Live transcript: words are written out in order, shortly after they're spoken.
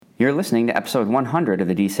You're listening to episode 100 of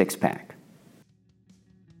the D6 Pack.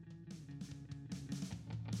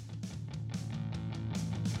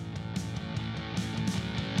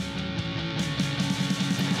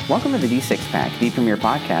 Welcome to the D6 Pack, the premier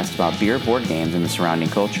podcast about beer, board games, and the surrounding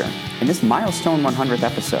culture. In this milestone 100th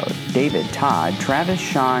episode, David, Todd, Travis,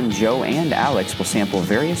 Sean, Joe, and Alex will sample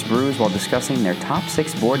various brews while discussing their top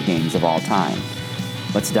 6 board games of all time.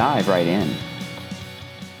 Let's dive right in.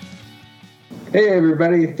 Hey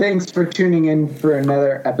everybody, thanks for tuning in for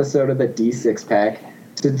another episode of the D6 Pack.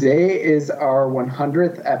 Today is our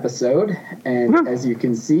 100th episode, and as you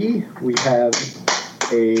can see, we have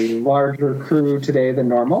a larger crew today than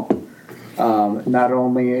normal. Not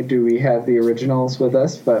only do we have the originals with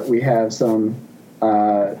us, but we have some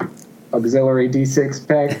auxiliary D6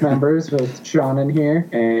 Pack members with Sean in here,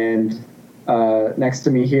 and next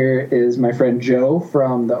to me here is my friend Joe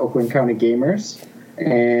from the Oakland County Gamers.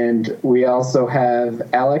 And we also have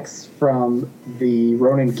Alex from the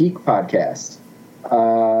Ronin Geek podcast.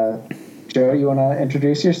 Joe, you want to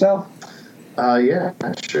introduce yourself? Yeah,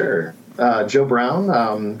 sure. Joe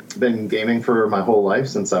Brown. Been gaming for my whole life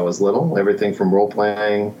since I was little. Everything from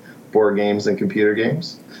role-playing, board games, and computer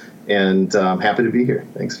games. And I'm happy to be here.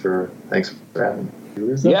 Thanks for having me.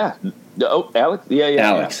 Yeah. Oh, Alex? Yeah.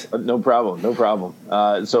 Alex. Yeah. No problem.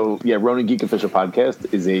 Ronin Geek Official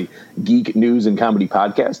Podcast is a geek news and comedy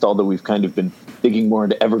podcast, although we've kind of been digging more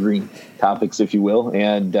into evergreen topics, if you will.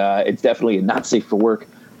 And it's definitely a not safe for work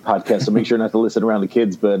podcast, so make sure not to listen around the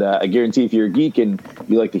kids. But I guarantee if you're a geek and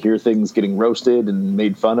you like to hear things getting roasted and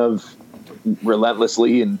made fun of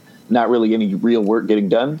relentlessly and not really any real work getting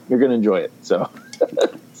done, you're going to enjoy it. So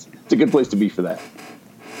it's a good place to be for that.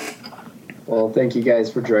 Well, thank you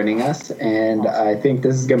guys for joining us, and I think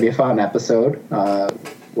this is going to be a fun episode.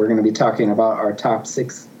 We're going to be talking about our top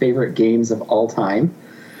 6 favorite games of all time.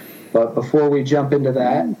 But before we jump into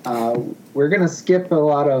that, we're going to skip a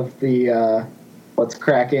lot of the what's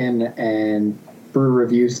cracking and brew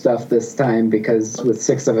review stuff this time, because with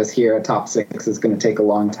 6 of us here, a top 6 is going to take a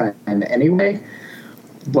long time anyway.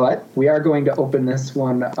 But we are going to open this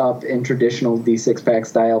one up in traditional D6 Pack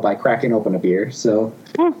style by cracking open a beer. So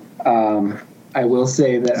I will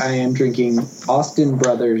say that I am drinking Austin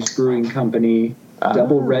Brothers Brewing Company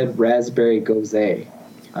Double Red Raspberry Gose.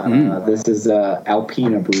 This is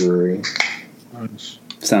Alpina Brewery.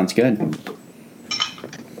 Sounds good.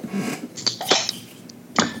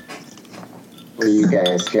 What do you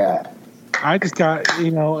guys got? I just got, a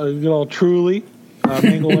good old Truly,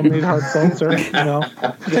 mango lemonade hard seltzer, Just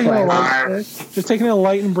taking it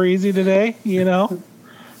light and breezy today, Got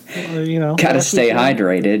to stay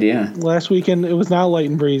hydrated, yeah. Last weekend it was not light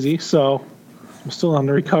and breezy, so I'm still on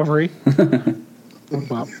the recovery.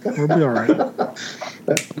 Well, we'll be all right.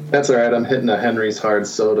 That's all right. I'm hitting a Henry's Hard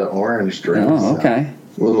Soda orange drink. Oh, okay.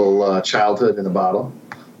 So little childhood in a bottle.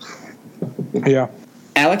 Yeah.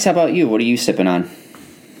 Alex, how about you? What are you sipping on?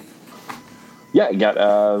 Yeah, I got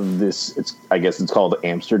this. I guess it's called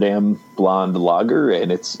Amsterdam Blonde Lager, and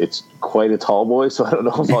it's quite a tall boy. So I don't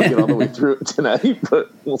know if I'll get all the way through it tonight, but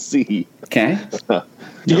we'll see. Okay. Do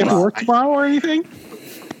you get to work tomorrow or anything?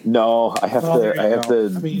 No, I have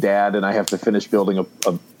Dad, and I have to finish building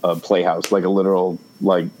a playhouse, like a literal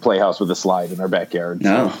playhouse with a slide in our backyard.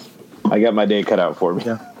 No. So I got my day cut out for me.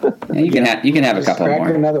 Yeah. Yeah, you can have a couple crack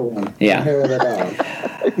more. Another one. Yeah. Hair of the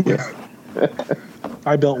dog.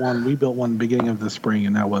 I built one. We built one beginning of the spring,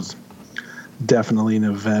 and that was definitely an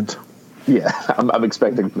event. Yeah, I'm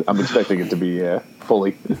expecting it to be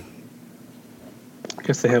fully. I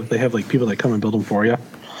guess they have like people that come and build them for you,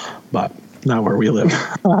 but not where we live.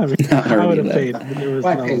 I mean, I would have paid.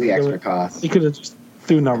 Why pay the extra cost? He could have just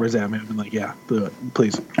threw numbers at me and been like, "Yeah, do it,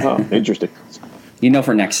 please." Oh, interesting.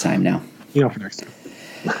 For next time now. For next time.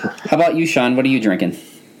 How about you, Sean? What are you drinking?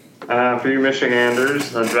 For you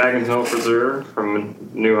Michiganders, a Dragon's Milk Reserve from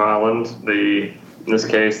New Holland. In this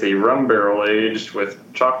case, the rum barrel aged with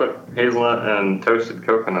chocolate, hazelnut, and toasted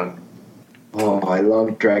coconut. Oh, I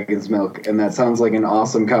love Dragon's Milk, and that sounds like an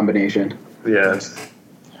awesome combination. Yeah.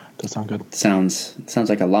 Does sound good. Sounds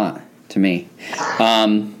like a lot to me.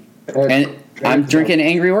 And I'm drinking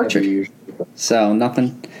Angry Orchard. So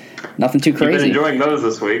nothing too crazy. You've been enjoying those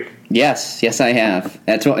this week. Yes, I have.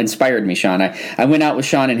 That's what inspired me, Sean. I went out with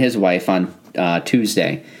Sean and his wife on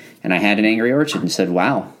Tuesday, and I had an Angry Orchard and said,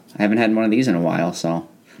 wow, I haven't had one of these in a while, so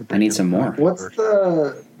I need some more. What's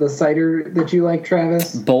the cider that you like,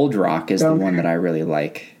 Travis? Bold Rock is the one that I really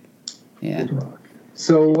like. Yeah.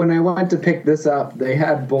 So when I went to pick this up, they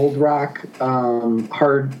had Bold Rock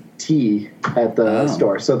hard tea at the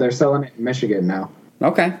store. So they're selling it in Michigan now.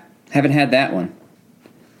 Okay. Haven't had that one.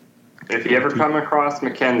 If you ever come across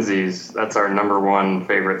Mackenzie's, that's our number one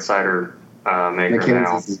favorite cider maker now.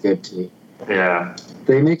 Mackenzie's is good tea. Yeah.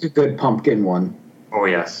 They make a good pumpkin one. Oh,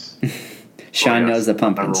 yes. Sean knows the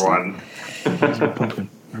pumpkin Number stuff. one.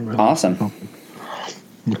 Awesome.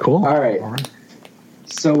 Cool. All right.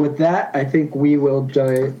 So with that, I think we will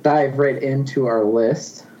dive right into our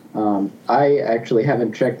list. I actually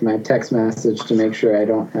haven't checked my text message to make sure I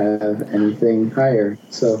don't have anything higher.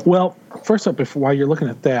 So, well, first up, while you're looking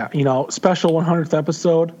at that, special 100th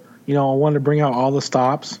episode, I wanted to bring out all the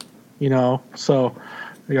stops, so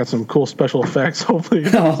I got some cool special effects. Hopefully,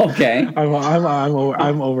 Oh, okay.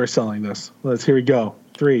 I'm overselling this. Here we go.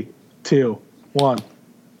 3, 2, 1.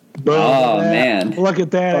 Boom. Oh, man. Look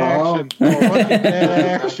at that action. Look at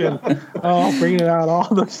that action. Oh, bringing out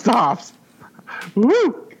all the stops.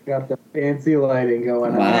 Woo! got the fancy lighting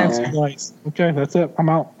going Wow. on. Fancy lights. Okay, that's it. I'm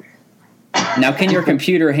out. Now, can your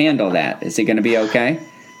computer handle that? Is it going to be okay?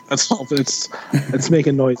 That's all. It's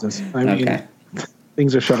making noises. I mean, Okay.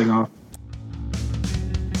 things are shutting off.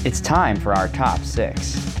 It's time for our top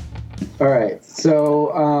 6. All right.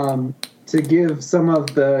 So to give some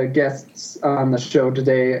of the guests on the show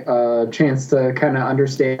today a chance to kind of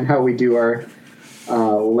understand how we do our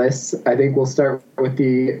lists, I think we'll start with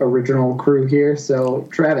the original crew here. So,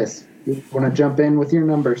 Travis, you want to jump in with your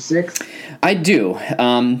number 6? I do.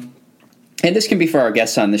 And this can be for our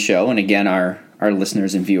guests on the show and, again, our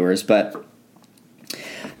listeners and viewers. But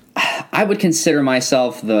I would consider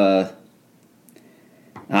myself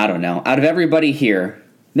I don't know, out of everybody here,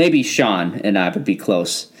 maybe Sean and I would be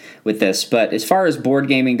close with this. But as far as board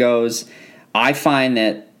gaming goes, I find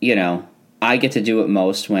that, I get to do it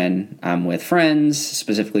most when I'm with friends,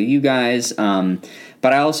 specifically you guys. But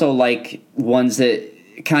I also like ones that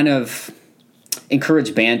kind of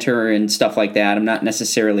encourage banter and stuff like that. I'm not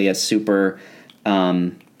necessarily a super,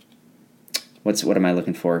 what am I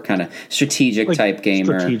looking for? Kind of strategic type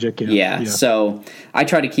gamer. Strategic, yeah. So I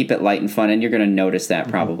try to keep it light and fun, and you're going to notice that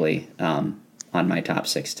probably on my top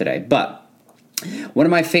 6 today. But one of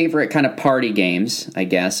my favorite kind of party games, I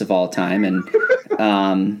guess, of all time,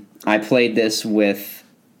 and I played this with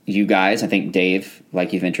you guys. I think, Dave,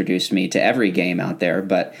 like you've introduced me to every game out there.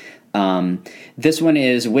 But this one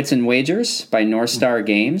is Wits and Wagers by North Star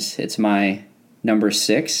Games. It's my number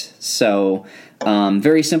 6. So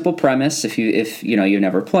very simple premise. If you've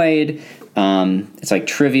never played, it's like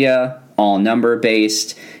trivia, all number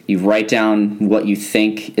based. You write down what you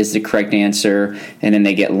think is the correct answer, and then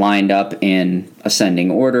they get lined up in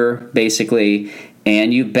ascending order, basically.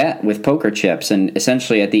 And you bet with poker chips, and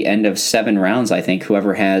essentially at the end of 7 rounds, I think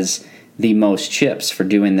whoever has the most chips for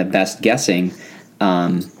doing the best guessing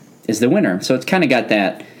is the winner. So it's kind of got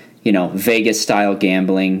that, Vegas-style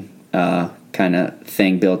gambling kind of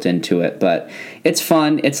thing built into it. But it's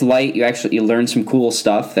fun. It's light. You learn some cool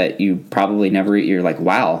stuff that you probably never. You're like,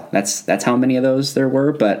 wow, that's how many of those there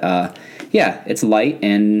were. But yeah, it's light,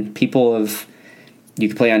 and people have. You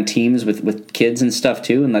can play on teams with kids and stuff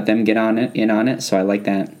too, and let them get on it. So I like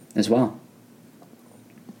that as well.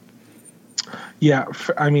 Yeah,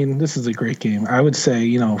 this is a great game. I would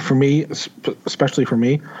say, for me, especially for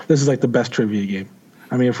me, this is like the best trivia game.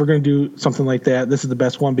 I mean, if we're going to do something like that, this is the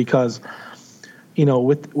best one because,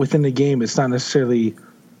 within the game, it's not necessarily,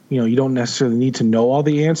 you don't necessarily need to know all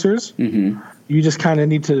the answers. Mm-hmm. You just kind of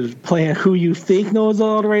need to plan who you think knows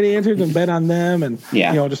all the right answers and bet on them, and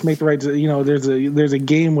just make the right. There's a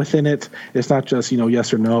game within it. It's not just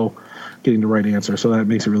yes or no, getting the right answer. So that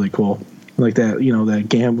makes it really cool. Like that, that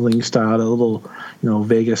gambling style, the little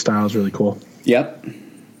Vegas style is really cool. Yep.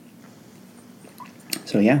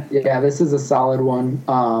 So yeah, this is a solid one.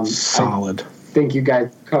 Solid. I think you guys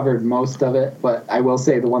covered most of it, but I will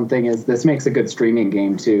say the one thing is this makes a good streaming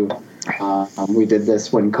game too. We did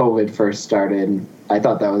this when COVID first started, and I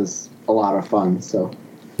thought that was a lot of fun. So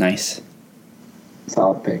nice,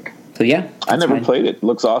 solid pick. So yeah, I never played it.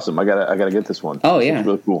 Looks awesome. I gotta get this one. Oh yeah, it's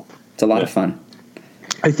really cool. It's a lot of fun.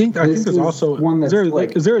 I think there's also one.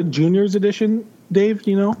 Is there a juniors edition, Dave?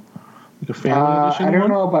 Do you know, like a family edition? I don't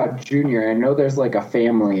know about junior. I know there's like a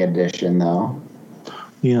family edition though.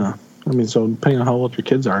 Yeah, so depending on how old your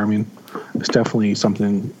kids are, it's definitely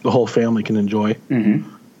something the whole family can enjoy. Mm-hmm.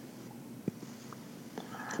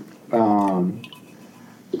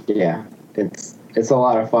 Yeah, it's a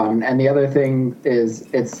lot of fun. And the other thing is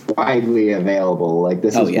it's widely available. Like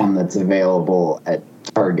this is one that's available at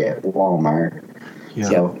Target, Walmart. Yeah.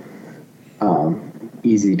 So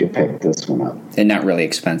easy to pick this one up. And not really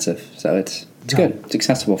expensive. So it's good. It's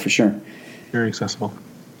accessible for sure. Very accessible.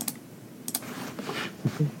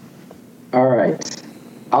 All right.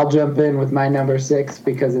 I'll jump in with my number 6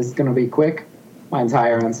 because it's going to be quick. Mine's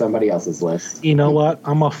higher on somebody else's list. You know what?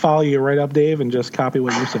 I'm gonna follow you right up, Dave, and just copy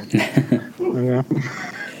what you said. Okay.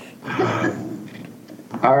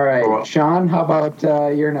 All right, Sean, how about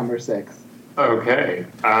your number 6? Okay.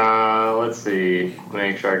 Let's see.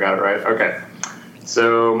 Make sure I got it right. Okay.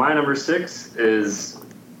 So my number 6 is,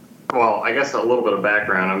 well, I guess a little bit of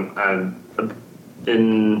background. I'm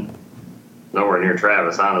in nowhere near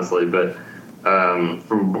Travis, honestly, but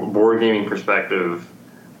from board gaming perspective,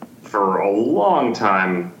 for a long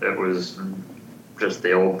time, it was just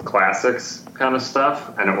the old classics kind of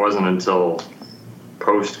stuff, and it wasn't until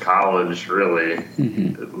post-college, really,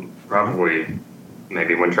 probably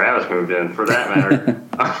maybe when Travis moved in, for that matter,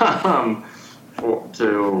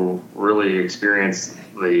 to really experience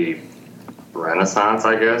the renaissance,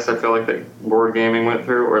 I guess, I feel like that board gaming went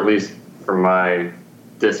through, or at least from my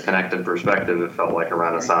disconnected perspective, it felt like a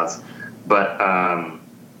renaissance. But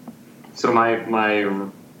so my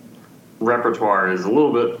repertoire is a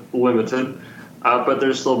little bit limited, but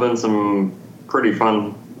there's still been some pretty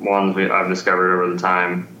fun ones I've discovered over the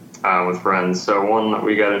time with friends. So one that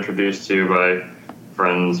we got introduced to by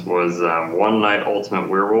friends was One Night Ultimate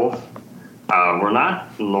Werewolf. We're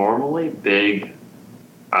not normally big,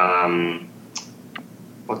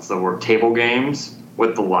 what's the word, table games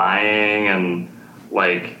with the lying and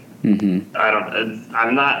like, I'm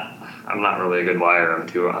not really a good liar.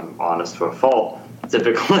 I'm honest to a fault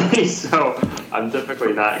typically, so I'm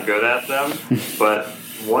typically not good at them. But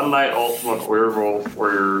One Night Ultimate Werewolf,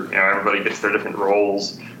 where everybody gets their different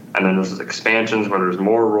roles, and then there's expansions where there's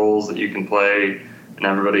more roles that you can play, and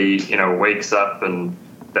everybody wakes up, and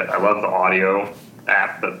I love the audio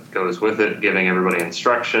app that goes with it, giving everybody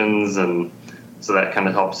instructions, and so that kind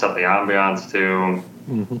of helps set the ambiance too.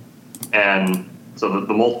 And so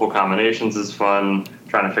the multiple combinations is fun,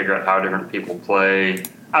 trying to figure out how different people play.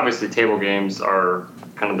 Obviously, table games are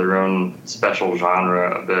kind of their own special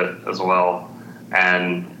genre a bit as well.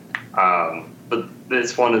 And but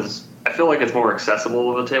this one is, I feel like it's more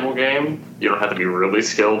accessible of a table game. You don't have to be really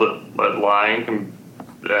skilled at lying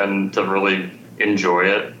and to really enjoy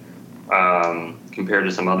it compared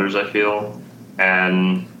to some others, I feel.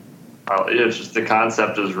 And it's just the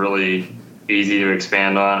concept is really easy to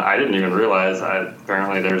expand on. I didn't even realize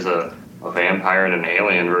apparently there's a vampire and an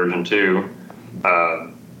alien version too.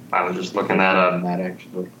 I was just looking that up. That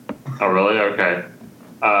actually. Oh, really? Okay.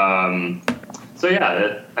 So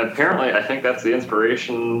yeah, apparently I think that's the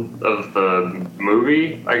inspiration of the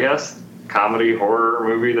movie, I guess, comedy horror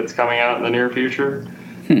movie that's coming out in the near future.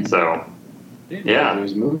 So, yeah.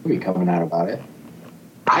 There's a movie coming out about it.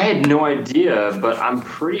 I had no idea, but I'm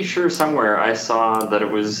pretty sure somewhere I saw that it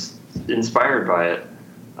was inspired by it.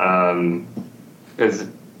 Because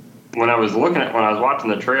when I was watching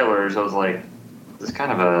the trailers, I was like, this is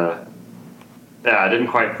kind of I didn't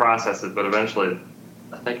quite process it, but eventually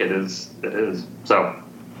I think it is. So,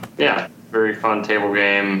 yeah, very fun table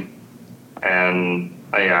game, and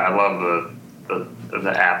I love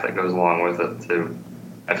the app that goes along with it too.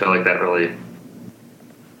 I feel like that really,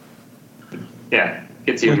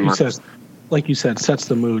 gets you immersed. Like you said, sets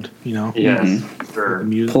the mood. Yes, sure.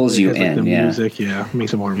 Music, pulls you in. The music,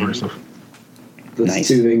 makes it more immersive. The Nice.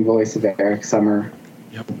 soothing voice of Eric Summer.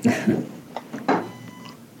 Yep.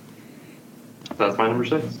 That's my number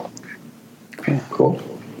 6. Okay, cool.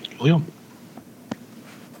 William.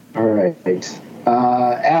 All right.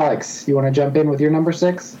 Alex, you want to jump in with your number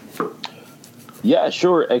 6? Yeah,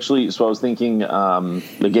 sure. Actually, so I was thinking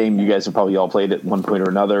the game you guys have probably all played at one point or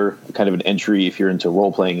another, kind of an entry if you're into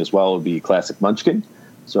role-playing as well, would be classic Munchkin.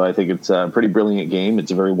 So I think it's a pretty brilliant game. It's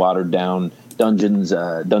a very watered-down Dungeons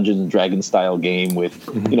and Dragons style game with,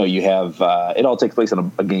 you have, it all takes place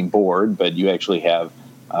on a game board, but you actually have,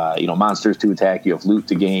 monsters to attack. You have loot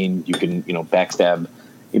to gain. You can, backstab,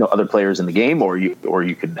 other players in the game, or you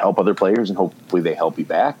can help other players and hopefully they help you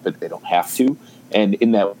back, but they don't have to. And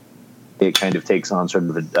in that, it kind of takes on sort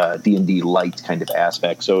of a D&D light kind of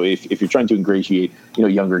aspect. So if you're trying to ingratiate,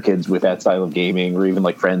 younger kids with that style of gaming, or even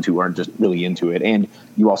like friends who aren't just really into it, and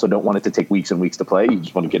you also don't want it to take weeks and weeks to play, you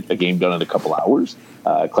just want to get a game done in a couple hours,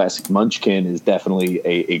 Classic Munchkin is definitely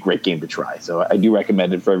a great game to try. So I do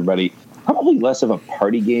recommend it for everybody. Probably less of a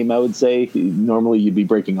party game, I would say. Normally you'd be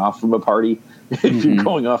breaking off from a party if you're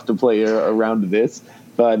going off to play a round of this.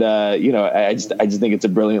 But, I just think it's a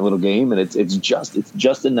brilliant little game, and it's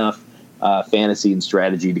just enough fantasy and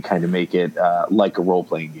strategy to kind of make it like a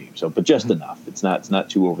role-playing game. So, but just enough. It's not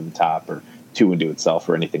too over the top or too into itself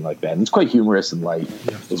or anything like that. And it's quite humorous and light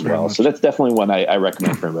as well. So that's definitely one I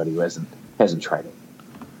recommend for everybody who hasn't tried it.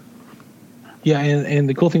 Yeah, and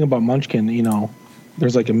the cool thing about Munchkin,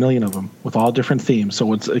 there's like a million of them with all different themes.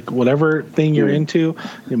 So it's like whatever thing you're into,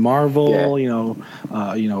 Marvel,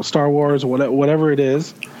 Star Wars, whatever it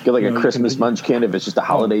is. Get like a Christmas munchkin if it's just a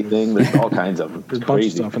holiday thing. There's all kinds of them. There's a bunch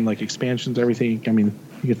of stuff and like expansions, everything. I mean,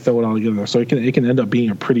 you can throw it all together. So it can end up being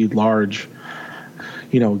a pretty large,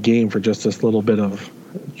 game for just this little bit of,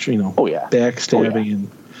 backstabbing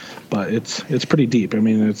but it's pretty deep. I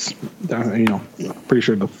mean, it's pretty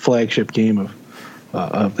sure the flagship game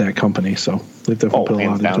of that company. So they've definitely put a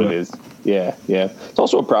lot into it. Is. Yeah. It's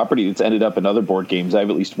also a property that's ended up in other board games. I have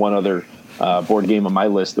at least one other board game on my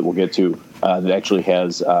list that we'll get to that actually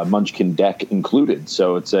has Munchkin deck included.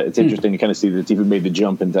 So it's interesting to kind of see that it's even made the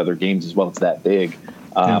jump into other games as well. It's that big.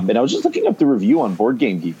 And I was just looking up the review on Board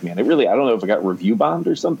Game Geek, man. I don't know if I got review bombed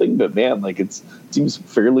or something, but man, like it seems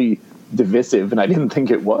fairly divisive, and I didn't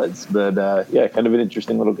think it was. But kind of an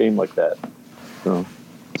interesting little game like that.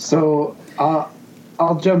 So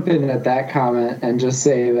I'll jump in at that comment and just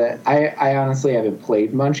say that I honestly haven't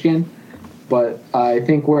played Munchkin, but I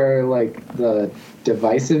think where like the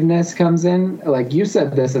divisiveness comes in, like you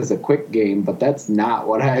said this as a quick game, but that's not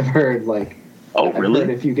what I've heard. Like, oh, really? I've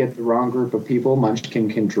heard if you get the wrong group of people, Munchkin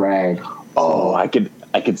can drag. Oh, I could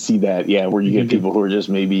see that. Yeah, where you get people who are just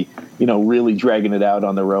maybe really dragging it out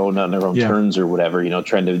on their own turns or whatever.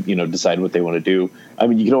 Trying to decide what they want to do. I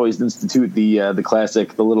mean, you can always institute the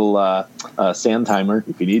classic, the little sand timer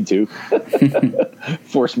if you need to.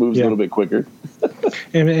 Force moves a little bit quicker.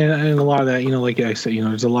 and a lot of that, like I said,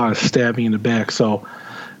 there's a lot of stabbing in the back. So,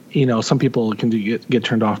 some people can get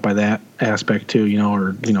turned off by that aspect too,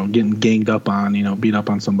 or getting ganged up on, beat up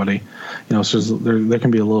on somebody. So there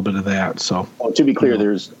can be a little bit of that. So to be clear,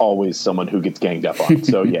 there's always someone who gets ganged up on.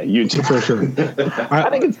 So yeah, you for sure. I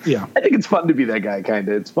think it's fun to be that guy. Kind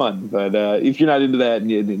of, it's fun. But if you're not into that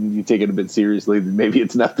and you take it a bit seriously, then maybe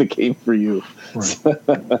it's not the game for you. Right.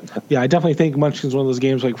 Yeah, I definitely think Munchkin's one of those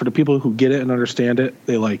games. Like for the people who get it and understand it,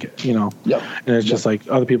 they like it. Yep. And it's just like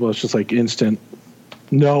other people, it's just like instant.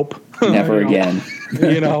 Nope. Never again.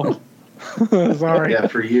 Sorry. Yeah,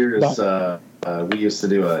 for years we used to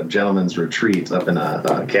do a gentleman's retreat up in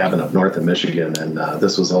a cabin up north of Michigan, and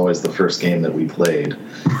this was always the first game that we played.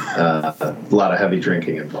 A lot of heavy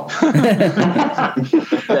drinking involved.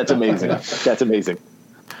 That's amazing.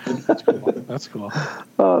 That's cool.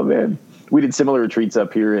 Oh man. We did similar retreats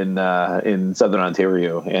up here in Southern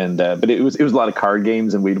Ontario, and but it was a lot of card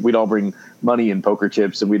games, and we'd all bring money and poker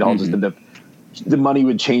chips, and we'd all just end up. The money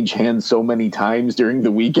would change hands so many times during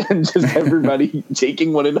the weekend, just everybody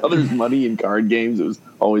taking one another's money in card games. It was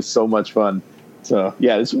always so much fun. So,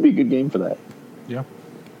 yeah, this would be a good game for that. Yeah.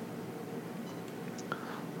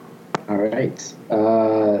 All right.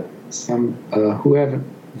 Who haven't?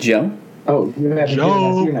 Joe? Oh, you haven't Joe.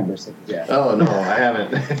 given us your number 6 yet. Oh, no, I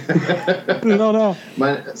haven't. No.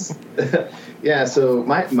 Yeah, so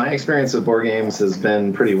my experience with board games has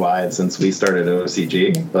been pretty wide since we started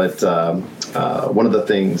OCG. But one of the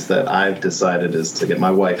things that I've decided is to get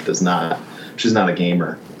my wife she's not a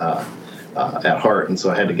gamer at heart, and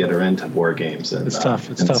so I had to get her into board games. And, it's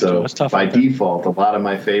tough. It's and tough. So it's tough by default, a lot of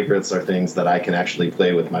my favorites are things that I can actually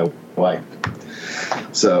play with my wife.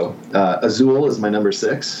 So Azul is my number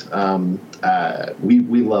 6. We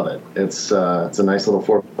love it. It's a nice little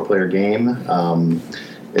 4-player game.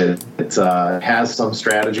 It has some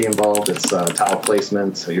strategy involved. It's tile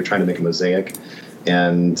placement, so you're trying to make a mosaic,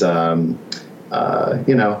 and it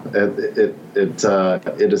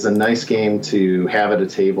is a nice game to have at a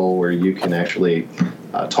table where you can actually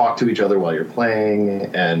talk to each other while you're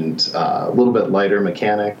playing, and a little bit lighter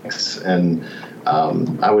mechanics. And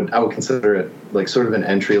I would consider it like sort of an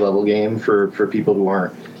entry level game for people who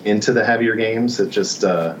aren't into the heavier games. It just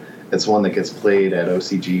it's one that gets played at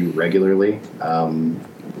OCG regularly.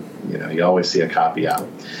 You always see a copy out,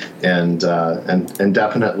 and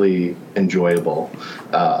definitely enjoyable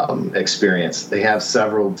experience. They have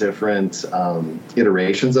several different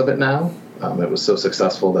iterations of it now. It was so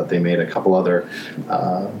successful that they made a couple other,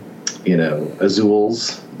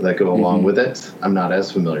 Azuls that go along with it. I'm not as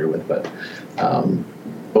familiar with, but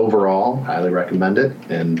overall, highly recommend it.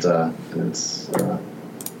 And it's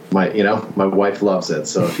my wife loves it.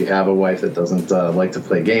 So if you have a wife that doesn't like to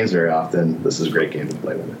play games very often, this is a great game to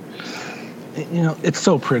play with it. It's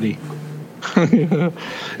so pretty.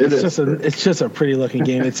 It's just a pretty looking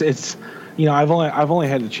game. It's I've only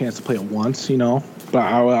had the chance to play it once, but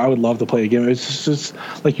I would love to play a game. It's just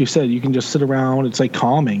like you said, you can just sit around. It's like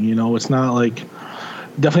calming, It's not like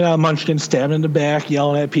definitely not a Munchkin stabbing in the back,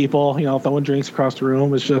 yelling at people, throwing drinks across the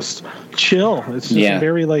room. It's just chill. It's just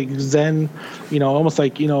very like zen, almost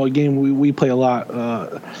like a game we play a lot.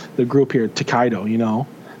 The group here, Takedo,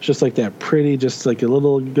 just like that pretty, just like a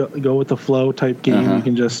little go with the flow type game. You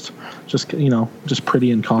can just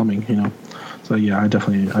pretty and calming, So yeah, I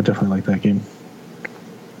definitely like that game.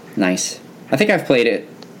 Nice. I think I've played it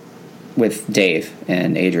with Dave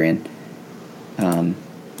and Adrian.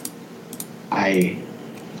 I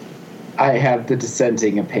have the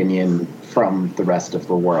dissenting opinion from the rest of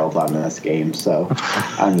the world on this game, so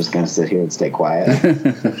I'm just going to sit here and stay quiet.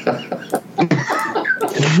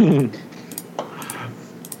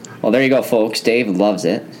 Well, there you go, folks. Dave loves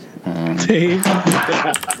it. Dave,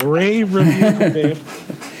 rave review from Dave.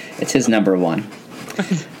 It's his number one.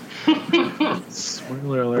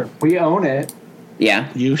 Spoiler alert. We own it.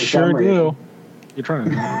 Yeah. You sure do. You're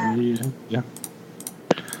trying to... Yeah.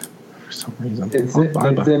 For some reason. It's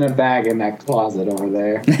in a bag in that closet over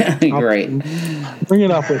there. Great. Bring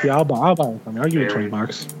it up with you. I'll buy it from you. I'll give you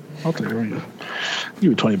 $20. I'll take it. Give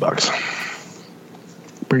you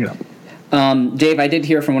 $20. Bring it up. Dave, I did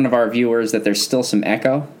hear from one of our viewers that there's still some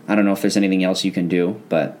echo. I don't know if there's anything else you can do,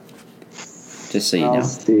 but just so you know. I'll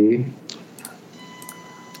see.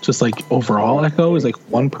 Just like overall echo is like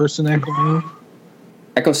one person echoing.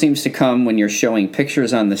 Echo seems to come when you're showing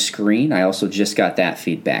pictures on the screen. I also just got that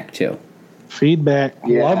feedback too. Feedback.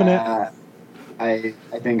 Yeah, Loving it. I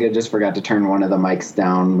think I just forgot to turn one of the mics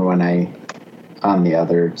down when on the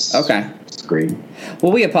other screen.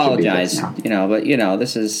 Well, we apologize, but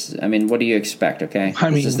this is, what do you expect, okay?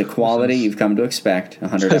 This is the quality you've come to expect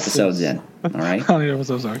 100 episodes in, all right? 100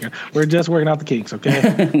 episodes, okay. We're just working out the kinks,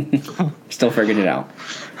 okay? Still figuring it out.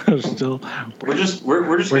 We're just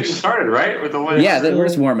getting started, right? With the list. Yeah, we're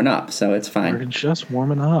just warming up, so it's fine. We're just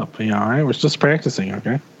warming up, all right? We're just practicing,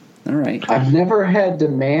 okay? All right. I've never had to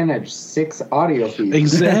manage 6 audio feeds.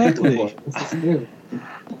 Exactly. This is new.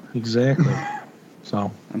 Exactly.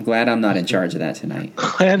 So I'm glad I'm not in charge of that tonight.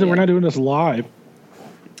 Glad that we're not doing this live.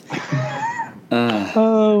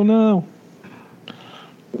 Oh no.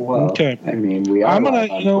 Well, okay. We are. I'm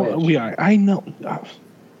gonna, we are. I know.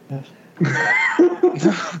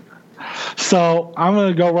 So I'm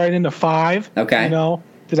gonna go right into 5. Okay.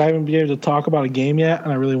 Because I haven't been able to talk about a game yet,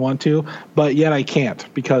 and I really want to, but yet I can't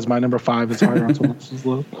because my number 5 is higher on someone else's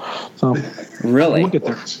list. So really, we'll get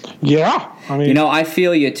there. Yeah, I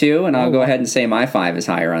feel you too, and I'll go ahead and say my 5 is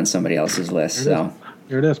higher on somebody else's list. So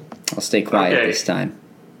here it is. I'll stay quiet this time.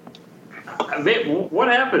 What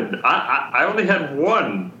happened? I only had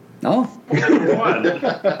one. Oh. One.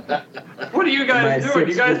 What are you guys doing?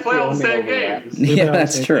 You guys play all the same games. Yeah,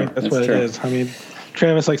 that's true. That's what true. It is.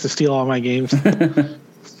 Travis likes to steal all my games.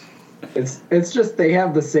 It's just they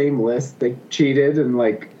have the same list. They cheated and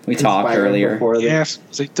we talked earlier. Yes.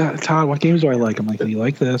 It's like, Todd, what games do I like? I'm like, do you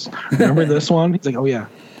like this? Remember this one? He's like, oh yeah.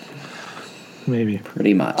 Maybe.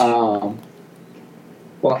 Pretty much. Well,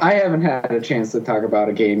 I haven't had a chance to talk about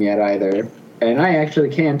a game yet either. And I actually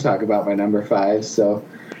can talk about my number 5. So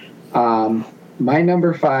my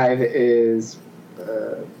number 5 is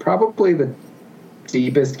probably the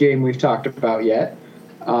deepest game we've talked about yet.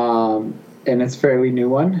 And it's a fairly new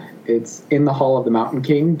one. It's In the Hall of the Mountain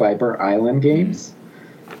King by Burnt Island Games.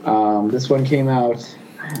 This one came out,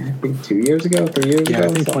 I think, 3 years ago,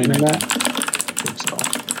 something like that.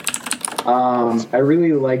 I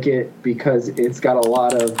really like it because it's got a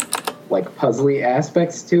lot of puzzly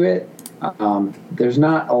aspects to it. There's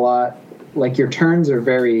not a lot, your turns are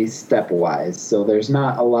very stepwise, so there's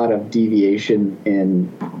not a lot of deviation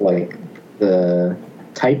in the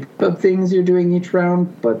type of things you're doing each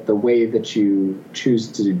round, but the way that you choose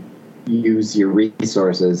to use your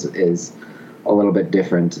resources is a little bit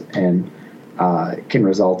different and can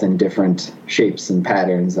result in different shapes and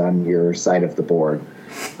patterns on your side of the board.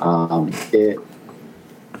 I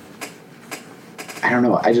don't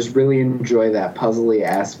know, I just really enjoy that puzzly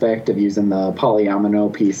aspect of using the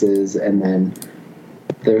polyomino pieces, and then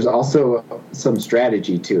there's also some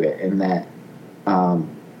strategy to it in that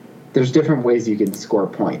there's different ways you can score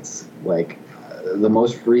points. The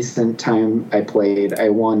most recent time I played, I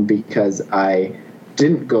won because I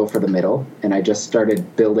didn't go for the middle, and I just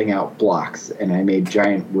started building out blocks, and I made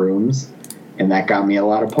giant rooms, and that got me a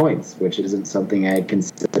lot of points, which isn't something I had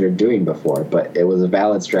considered doing before, but it was a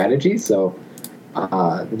valid strategy, so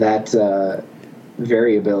that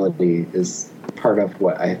variability is part of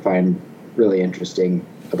what I find really interesting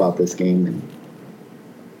about this game. And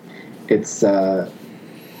it's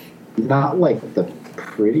not the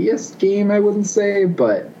prettiest game, I wouldn't say,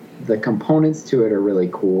 but the components to it are really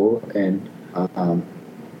cool, and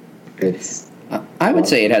it's I would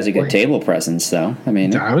say it has a good table presence, though.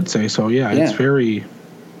 I would say so. Yeah, it's very.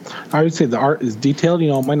 I would say the art is detailed.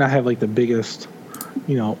 It might not have the biggest,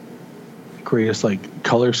 greatest like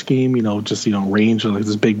color scheme, just range of like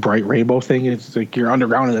this big bright rainbow thing. It's like you're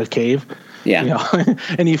underground in a cave. Yeah.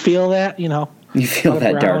 And you feel that, You feel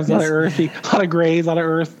that darkness. A lot of earthy, a lot of grays, a lot of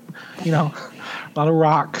earth, a lot of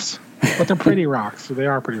rocks. But they're pretty rocks. So they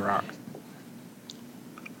are pretty rocks.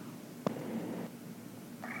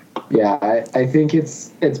 Yeah, I think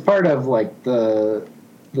it's part of like the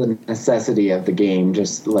necessity of the game.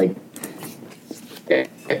 Just like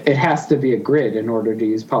it has to be a grid in order to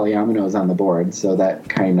use polyominoes on the board, so that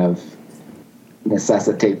kind of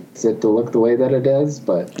necessitates it to look the way that it does.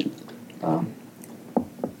 But I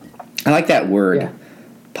like that word, yeah.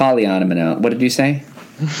 Polyomino. What did you say?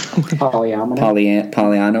 Polyomino.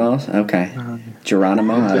 Polyominoes? Okay.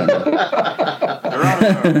 Geronimo? I don't know.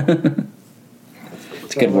 Geronimo.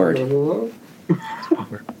 It's a good word.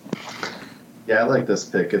 Yeah, I like this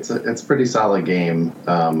pick. It's a pretty solid game.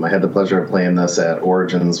 I had the pleasure of playing this at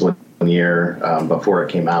Origins 1 year before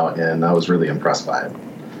it came out, and I was really impressed by it.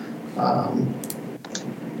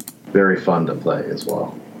 Very fun to play as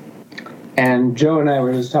well. And Joe and I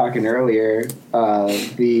were just talking earlier,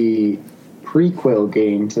 the prequel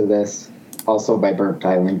game to this, also by Burnt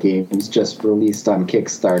Island Games, just released on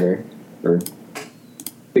Kickstarter. Or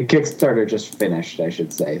the Kickstarter just finished, I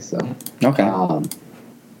should say. So Okay.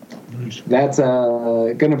 That's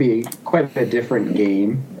going to be quite a different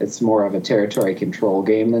game. It's more of a territory control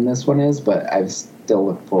game than this one is, but I still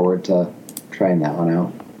look forward to trying that one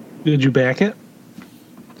out. Did you back it?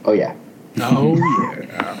 Oh, yeah. Oh,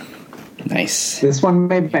 yeah. Nice. This one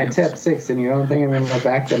made my tip 6, and you don't think I'm going to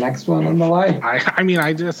back the next one on the line? I mean,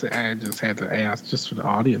 I just had to ask just for the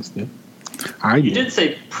audience, dude. You did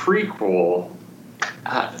say prequel.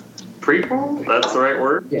 Prequel? That's the right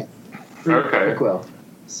word? Yeah. Okay. Prequel.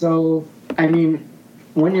 So, I mean,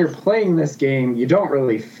 when you're playing this game, you don't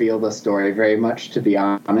really feel the story very much, to be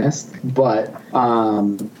honest. But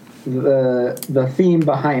the theme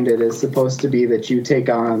behind it is supposed to be that you take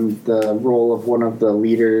on the role of one of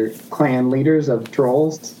the clan leaders of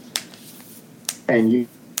trolls, and you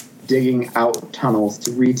digging out tunnels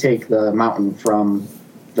to retake the mountain from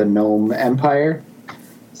the Gnome Empire.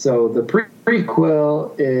 So the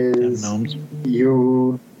prequel is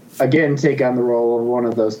you again take on the role of one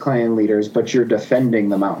of those clan leaders, but you're defending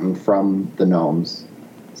the mountain from the gnomes.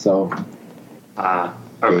 So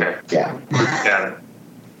okay. Yeah. Got it.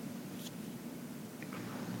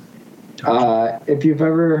 If you've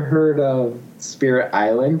ever heard of Spirit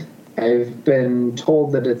Island, I've been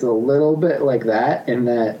told that it's a little bit like that, in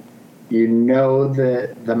that you know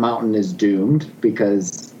that the mountain is doomed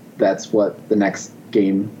because that's what the next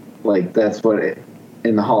game, like that's what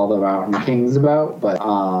in the Hall of the Mountain King's about. But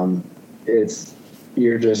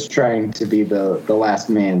you're just trying to be the last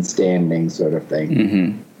man standing sort of thing.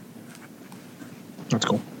 Mm-hmm. That's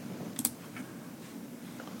cool.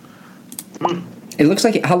 It looks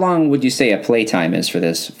like, how long would you say a playtime is for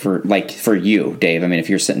this, for you, Dave? I mean, if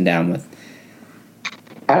you're sitting down with...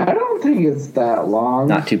 I don't think it's that long.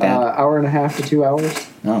 Not too bad. Hour and a half to 2 hours.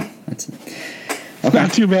 Oh, that's... Okay.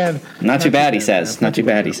 Not too bad. Not too bad, he says. Not too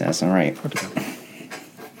bad, he says. All right.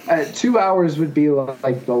 2 hours would be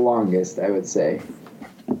like the longest, I would say.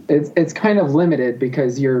 It's kind of limited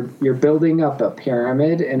because you're building up a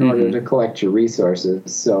pyramid in order to collect your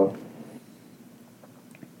resources. So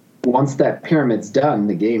once that pyramid's done,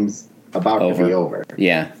 the game's about to be over.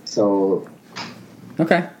 Yeah. So,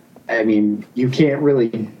 okay. I mean, you can't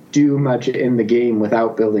really do much in the game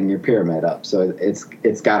without building your pyramid up. So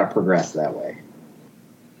it's got to progress that way.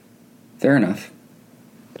 Fair enough.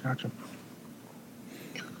 Gotcha.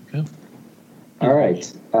 Okay. All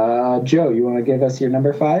right. Joe, you want to give us your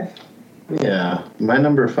number 5? Yeah. My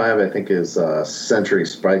number 5, I think, is Century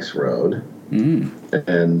Spice Road. And,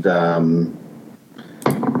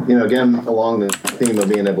 again, along the theme of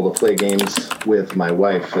being able to play games with my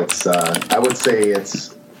wife, it's, I would say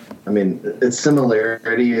its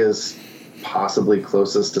similarity is possibly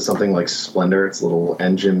closest to something like Splendor. It's a little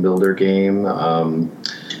engine builder game.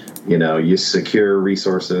 You secure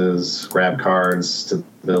resources, grab cards to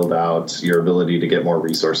build out your ability to get more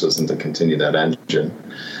resources and to continue that engine.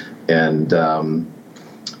 And I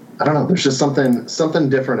don't know, there's just something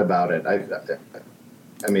different about it.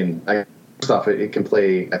 First off, it can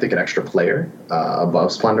play, I think, an extra player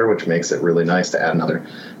above Splendor, which makes it really nice to add another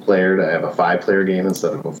player to have a 5-player game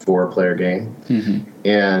instead of a 4-player game. Mm-hmm.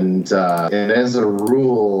 And as a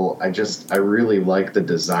rule, I really like the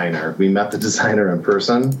designer. We met the designer in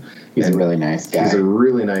person. He's a really nice guy. He's a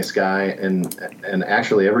really nice guy, and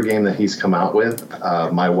actually every game that he's come out with,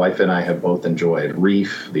 my wife and I have both enjoyed.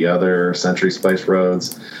 Reef, the other, Century Spice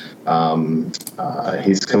Roads.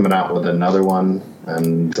 He's coming out with another one,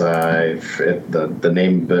 and the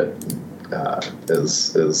name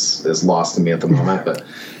is lost to me at the moment. But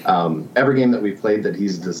every game that we've played that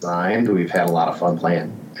he's designed, we've had a lot of fun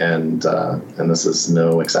playing, and this is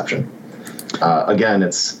no exception. Again,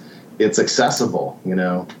 it's accessible,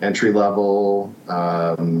 entry level.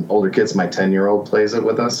 Older kids, my 10-year-old plays it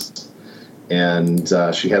with us, and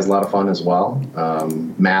she has a lot of fun as well.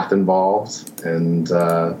 Math involved, and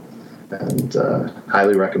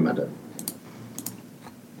highly recommend it.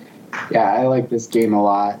 Yeah, I like this game a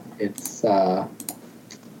lot. It's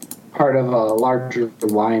part of a larger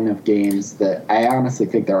line of games that I honestly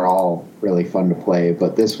think they're all really fun to play,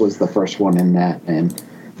 but this was the first one in that, and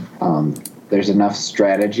there's enough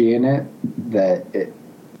strategy in it that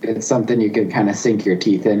it's something you can kind of sink your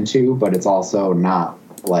teeth into, but it's also not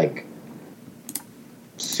like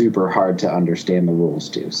super hard to understand the rules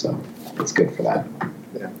to, so it's good for that.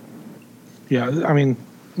 Yeah, I mean,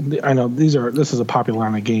 I know this is a popular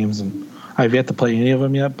line of games, and I've yet to play any of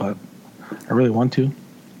them yet, but I really want to.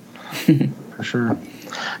 For sure.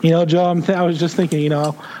 Joe, I was just thinking,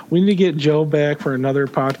 we need to get Joe back for another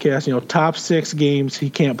podcast. Top 6 games he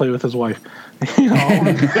can't play with his wife. I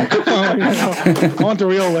want the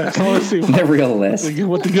real list. I want to see the real list.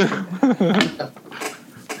 What the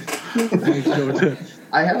good.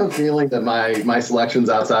 I have a feeling that my selections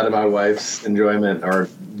outside of my wife's enjoyment are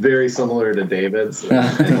very similar to David's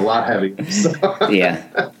and a lot heavier. So. Yeah.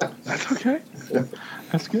 That's okay.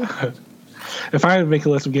 That's good. If I had to make a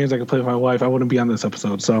list of games I could play with my wife, I wouldn't be on this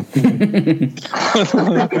episode. So,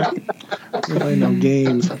 no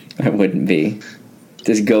games. I wouldn't be.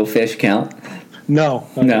 Does Go Fish count? No.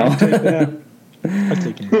 No. I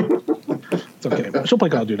take it. It's okay. She'll play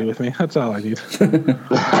Call of Duty with me. That's all I need.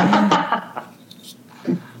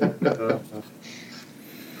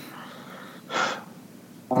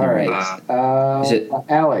 All right.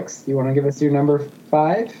 Alex, you want to give us your number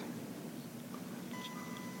 5?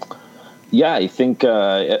 Yeah, I think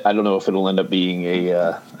I don't know if it'll end up being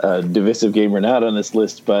a divisive game or not on this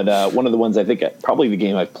list, but one of the ones I think probably the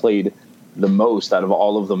game I've played the most out of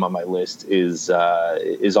all of them on my list is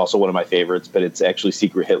also one of my favorites, but it's actually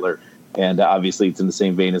Secret Hitler, and obviously it's in the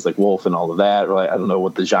same vein as like Wolf and all of that. Or I don't know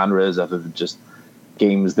what the genre is other than just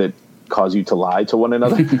games that cause you to lie to one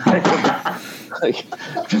another.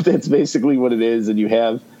 That's basically what it is, and you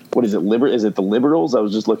have. What is it? Is it the liberals? I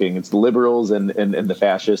was just looking. It's the liberals and the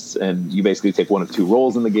fascists, and you basically take one of 2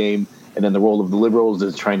 roles in the game, and then the role of the liberals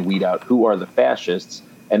is to try and weed out who are the fascists.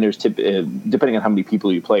 And there's depending on how many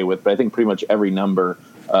people you play with, but I think pretty much every number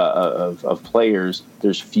of players,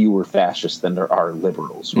 there's fewer fascists than there are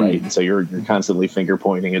liberals, right? And so you're constantly finger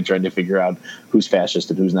pointing and trying to figure out who's fascist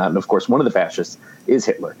and who's not. And of course, one of the fascists is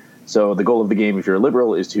Hitler. So the goal of the game, if you're a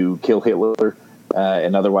liberal, is to kill Hitler.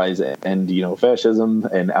 And otherwise end fascism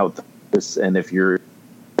and out this. And if you're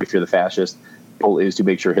the fascist, the goal is to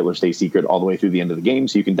make sure Hitler stays secret all the way through the end of the game,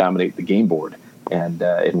 so you can dominate the game board and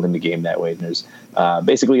win the game that way. And there's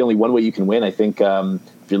basically only one way you can win. I think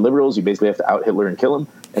if you're liberals, you basically have to out Hitler and kill him.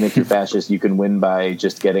 And if you're fascist, you can win by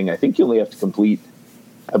just getting. I think you only have to complete.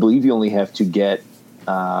 I believe you only have to get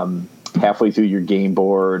halfway through your game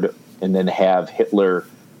board and then have Hitler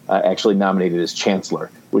actually nominated as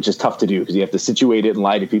chancellor, which is tough to do because you have to situate it and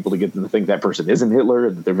lie to people to get them to think that person isn't Hitler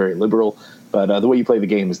and that they're very liberal. But the way you play the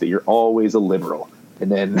game is that you're always a liberal.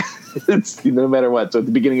 And then it's no matter what. So at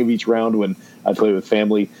the beginning of each round when I play with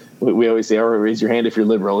family, we always say, all right, raise your hand if you're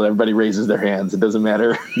liberal. And everybody raises their hands. It doesn't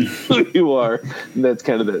matter who you are. And that's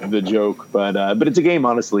kind of the joke. But it's a game,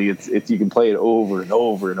 honestly. It's you can play it over and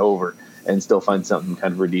over and over and still find something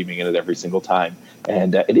kind of redeeming in it every single time.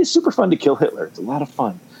 And it is super fun to kill Hitler. It's a lot of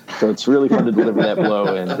fun. So it's really fun to deliver that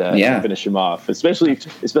blow and finish him off, especially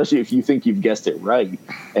if you think you've guessed it right,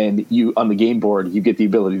 and you on the game board you get the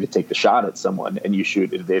ability to take the shot at someone and you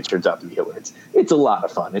shoot it. It turns out to be Hitler. It's a lot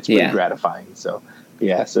of fun. It's pretty gratifying. So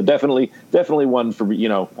yeah, so definitely one for I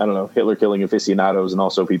don't know, Hitler killing aficionados and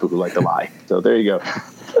also people who like to lie. So there you go.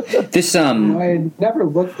 This I never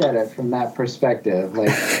looked at it from that perspective.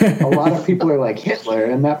 Like a lot of people are like Hitler,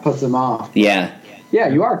 and that puts them off. Yeah. Yeah,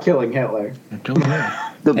 you are killing Hitler.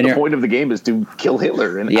 The point of the game is to kill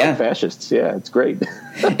Hitler and out fascists. Yeah, it's great.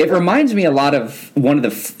 It reminds me a lot of one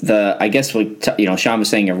of the I guess what Sean was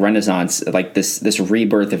saying, a renaissance, like this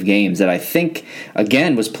rebirth of games that I think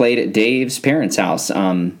again was played at Dave's parents' house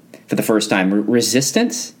for the first time.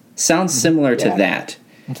 Resistance sounds similar to that.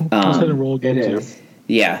 It is.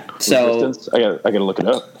 Yeah, so Resistance? I gotta look it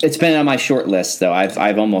up. It's been on my short list though.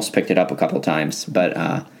 I've almost picked it up a couple times,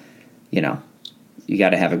 but you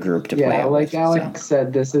got to have a group to play it like with, Alex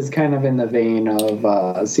said, this is kind of in the vein of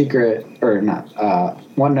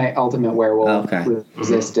One Night Ultimate Werewolf,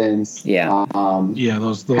 Resistance. Yeah.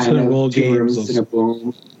 Those hidden role games. In a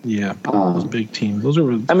boom. Yeah, those big teams. Those are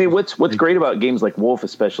really. I mean, what's great about games like Wolf,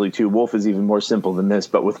 especially too. Wolf is even more simple than this,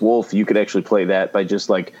 but with Wolf, you could actually play that by just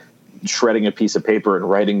like shredding a piece of paper and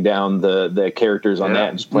writing down the characters on that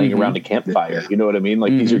and just playing around a campfire. You know what I mean?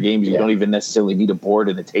 Like these are games you don't even necessarily need a board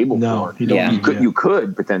and a table for. You don't. You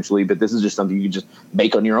could potentially, but this is just something you could just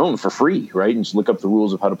make on your own for free, right? And just look up the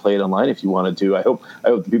rules of how to play it online if you wanted to. I hope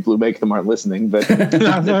the people who make them aren't listening, but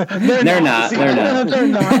they're not.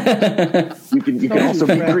 You can also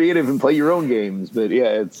be creative and play your own games, but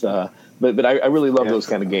yeah, it's but I really love those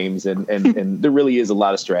kind of games, and there really is a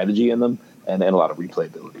lot of strategy in them. And a lot of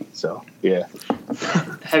replayability. So, yeah.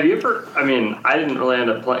 Have you ever? I mean, I didn't really end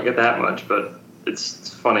up playing it that much, but it's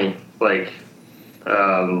funny. Like,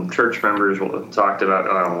 church members talked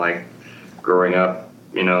about, like, growing up,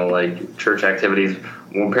 like church activities.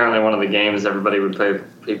 Well, apparently, one of the games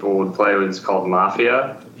people would play was called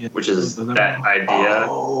Mafia, which is that idea.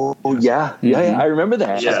 Oh, yeah. I remember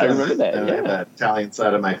that. Yeah. I remember that. Yeah. The Italian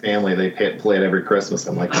side of my family, they play it every Christmas.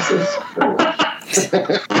 I'm like, this is cool.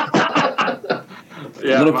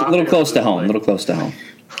 Yeah, a little close to home. They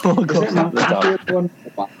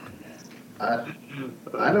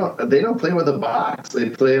don't play with a box. They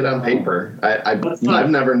play it on paper. I've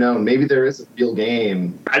never known. Maybe there is a real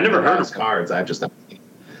game. I never heard of cards. I've just never seen.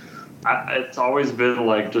 It's always been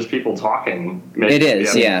like just people talking. It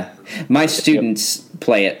is, yeah. My students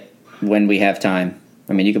play it when we have time.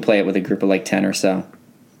 I mean, you can play it with a group of like 10 or so.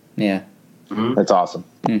 Yeah. Mm-hmm. That's awesome.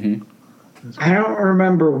 Mm-hmm. I don't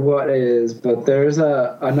remember what it is, but there's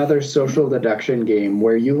another social deduction game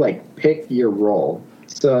where you like pick your role.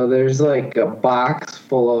 So there's like a box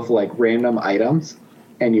full of like random items,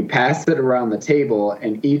 and you pass it around the table,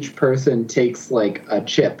 and each person takes like a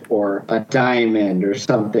chip or a diamond or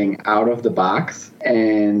something out of the box.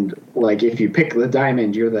 And like if you pick the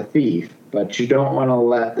diamond, you're the thief, but you don't want to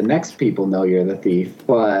let the next people know you're the thief.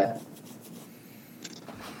 But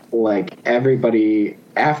like everybody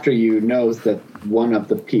after you knows that one of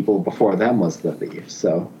the people before them was the thief.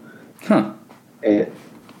 So I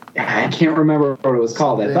can't remember what it was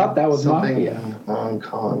called. I thought that was Mafia. Hong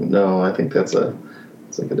Kong. No, I think it's like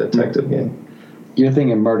a detective game. You're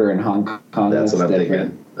thinking Murder in Hong Kong. That's what I'm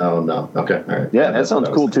thinking. Oh no. Okay. All right. Yeah, that sounds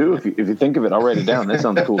cool too. If you think of it, I'll write it down. That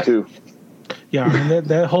sounds cool too. Yeah, I mean,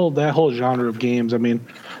 that whole genre of games. I mean,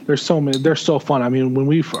 there's so many. They're so fun. I mean,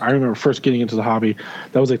 I remember first getting into the hobby.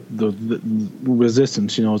 That was like the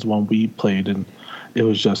Resistance. Was one we played, and it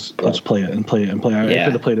was just let's play it and play it and play it. I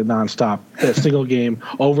could have played it nonstop. That single game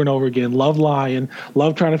over and over again. Love lying.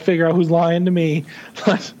 Love trying to figure out who's lying to me.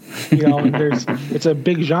 But and it's a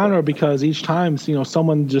big genre because each time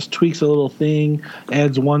someone just tweaks a little thing,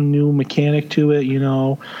 adds one new mechanic to it.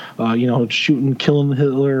 Shooting, killing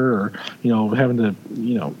Hitler, or having to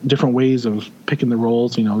different ways of picking the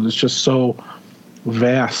roles. It's just so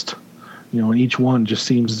vast. And each one just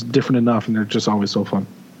seems different enough, and they're just always so fun.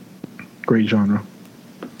 Great genre.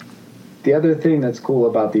 The other thing that's cool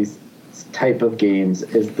about these type of games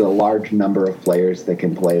is the large number of players that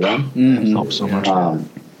can play them. Mm-hmm. Helps so much.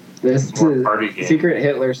 This is, Secret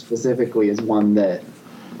Hitler specifically is one that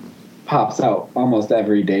pops out almost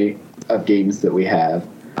every day of games that we have,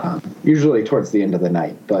 usually towards the end of the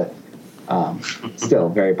night, but still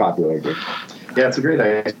very popular game. Yeah, it's a great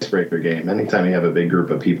icebreaker game. Anytime you have a big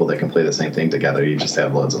group of people that can play the same thing together, you just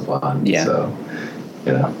have loads of fun. Yeah. So,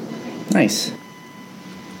 Nice.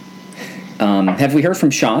 Have we heard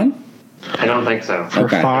from Sean? I don't think so. For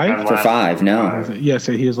five? For five, no. Yes,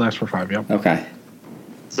 he is last for 5, yeah. Okay.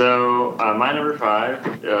 So my number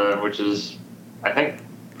 5, which is, I think,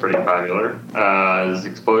 pretty popular, is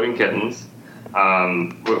Exploding Kittens.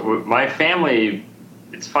 My family,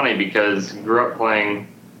 it's funny because grew up playing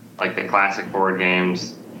like the classic board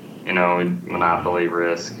games, Monopoly,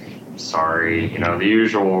 Risk, Sorry, the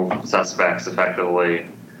usual suspects effectively.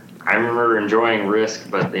 I remember enjoying Risk,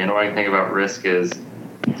 but the annoying thing about Risk is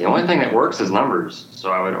the only thing that works is numbers. So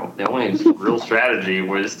the only real strategy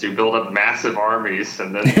was to build up massive armies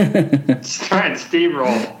and then just try and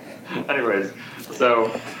steamroll. Anyways,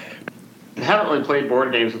 so I haven't really played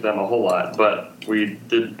board games with them a whole lot, but we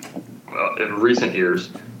did in recent years.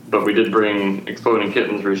 But we did bring Exploding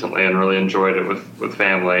Kittens recently and really enjoyed it with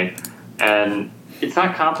family. And it's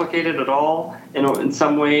not complicated at all. In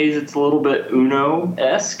some ways, it's a little bit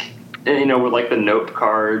Uno-esque, with like the note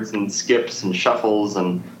cards and skips and shuffles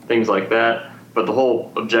and things like that. But the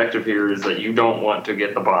whole objective here is that you don't want to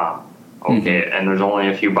get the bomb. Okay, and there's only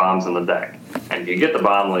a few bombs in the deck. And if you get the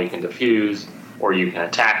bomb, well, you can defuse. or you can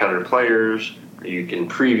attack other players, or you can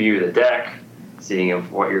preview the deck, seeing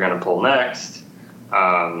if what you're going to pull next.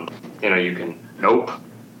 You can nope,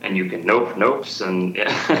 and you can nopes, and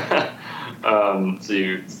it's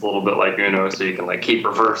a little bit like Uno, so you can like keep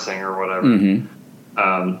reversing or whatever.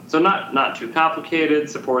 Mm-hmm. So not too complicated.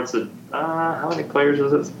 Supports how many players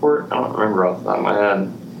does it support? I don't remember off the top of my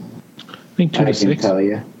head. I think 2 to 6. I can tell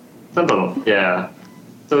you. Something, yeah.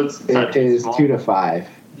 So it is small. 2 to 5.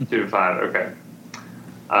 2 to 5, okay.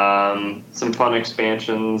 Some fun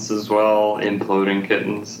expansions as well, Imploding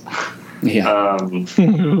Kittens. Yeah. And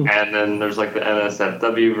then there's like the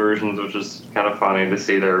NSFW versions, which is kind of funny to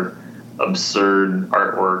see their absurd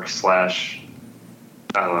artwork /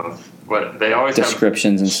 I don't know what they always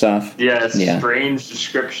descriptions have, and stuff. Yeah, strange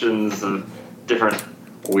descriptions of different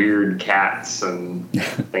weird cats and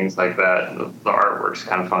things like that. The artwork's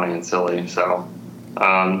kind of funny and silly. So,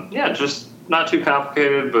 just not too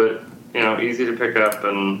complicated, but easy to pick up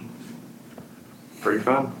and pretty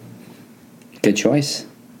fun. Good choice.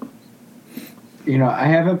 I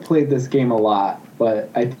haven't played this game a lot, but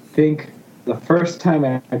I think the first time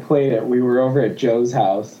I played it, we were over at Joe's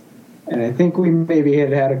house, and I think we maybe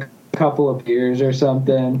had a couple of beers or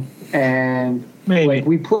something, and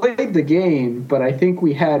we played the game, but I think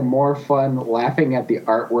we had more fun laughing at the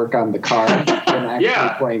artwork on the card than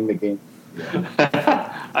actually playing the game.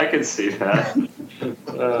 I could see that.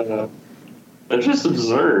 It's just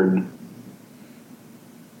absurd.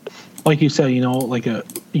 Like you said,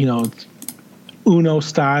 it's Uno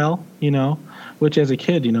style, which as a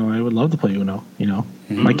kid, I would love to play Uno,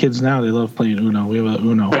 Mm-hmm. My kids now, they love playing Uno. We have a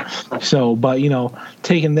Uno. So, but,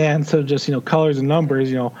 taking that instead of just, colors and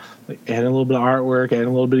numbers, adding a little bit of artwork, adding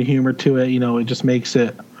a little bit of humor to it, it just makes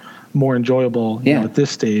it more enjoyable, at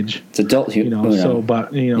this stage. It's adult humor. So,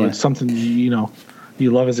 but, it's something, you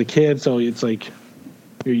love as a kid. So it's like,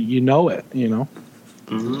 it.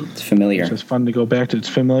 Mm-hmm. It's familiar. It's just fun to go back to. It's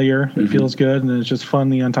familiar. Mm-hmm. It feels good, and it's just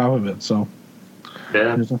fun on top of it. So,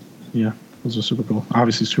 those are super cool.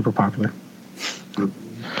 Obviously, super popular. And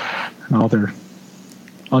all their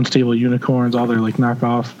Unstable Unicorns, all their like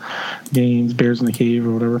knockoff games, Bears in the Cave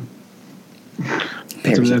or whatever.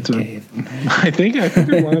 Bears in the Cave. I think it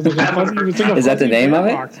was. Is that the name of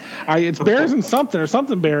it? It's Bears and something or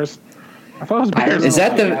something Bears. I thought it was Bears. Is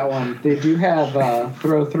that that one? They do have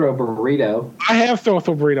Throw Burrito. I have Throw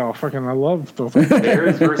Burrito. Fucking, I love Throw Burrito.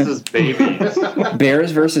 Bears versus babies.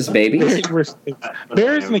 Bears versus babies?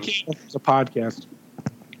 Bears in the Cave is a podcast.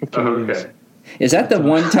 Okay. Is that the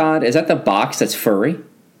one, Todd? Is that the box that's furry?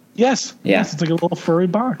 Yes. Yeah. Yes, it's like a little furry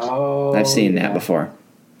box. Oh, I've seen that before.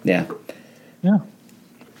 Yeah. Yeah.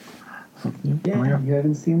 Yeah, you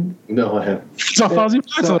haven't seen? No, I haven't. It's a fuzzy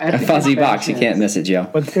box. A fuzzy box. You can't miss it, Joe.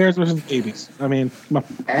 But Bears versus babies. I mean,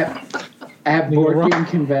 at board game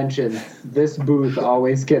conventions, this booth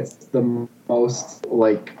always gets the most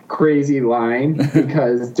like crazy line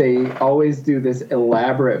because they always do this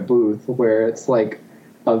elaborate booth where it's like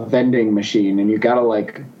a vending machine, and they got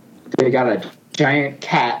a giant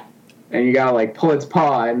cat, and you gotta like pull its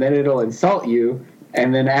paw, and then it'll insult you,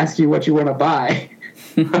 and then ask you what you want to buy.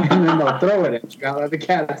 And then they'll throw it at you out of the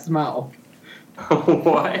cat's mouth.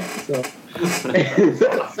 What? So,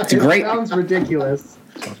 it sounds ridiculous,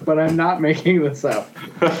 but I'm not making this up.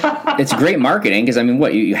 It's great marketing because, I mean,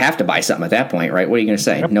 what? You have to buy something at that point, right? What are you going to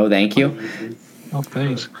say? Yep. No, thank you? Oh,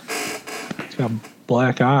 thanks. It's got a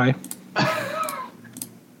black eye.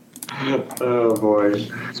 Oh, boy.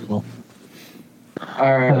 That's cool.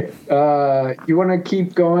 All right. You want to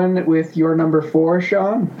keep going with your number 4,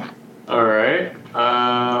 Sean? All right.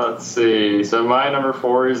 Let's see. So my number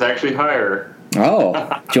 4 is actually higher.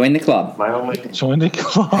 Oh, join the club. Join the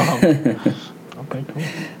club. Okay, cool.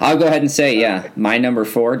 I'll go ahead and say, yeah, my number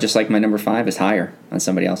 4, just like my number 5, is higher on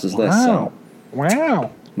somebody else's list. So.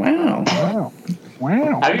 Wow.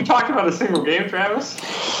 Have you talked about a single game, Travis?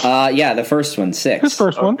 Yeah, the first one, 6. His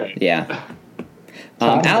first one? Yeah.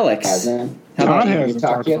 Alex, how about you? Have you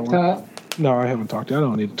talked yet, Todd? No, I haven't talked. I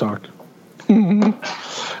don't need to talk.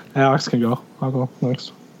 Alex can go. I'll go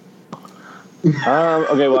next.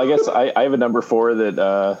 Okay, well, I guess I have a number 4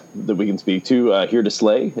 that we can speak to. Here to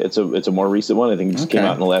Slay. It's a more recent one. I think it just came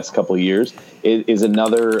out in the last couple of years. It is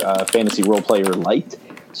another fantasy role player light,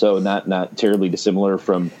 so not terribly dissimilar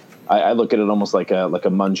from. I look at it almost like a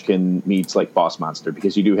Munchkin meets like Boss Monster,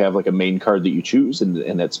 because you do have like a main card that you choose,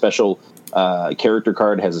 and that special character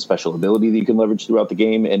card has a special ability that you can leverage throughout the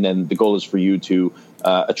game, and then the goal is for you to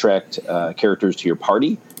attract characters to your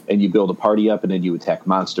party, and you build a party up, and then you attack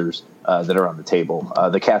monsters that are on the table.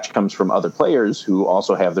 The catch comes from other players who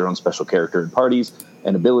also have their own special character and parties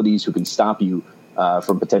and abilities who can stop you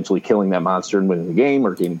from potentially killing that monster and winning the game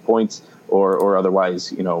or gaining points, or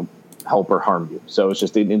otherwise, help or harm you. So it's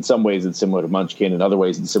just in some ways it's similar to Munchkin, in other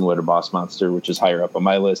ways it's similar to Boss Monster, which is higher up on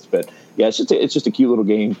my list. But yeah, it's just a cute little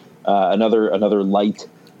game. Another light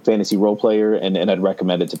fantasy role player, and I'd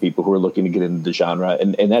recommend it to people who are looking to get into the genre.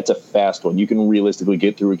 And that's a fast one. You can realistically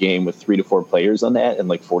get through a game with 3 to 4 players on that in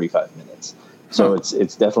like 45 minutes. So it's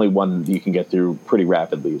definitely one you can get through pretty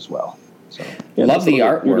rapidly as well. So, yeah, love the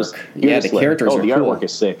artwork. The characters are the cool. artwork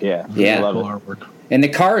is sick. Yeah, yeah. I love Cool it. artwork. And the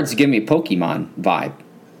cards give me a Pokemon vibe.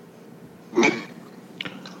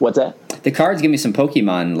 What's that? The cards give me some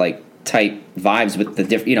Pokemon like type vibes with the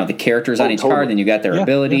different, the characters on each totally. card, and you got their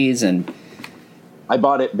abilities and. I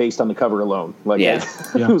bought it based on the cover alone. Like, Yeah.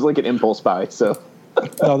 it was like an impulse buy. So,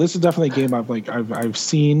 No, this is definitely a game I've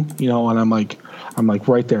seen, and I'm like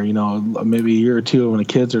right there, maybe a year or two when the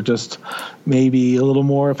kids are just maybe a little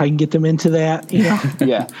more, if I can get them into that,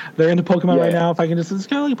 yeah. they're into Pokemon Yeah, right yeah. now. If I can just, it's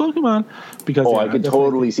kind of like Pokemon because I could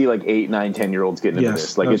totally see like 8, 9, 10-year-olds getting into Yes,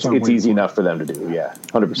 this. Like that's what I'm it's waiting easy for. enough for them to do. Yeah,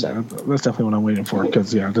 100%. that's definitely what I'm waiting for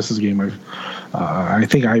because this is a game I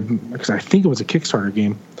think it was a Kickstarter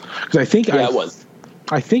game because It was.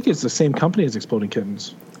 I think it's the same company as Exploding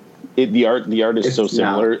Kittens. The art is so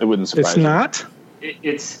similar. It wouldn't surprise It's me. not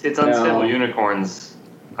It's Unstable Unicorns.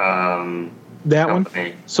 that company.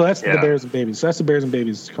 one. So that's the Yeah. Bears and Babies. So that's the Bears and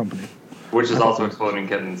Babies company. Which is also Exploding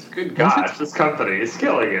Kittens. Good gosh, this company is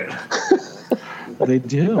killing it. They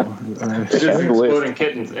do. It is Exploding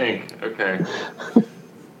Kittens Inc. Okay.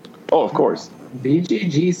 Oh, of course.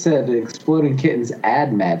 BGG said Exploding Kittens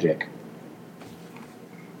add magic.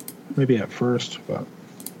 Maybe at first, but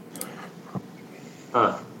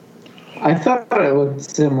Huh. I thought it looked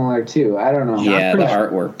similar too. I don't know. Yeah, the pretty sure.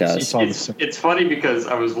 artwork does. It's funny because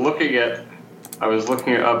I was looking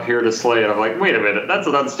up here to Slay, and I'm like, wait a minute, that's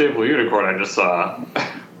an Unstable Unicorn I just saw.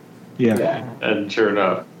 yeah. And sure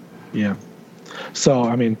enough. Yeah. So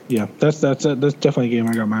that's definitely a game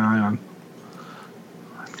I got my eye on.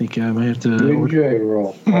 I think I might have to. You enjoy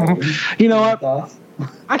roll. You know what? Thoughts?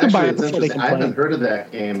 I can buy Actually, it it's before they interesting. can I play. haven't heard of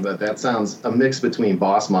that game, but that sounds a mix between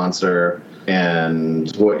Boss Monster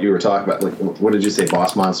and what you were talking about. Like, what did you say?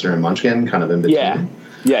 Boss Monster and Munchkin, kind of in between.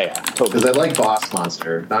 Yeah, totally. Because I like Boss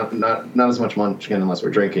Monster, not as much Munchkin unless we're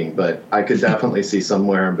drinking, but I could definitely see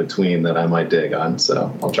somewhere in between that I might dig on.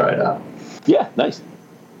 So I'll try it out. Yeah, nice.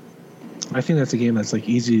 I think that's a game that's like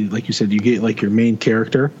easy. Like you said, you get like your main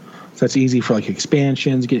character. So that's easy for like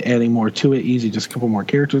expansions, adding more to it. Easy, just a couple more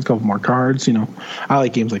characters, a couple more cards. I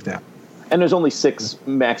like games like that. And there's only 6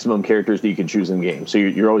 maximum characters that you can choose in game, so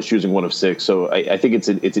you're always choosing one of 6. So I think it's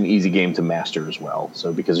an easy game to master as well.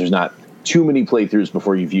 So because there's not too many playthroughs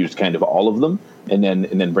before you've used kind of all of them, and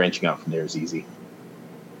then branching out from there is easy.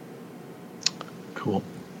 Cool.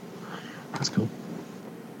 That's cool.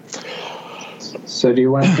 So, do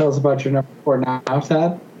you want to tell us about your number 4 now,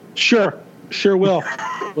 Todd? Sure will.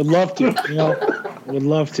 Would love to. Would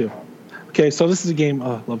love to. Okay, so this is a game.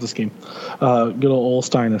 Love this game. Good old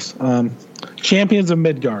Steinus. Champions of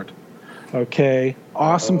Midgard. Okay,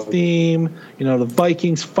 awesome theme. The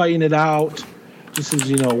Vikings fighting it out. This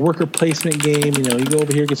is a worker placement game. You go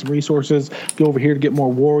over here, get some resources. Go over here to get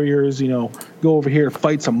more warriors. Go over here to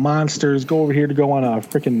fight some monsters. Go over here to go on a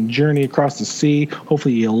freaking journey across the sea.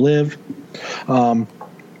 Hopefully you'll live.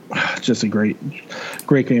 Just a great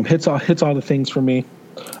game. Hits all the things for me.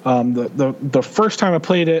 The first time I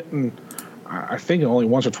played it, and I think only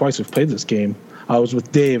once or twice we've played this game, I was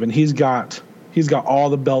with Dave, and he's got all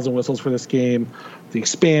the bells and whistles for this game, the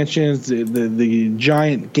expansions, the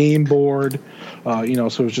giant game board, so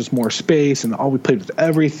it's just more space, and we played with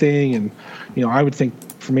everything, and I would think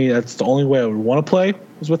for me that's the only way I would want to play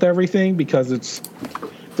is with everything because it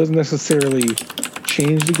doesn't necessarily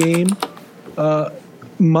change the game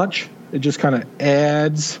much. It just kind of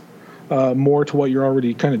adds more to what you're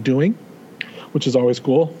already kind of doing, which is always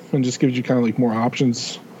cool, and just gives you kind of like more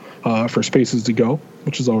options for spaces to go,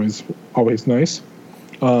 which is always nice.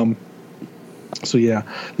 So yeah,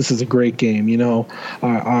 this is a great game.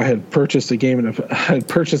 I had purchased a game, and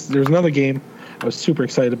there's another game I was super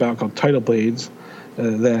excited about called Tidal Blades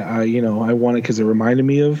that I wanted because it reminded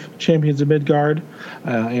me of Champions of Midgard,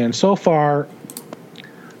 and so far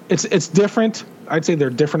it's different. I'd say they're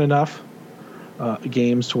different enough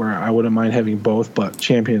games to where I wouldn't mind having both, but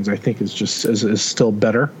Champions I think is still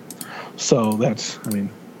better. So this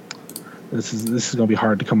is going to be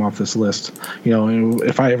hard to come off this list.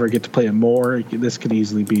 If I ever get to play it more, this could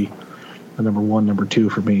easily be a number 1, number 2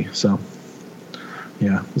 for me. So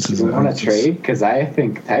yeah, this is. Do you want to trade? Because I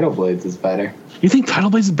think Tidal Blades is better. You think Tidal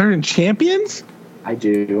Blades is better than Champions? I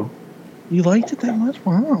do. You liked it that much?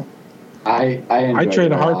 Wow. I trade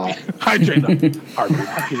it a heartbeat. I trade a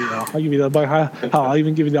heartbeat. I'll give you the book. I'll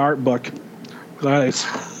even give you the art book. Nice.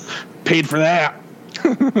 Paid for that.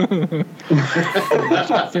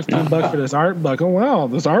 $15 for this art book. Oh wow,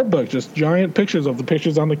 this art book, just giant pictures of the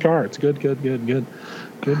pictures on the cards. Good.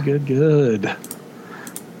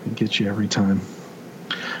 Get you every time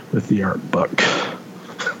with the art book.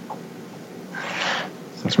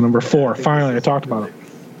 That's my number 4. Finally, I talked about it.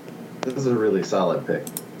 This is a really solid pick.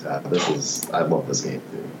 I love this game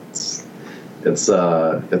too. It's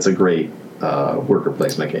a great worker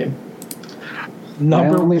placement game. My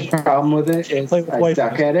only problem with it is I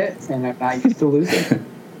suck at it, and I'm not used to losing.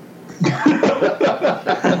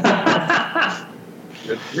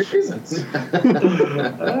 Good reasons.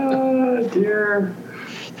 Oh, dear.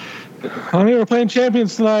 Honey, we're playing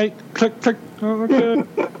Champions tonight. Click. Oh, okay.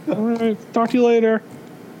 All right. Talk to you later.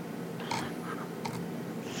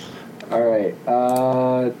 All right.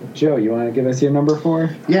 Joe, you want to give us your number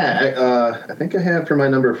 4? Yeah, I think I have for my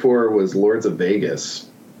number 4 was Lords of Vegas.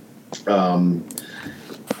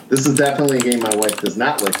 This is definitely a game my wife does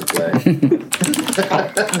not like to play.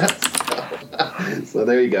 So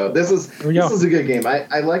there you go. This is a good game.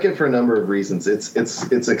 I like it for a number of reasons. It's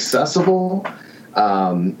accessible.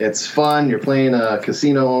 It's fun. You're playing a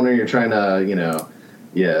casino owner. You're trying to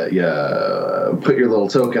put your little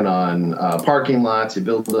token on parking lots. You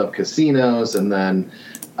build up casinos, and then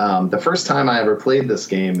the first time I ever played this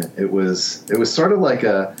game, it was sort of like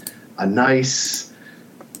a nice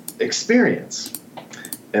experience.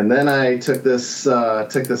 And then I took this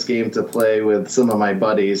game to play with some of my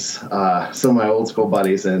buddies, some of my old school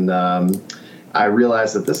buddies, and I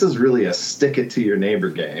realized that this is really a stick it to your neighbor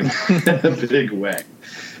game in a big way.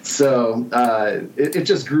 So it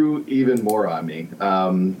just grew even more on me.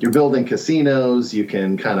 You're building casinos. You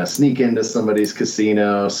can kind of sneak into somebody's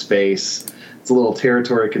casino space. It's a little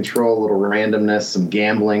territory control, a little randomness, some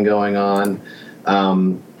gambling going on.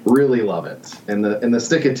 Really love it. And the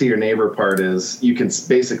stick it to your neighbor part is you can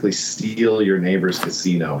basically steal your neighbor's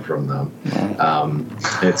casino from them.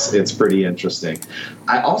 It's pretty interesting.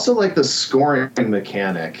 I also like the scoring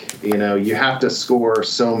mechanic. You have to score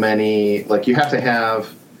so many. Like you have to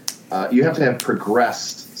have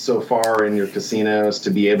progressed so far in your casinos to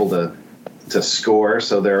be able to score.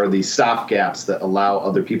 So there are these stopgaps that allow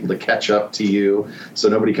other people to catch up to you, so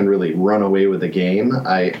nobody can really run away with the game.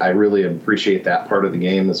 I really appreciate that part of the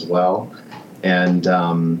game as well, and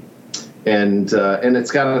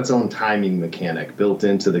it's got its own timing mechanic built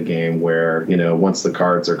into the game where once the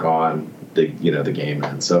cards are gone, the game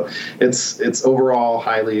ends. So it's overall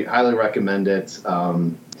highly recommend it.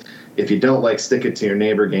 If you don't like stick it to your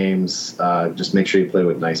neighbor games, just make sure you play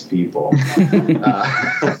with nice people.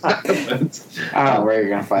 I don't know where you're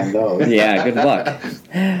going to find those. Yeah, good luck.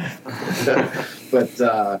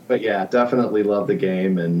 But yeah, definitely love the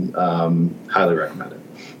game and highly recommend it.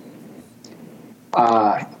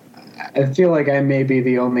 I feel like I may be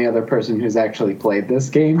the only other person who's actually played this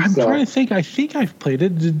game. I'm trying to think. I think I've played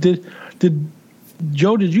it. Did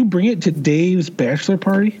Joe? Did you bring it to Dave's bachelor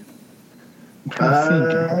party? I'm trying to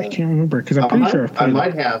think. I can't remember because I'm pretty sure I've played I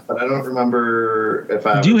might have, but I don't remember if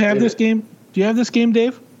I. Do you have this game? Do you have this game,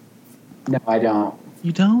 Dave? No, I don't.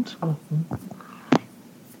 You don't? Oh.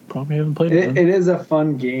 Probably haven't played it. It is a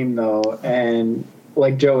fun game though, and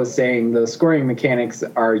like Joe was saying, the scoring mechanics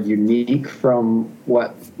are unique from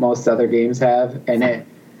what most other games have, and it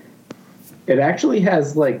actually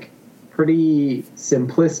has like pretty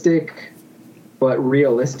simplistic but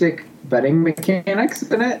realistic betting mechanics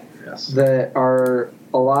in it. Yes. That are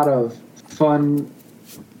a lot of fun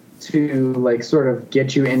to like sort of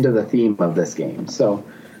get you into the theme of this game. So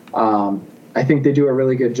I think they do a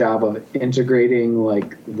really good job of integrating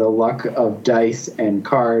like the luck of dice and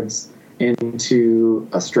cards into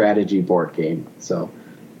a strategy board game. So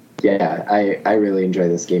yeah, I really enjoy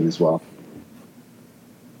this game as well.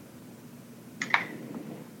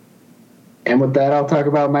 And with that, I'll talk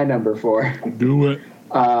about my number 4. Do it.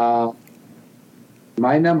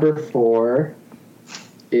 My number 4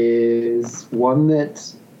 is one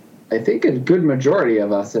that I think a good majority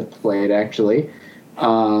of us have played, actually.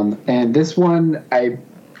 And this one,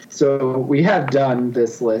 so we have done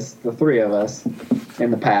this list, the 3 of us, in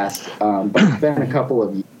the past, but it's been a couple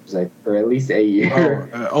of years, or at least a year.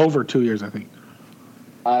 Over 2 years, I think.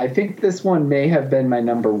 I think this one may have been my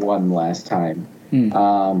number 1 last time.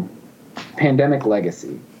 Pandemic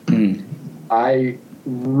Legacy. I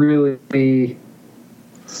really...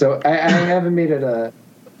 So I haven't made it a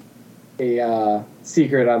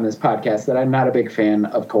secret on this podcast that I'm not a big fan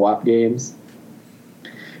of co-op games.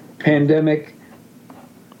 Pandemic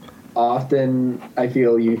often I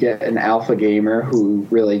feel you get an alpha gamer who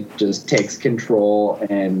really just takes control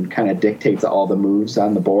and kind of dictates all the moves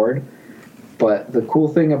on the board. But the cool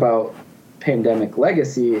thing about Pandemic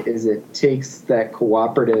Legacy is it takes that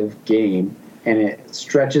cooperative game and it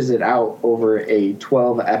stretches it out over a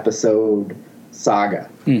 12-episode saga.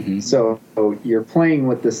 Mm-hmm. So you're playing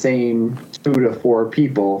with the same 2 to 4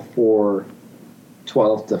 people for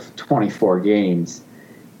 12 to 24 games.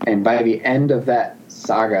 And by the end of that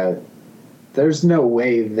saga, there's no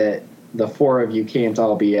way that the 4 of you can't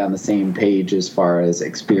all be on the same page as far as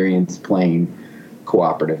experience playing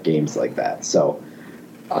cooperative games like that. So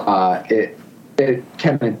it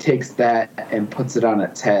kind of takes that and puts it on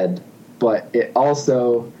its head, but it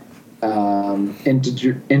also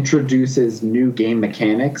introduces new game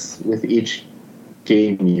mechanics with each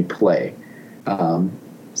game you play.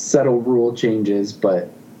 Subtle rule changes, but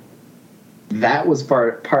that was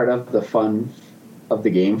part of the fun of the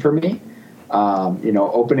game for me.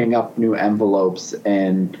 Opening up new envelopes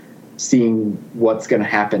and seeing what's going to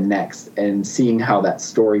happen next and seeing how that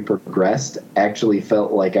story progressed actually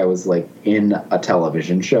felt like I was like in a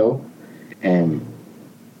television show. And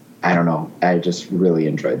I don't know, I just really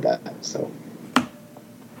enjoyed that. So,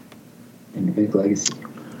 Pandemic Legacy.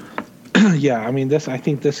 Yeah, I mean, I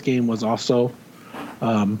think this game was also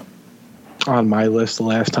on my list the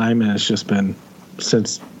last time, and it's just been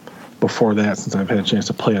since before that, since I've had a chance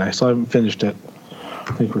to play it. I still haven't finished it.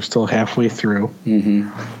 I think we're still halfway through. Mm-hmm.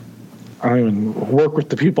 I don't even work with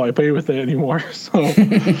the people I play with it anymore. So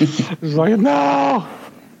it's like, no!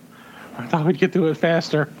 I thought we'd get through it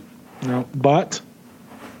faster. No, but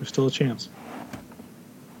there's still a chance.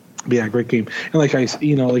 But yeah, great game. And like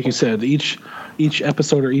you said, each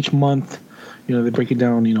episode or each month, they break it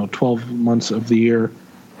down, 12 months of the year,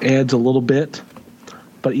 adds a little bit,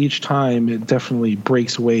 but each time it definitely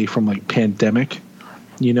breaks away from like Pandemic.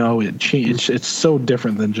 It's so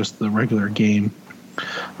different than just the regular game.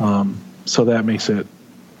 So that makes it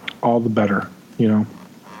all the better, I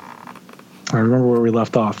remember where we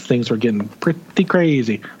left off. Things were getting pretty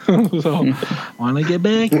crazy. So want to get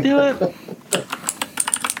back to it.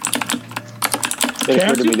 It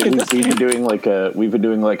occurred to me that we've been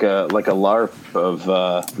doing like a LARP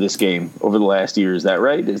of this game over the last year. Is that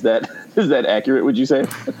right? Is that accurate? Would you say?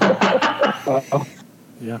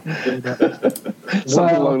 Yeah.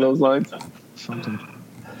 Something along those lines. Something.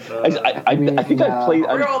 I think I played.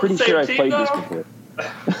 I'm pretty sure I played this before.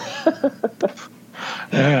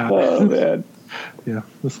 Yeah. Oh man. Yeah.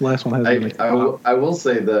 This last one has. I will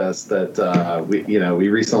say this, that we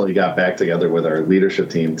recently got back together with our leadership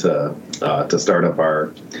team to start up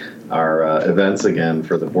our events again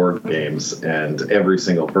for the board games, and every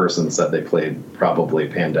single person said they played probably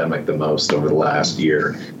Pandemic the most over the last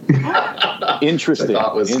year. Interesting. I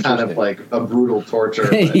thought was kind of like a brutal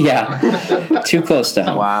torture. Yeah, too close to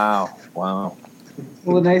home. Wow.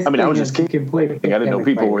 Well, the nice thing I was is just you can play. I didn't know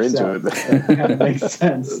people were into it. That kind of makes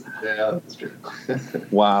sense. Yeah, that's true.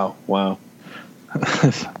 Wow.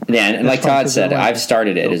 Yeah, and like Todd said, I've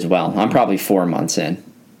started it as well. I'm probably 4 months in.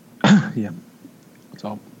 Yeah.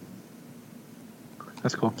 So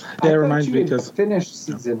that's cool. Yeah, it reminds me because finished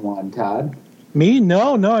season 1, Todd. Me?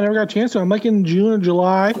 No, I never got a chance to. I'm like in June or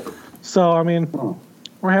July. So I mean,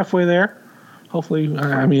 we're halfway there. Hopefully,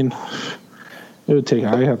 I mean, it would take.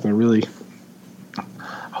 I have to really.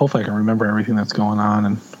 Hopefully, I can remember everything that's going on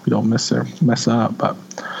and we don't mess up. But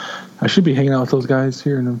I should be hanging out with those guys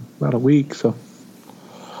here in about a week. So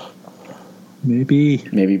maybe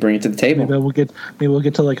bring it to the table. Maybe we'll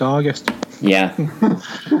get to like August. Yeah.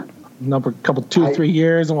 Couple 2 or 3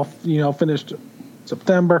 years, and we'll finish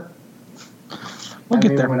September. We'll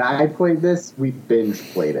get there. When I played this, we binge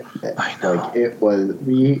played it. I know. Like it was,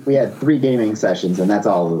 we had 3 gaming sessions, and that's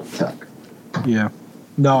all it took. Yeah.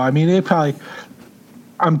 No, I mean it probably.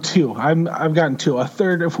 I'm 2. I've gotten 2. A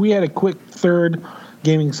third. If we had a quick third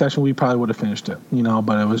gaming session, we probably would have finished it.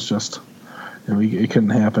 But it was just, it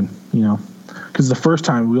couldn't happen. Because the first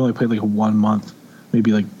time we only played like 1 month,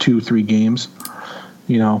 maybe like 2-3 games.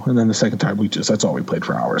 And then the second time that's all we played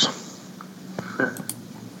for hours.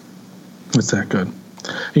 It's that good.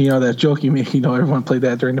 And, that joke you made, everyone played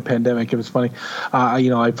that during the pandemic. It was funny.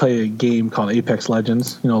 I play a game called Apex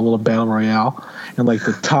Legends, a little battle royale. And like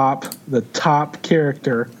the top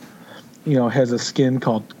character, has a skin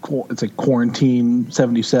called, it's like Quarantine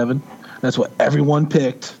 77. That's what everyone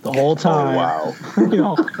picked the whole time.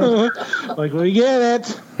 Oh, wow. Like, we get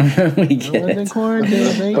it. We get it. In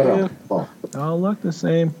quarantine, thank you. They all look the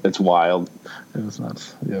same. It's wild. It was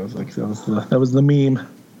nuts. Yeah, it was like that was the meme.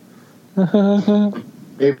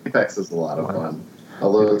 Apex is a lot of fun. A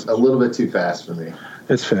little bit too fast for me.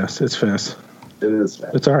 It's fast. It is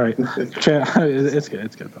fast. It's all right. It's good.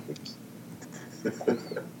 It's good though.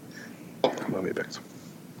 Let me pick some.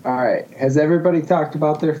 All right. Has everybody talked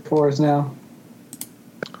about their 4s now?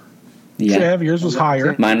 Yeah. Trev, yours was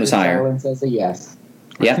higher. Mine was higher. Silence as a yes.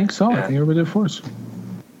 I think so. I think everybody did 4s.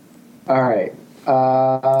 All right.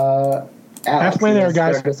 Alex, halfway there,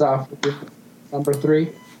 guys. Start us off with your number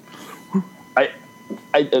 3.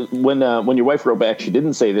 When your wife wrote back, she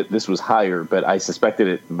didn't say that this was higher, but I suspected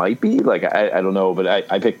it might be. Like I don't know, but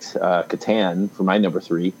I picked Catan for my number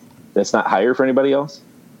 3. That's not higher for anybody else?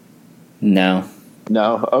 No.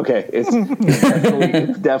 Okay.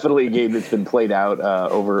 It's definitely a game that's been played out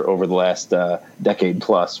over the last decade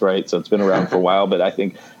plus, right? So it's been around for a while, but I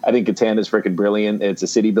think Catan is freaking brilliant. It's a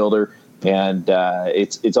city builder, and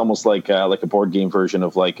it's almost like a board game version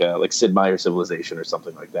of like Sid Meier's Civilization or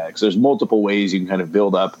something like that. Because there's multiple ways you can kind of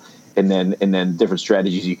build up, and then different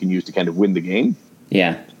strategies you can use to kind of win the game.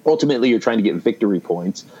 Yeah. Ultimately, you're trying to get victory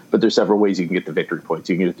points, but there's several ways you can get the victory points.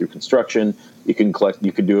 You can get it through construction. You can collect.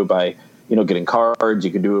 You can do it by getting cards.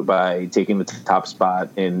 You can do it by taking the top spot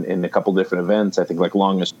in a couple different events. I think like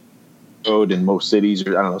longest road in most cities,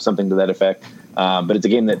 or I don't know, something to that effect. But it's a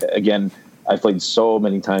game that, again, I've played so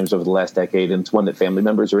many times over the last decade, and it's one that family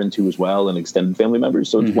members are into as well, and extended family members.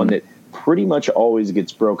 So it's one that pretty much always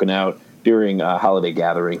gets broken out during holiday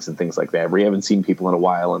gatherings and things like that, where you haven't seen people in a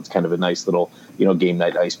while, and it's kind of a nice little game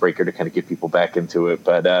night icebreaker to kind of get people back into it.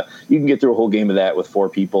 But you can get through a whole game of that with 4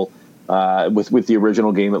 people. With the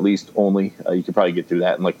original game, at least, only you could probably get through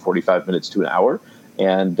that in like 45 minutes to an hour.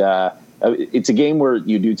 And it's a game where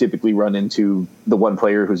you do typically run into the one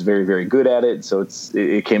player who's very, very good at it. So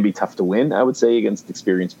it can be tough to win, I would say, against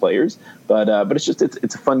experienced players. But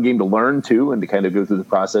it's a fun game to learn too, and to kind of go through the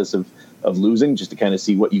process of losing, just to kind of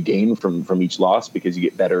see what you gain from each loss, because you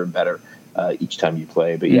get better and better each time you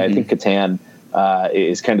play. But yeah, I think Catan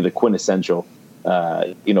is kind of the quintessential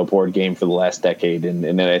board game for the last decade, and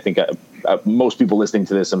then I think most people listening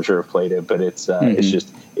to this, I'm sure, have played it. But it's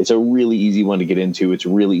a really easy one to get into. It's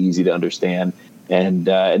really easy to understand, and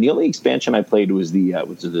the only expansion I played was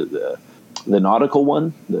the nautical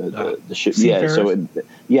one, the ship. Seafarers?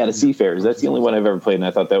 The Seafarers. That's the only one I've ever played, and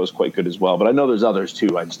I thought that was quite good as well. But I know there's others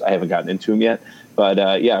too. I haven't gotten into them yet. But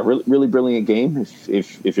really, really brilliant game.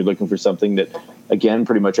 If you're looking for something that, again,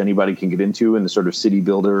 pretty much anybody can get into in the sort of city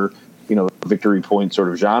builder, victory point sort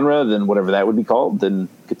of genre, then whatever that would be called, then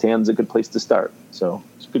Catan's a good place to start. So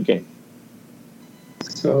it's a good game.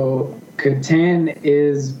 So Catan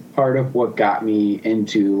is part of what got me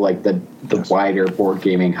into like the wider board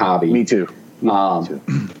gaming hobby. Me too. 5 years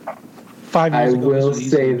I ago, will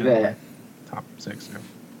say that top 6. Yeah.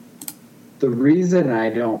 the reason I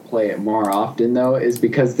don't play it more often though is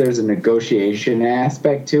because there's a negotiation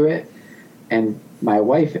aspect to it, and my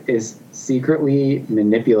wife is secretly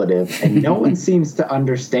manipulative, and no one seems to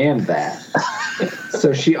understand that.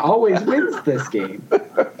 So she always wins this game,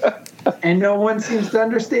 and no one seems to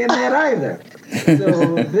understand that either.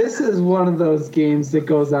 So this is one of those games that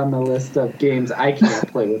goes on the list of games I can't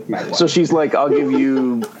play with my wife. So she's like, I'll give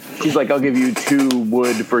you 2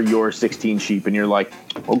 wood for your 16 sheep, and you're like,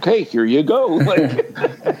 okay, here you go. Like,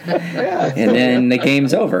 Yeah, And then the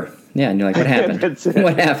game's over. Yeah, and you're like, what happened? That's it.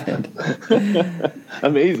 What happened?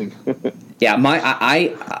 amazing. Yeah,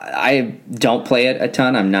 I don't play it a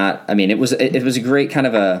ton. I'm not. I mean, it was a great kind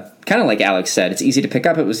of like Alex said. It's easy to pick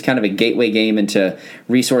up. It was kind of a gateway game into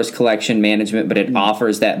resource collection management, but it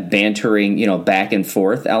offers that bantering, back and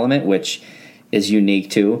forth element, which is unique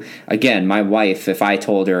too. Again, my wife, if I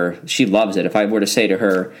told her, she loves it. If I were to say to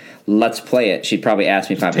her, let's play it, she'd probably ask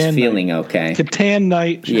me if I was feeling okay. Catan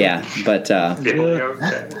night. Yeah, but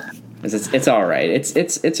it's all right.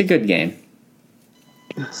 It's a good game.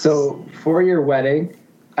 So for your wedding,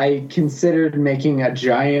 I considered making a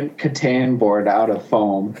giant Catan board out of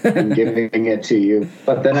foam and giving it to you,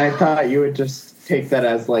 but then I thought you would just take that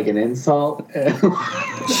as like an insult.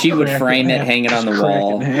 She would frame it, hang it on the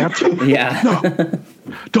wall. Yeah. No,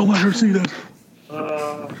 don't let her see that.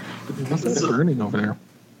 What's burning over there?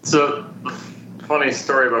 So, funny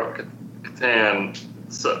story about Catan.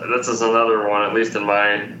 So this is another one, at least in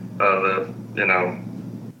my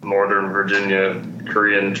Northern Virginia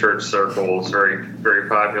Korean church circles, very, very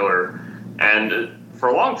popular. And for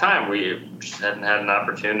a long time, we just hadn't had an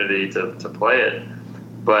opportunity to play it.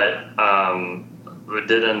 But we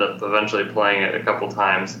did end up eventually playing it a couple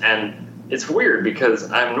times. And it's weird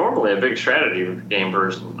because I'm normally a big strategy game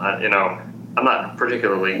person. I'm not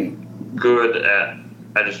particularly good at,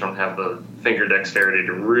 I just don't have the finger dexterity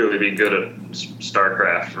to really be good at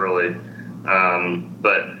StarCraft, really.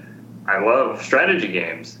 But I love strategy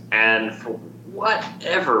games, and for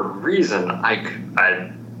whatever reason, I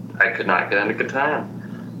I could not get into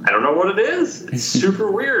Catan. I don't know what it is. It's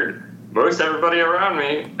super weird. Most everybody around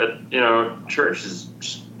me at church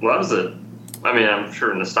just loves it. I mean, I'm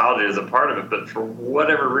sure nostalgia is a part of it, but for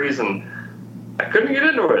whatever reason, I couldn't get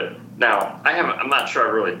into it. Now, I'm not sure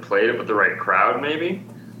I really played it with the right crowd, maybe,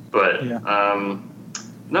 but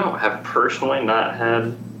no, I have personally not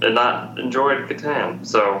enjoyed Catan.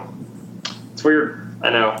 So it's weird.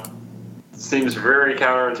 I know. It seems very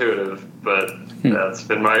counterintuitive, but that's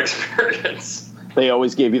been my experience. They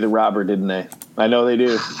always gave you the robber, didn't they? I know they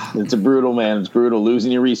do. It's a brutal, man. It's brutal.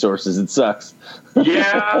 Losing your resources. It sucks.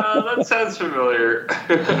 Yeah, that sounds familiar.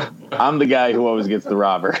 I'm the guy who always gets the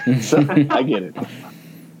robber. So I get it.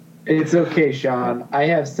 It's okay, Sean. I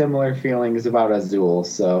have similar feelings about Azul,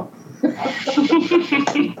 so. Just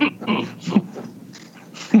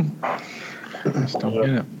don't get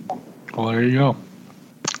it. Well, there you go.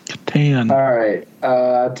 Catan. All right.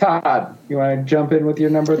 Todd, you want to jump in with your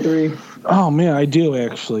number 3? Oh, man, I do,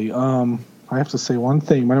 actually. I have to say one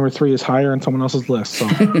thing. My number 3 is higher on someone else's list. So.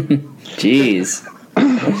 Jeez.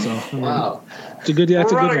 Wow. It's a good.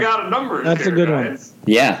 That's a good one. Out of numbers. That's a good one.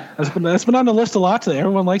 Yeah. That's been on the list a lot today.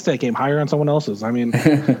 Everyone likes that game. Higher on someone else's. I mean,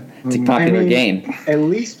 It's a popular game. At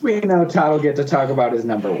least we know Todd will get to talk about his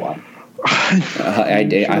number 1.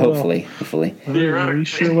 I hopefully. We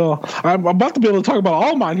sure will. I'm about to be able to talk about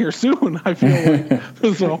all mine here soon. I feel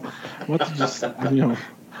like so. Let's just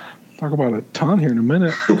talk about a ton here in a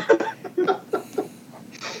minute.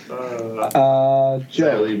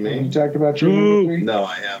 Joe, leave me? you talked about your number 3? No,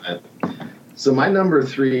 I haven't. So my number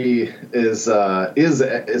 3 is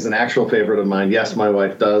an actual favorite of mine. Yes, my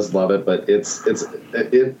wife does love it, but it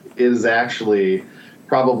is actually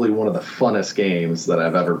probably one of the funnest games that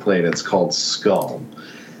I've ever played. It's called Skull.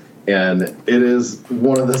 And it is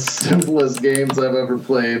one of the simplest games I've ever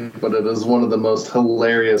played, but it is one of the most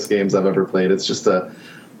hilarious games I've ever played. It's just a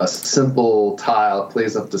simple tile. It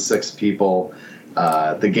plays up to 6 people.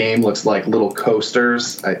 The game looks like little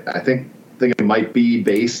coasters. I think it might be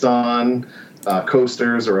based on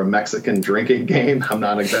coasters or a Mexican drinking game. I'm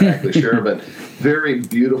not exactly sure, but very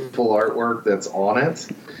beautiful artwork that's on it.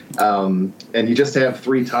 And you just have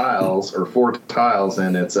 3 tiles or 4 tiles,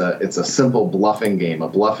 and it's a simple bluffing game, a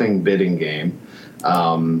bluffing bidding game.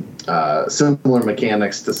 Similar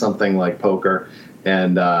mechanics to something like poker.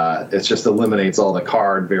 And it just eliminates all the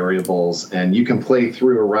card variables, and you can play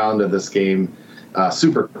through a round of this game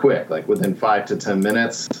super quick, like within 5 to 10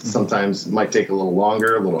 minutes. Sometimes it might take a little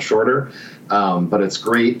longer, a little shorter, but it's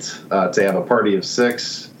great to have a party of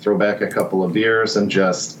 6, throw back a couple of beers, and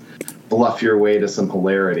just bluff your way to some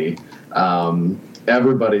hilarity.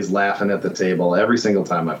 Everybody's laughing at the table every single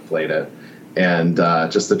time I've played it, and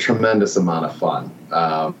just a tremendous amount of fun.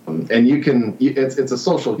 And it's a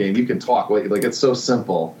social game. You can talk, like it's so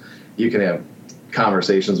simple. You can have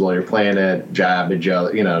conversations while you're playing it, jab each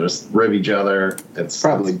other, just rib each other. It's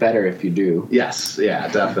probably better if you do. Yes, yeah,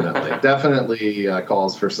 definitely. Definitely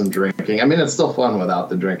calls for some drinking. I mean, it's still fun without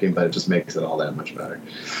the drinking, but it just makes it all that much better.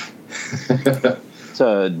 It's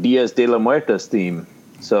a Dias de la Muertos theme.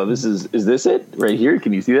 So is this it right here?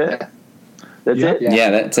 Can you see that? That's it? Yeah,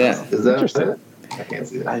 that's it. Is that Interesting. it? I can't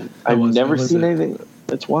see that. I've never seen anything.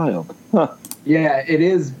 That's wild. Huh. Yeah, it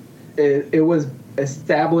is. It was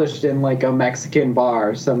established in like a Mexican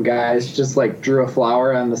bar. Some guys just like drew a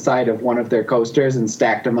flower on the side of one of their coasters and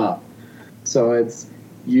stacked them up. So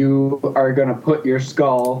you are going to put your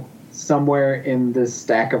skull somewhere in this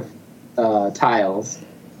stack of tiles,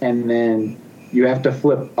 and then you have to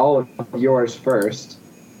flip all of yours first,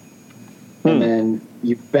 and then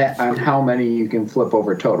you bet on how many you can flip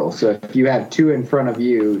over total. So if you have 2 in front of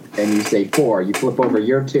you and you say 4, you flip over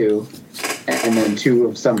your 2 and then 2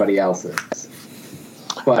 of somebody else's.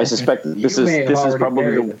 But I suspect this is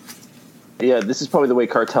probably this is probably the way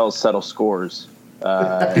cartels settle scores.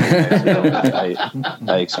 I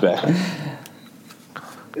expect.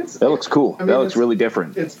 That looks cool. I mean, that looks really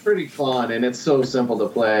different. It's pretty fun, and it's so simple to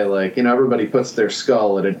play. Like, everybody puts their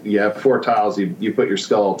skull, and you have 4 tiles. You put your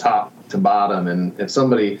skull top to bottom, and if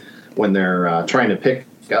somebody, when they're trying to pick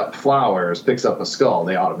up flowers, picks up a skull,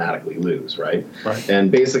 they automatically lose, right?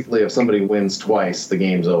 And basically, if somebody wins twice, the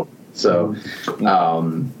game's over. So,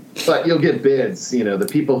 but you'll get bids. The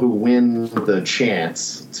people who win the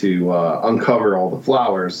chance to uncover all the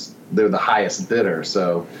flowers, they're the highest bidder.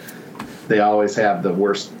 So they always have the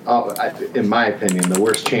worst, in my opinion, the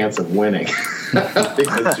worst chance of winning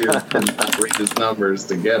because you're in the greatest numbers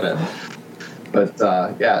to get it. But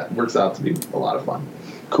it works out to be a lot of fun.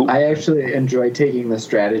 Cool. I actually enjoy taking the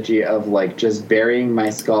strategy of like just burying my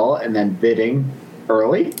skull and then bidding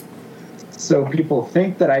early. So people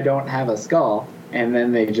think that I don't have a skull, and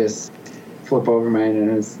then they just flip over mine, and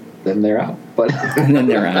then they're out. But And then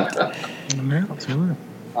they're out. Yeah, let's do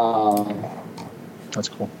that. That's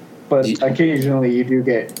cool. But occasionally you do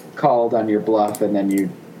get called on your bluff, and then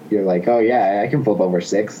you're like, oh yeah, I can flip over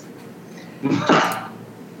 6.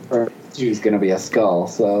 Or she's going to be a skull,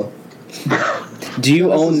 so. Do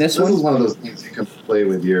you own this one? This is one of those things you can play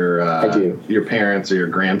with your your parents or your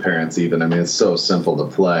grandparents even. I mean, it's so simple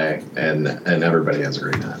to play, and everybody has a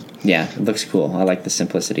great time. Yeah, it looks cool. I like the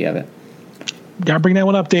simplicity of it. Gotta bring that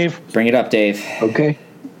one up, Dave. Bring it up, Dave. Okay.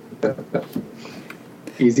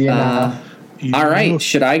 Easy enough. All right,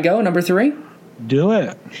 should I go? Number 3? Do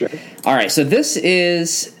it. Sure. All right, so this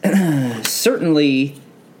is certainly,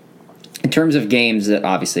 in terms of games that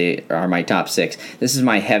obviously are my top 6, this is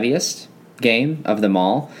my heaviest game of them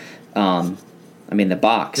all. I mean, the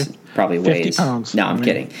box probably 50 weighs. pounds. No, I'm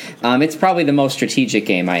kidding. It's probably the most strategic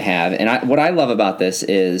game I have, and what I love about this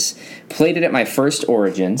is played it at my first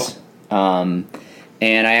Origins, and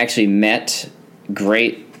I actually met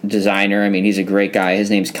great designer. I mean, he's a great guy. His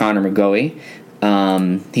name's Connor McGoey.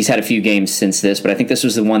 He's had a few games since this, but I think this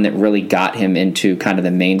was the one that really got him into kind of the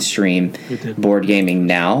mainstream board gaming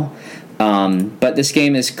now. But this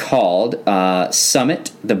game is called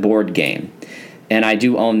Summit, the board game. And I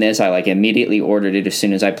do own this. I immediately ordered it as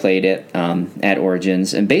soon as I played it at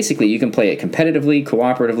Origins. And basically, you can play it competitively,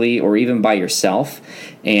 cooperatively, or even by yourself.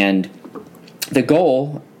 And the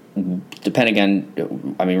goal, depending on,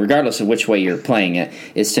 regardless of which way you're playing it,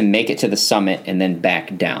 is to make it to the summit and then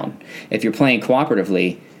back down. If you're playing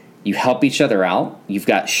cooperatively, you help each other out. You've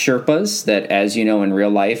got Sherpas that, as you know, in real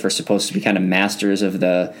life are supposed to be kind of masters of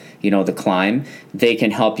the climb. They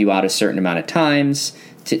can help you out a certain amount of times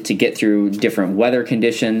to get through different weather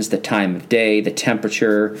conditions, the time of day, the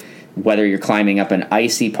temperature, whether you're climbing up an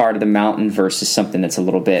icy part of the mountain versus something that's a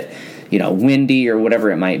little bit, windy or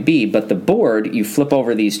whatever it might be. But the board, you flip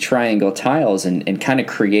over these triangle tiles and kind of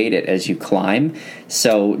create it as you climb.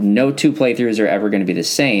 So no 2 playthroughs are ever going to be the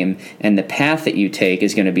same, and the path that you take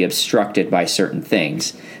is going to be obstructed by certain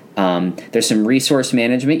things. There's some resource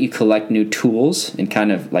management. You collect new tools and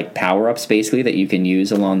kind of like power-ups, basically, that you can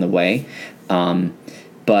use along the way.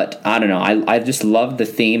 But I don't know. I just love the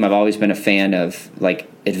theme. I've always been a fan of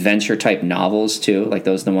adventure-type novels, too.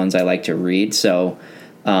 Those are the ones I like to read. So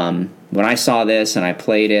when I saw this and I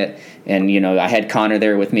played it, and I had Connor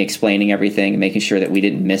there with me explaining everything, making sure that we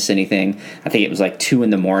didn't miss anything. I think it was 2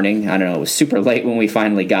 a.m. I don't know. It was super late when we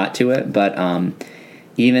finally got to it, but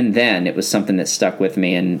even then, it was something that stuck with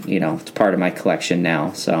me, and it's part of my collection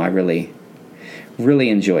now. So I really, really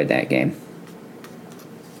enjoyed that game.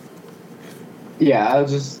 Yeah, I'll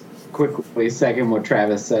just quickly second what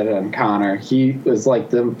Travis said on Connor. He was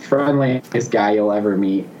the friendliest guy you'll ever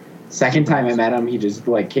meet. Second time I met him, he just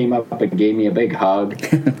came up and gave me a big hug.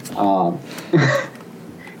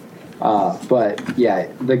 But yeah,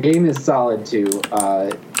 the game is solid too.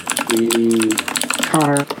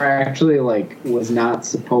 Connor actually was not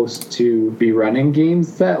supposed to be running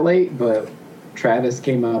games that late, but Travis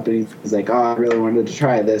came up and he's like, "Oh, I really wanted to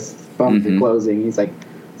try this. Bumped the closing." He's like,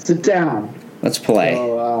 "Sit down. Let's play."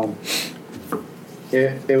 So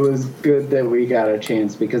it was good that we got a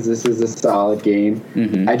chance because this is a solid game.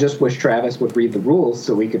 I just wish Travis would read the rules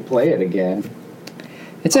so we could play it again.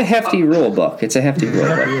 It's a hefty rule book. I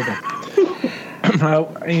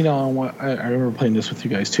remember playing this with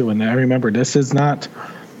you guys too, and I remember it's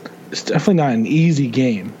definitely not an easy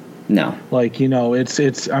game. No. It's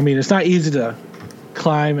not easy to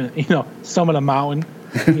climb and, summit a mountain,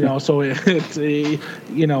 so I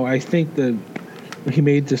think that he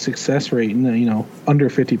made the success rate under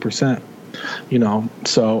 50%,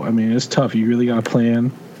 so it's tough. You really got to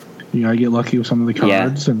plan. You got to get lucky with some of the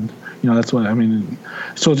cards, and that's what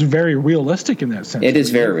so it's very realistic in that sense. It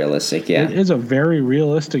is very realistic. Yeah, it is a very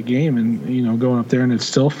realistic game, and going up there, and it's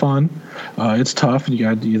still fun. It's tough, and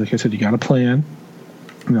like I said, you got to plan.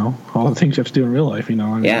 All the things you have to do in real life.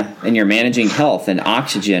 Yeah, and you're managing health and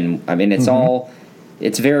oxygen. It's all.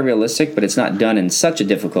 It's very realistic, but it's not done in such a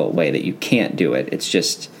difficult way that you can't do it. It's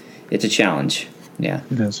a challenge. Yeah,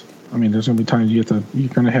 it is. There's going to be times you're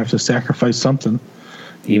going to have to sacrifice something.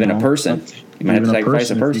 Even a person. You might have to sacrifice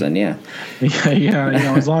a person. Yeah.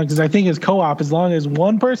 Yeah. As long as I think it's co-op, as long as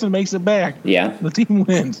one person makes it back, the team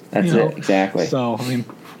wins. That's it. Exactly. So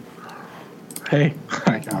hey,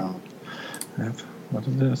 that's what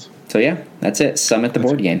it is. So yeah, that's it. Summit the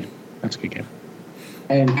board game. That's a good game.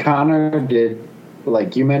 And Connor did.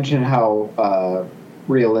 You mentioned how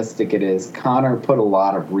realistic it is. Connor put a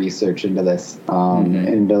lot of research into this,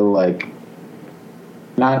 into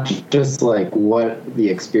not just like what the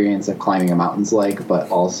experience of climbing a mountain's like, but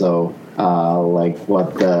also like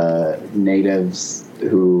what the natives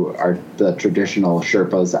who are the traditional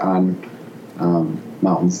Sherpas on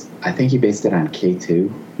mountains. I think he based it on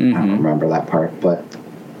K2. I don't remember that part, but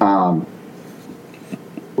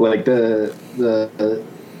like the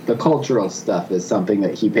cultural stuff is something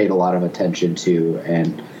that he paid a lot of attention to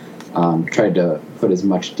and tried to put as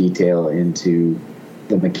much detail into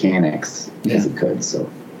the mechanics as he could. So,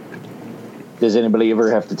 does anybody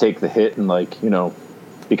ever have to take the hit and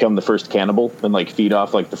become the first cannibal and feed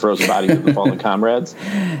off the frozen bodies of the fallen comrades?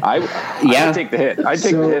 I would take the hit. I'd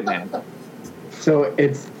take the hit, man. So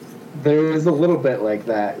there's a little bit like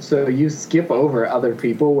that. So you skip over other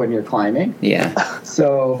people when you're climbing. Yeah.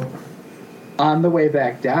 So on the way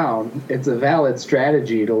back down, it's a valid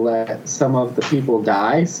strategy to let some of the people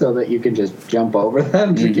die so that you can just jump over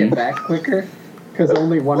them to get back quicker, because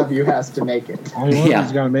only one of you has to make it. Only one of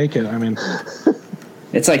you's got to make it. I mean,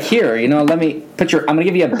 it's like, here, let me put I'm going to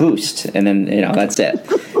give you a boost, and then, that's it.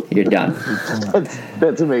 You're done.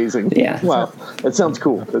 That's amazing. Yeah. Wow. That sounds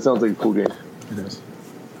cool. That sounds like a cool game. it is.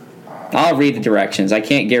 I'll read the directions. I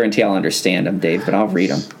can't guarantee I'll understand them, Dave, but I'll read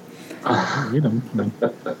them. Read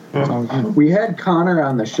them. We had Connor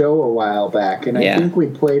on the show a while back, and I think we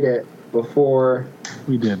played it before.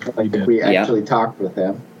 We did. We actually talked with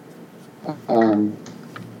him.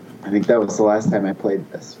 I think that was the last time I played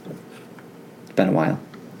this. But. It's been a while.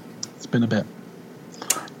 It's been a bit.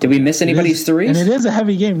 Did we miss anybody's threes? And it is a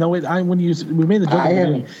heavy game. No, we made the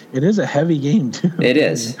joke. It is a heavy game too. It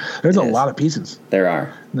is. There's a lot of pieces. There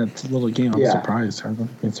are. That's a little game. I'm surprised. I'm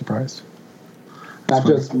getting surprised. Not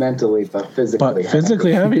just mentally, but physically. But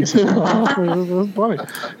physically heavy too. It's funny.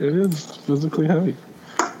 It is physically heavy.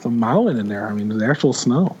 It's a mountain in there. I mean, the actual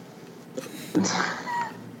snow.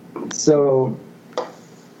 So,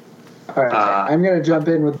 all right, I'm going to jump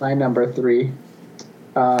in with my number 3.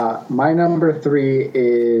 My number 3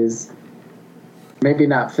 is maybe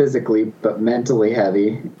not physically, but mentally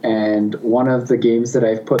heavy, and one of the games that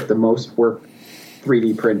I've put the most work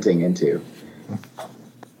 3D printing into.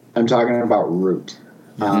 I'm talking about Root.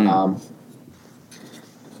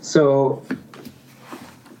 So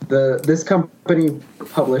this company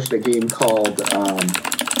published a game called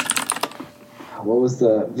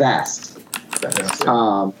Vast,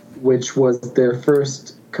 which was their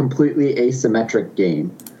first completely asymmetric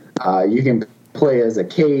game. You can play as a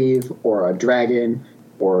cave or a dragon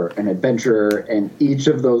or an adventurer, and each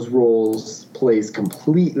of those roles plays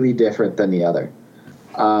completely different than the other.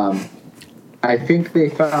 I think they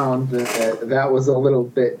found that was a little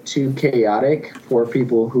bit too chaotic for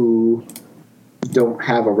people who don't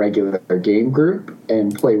have a regular game group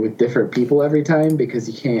and play with different people every time, because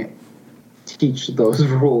you can't teach those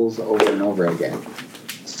rules over and over again.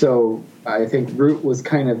 So I think Root was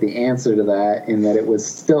kind of the answer to that, in that it was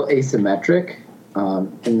still asymmetric,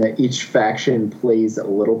 in that each faction plays a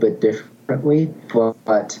little bit differently,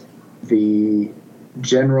 but the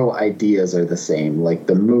general ideas are the same. Like,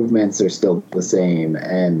 the movements are still the same,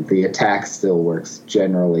 and the attack still works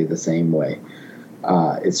generally the same way.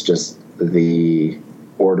 It's just the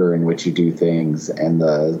order in which you do things and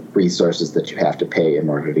the resources that you have to pay in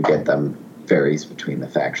order to get them varies between the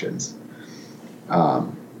factions.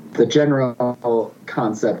 The general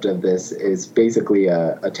concept of this is basically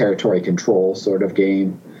a territory control sort of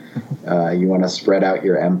game. You want to spread out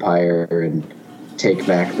your empire and take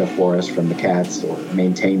back the forest from the cats, or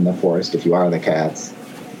maintain the forest if you are the cats.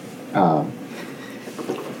 But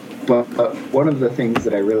one of the things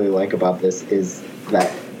that I really like about this is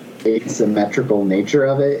that asymmetrical nature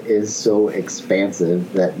of it is so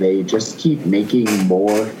expansive that they just keep making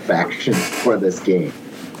more factions for this game.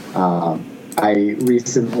 I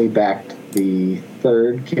recently backed the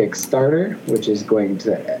 3rd Kickstarter, which is going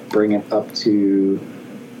to bring it up to,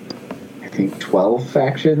 I think, 12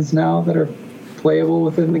 factions now that are playable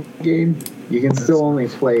within the game. You can still only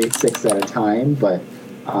play 6 at a time, but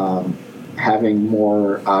having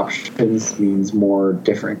more options means more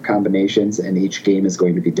different combinations, and each game is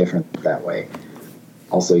going to be different that way.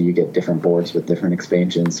 Also, you get different boards with different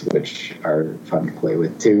expansions, which are fun to play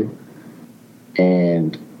with too.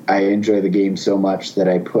 And I enjoy the game so much that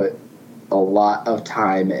I put a lot of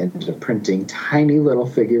time into printing tiny little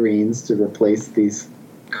figurines to replace these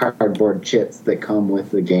cardboard chits that come with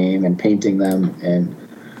the game, and painting them, and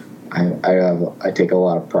I take a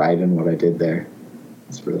lot of pride in what I did there.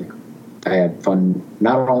 It's really cool. I had fun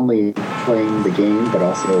not only playing the game, but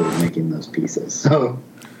also making those pieces. So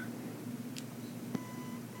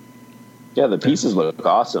yeah, the pieces look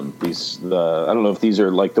awesome. I don't know if these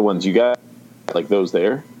are like the ones you got, like those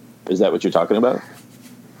there. Is that what you're talking about?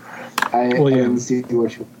 I didn't see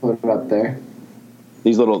what you put up there.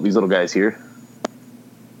 These little guys here.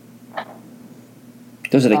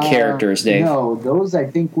 Those are the characters, Dave. No, those I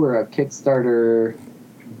think were a Kickstarter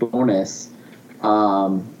bonus.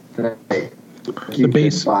 You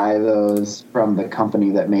could buy those from the company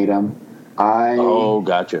that made them.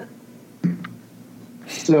 Gotcha.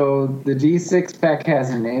 So the D6 pack has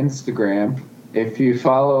an Instagram. If you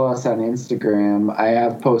follow us on Instagram, I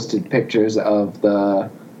have posted pictures of the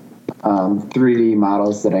 3D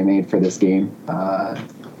models that I made for this game.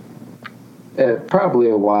 Probably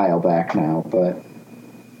a while back now, but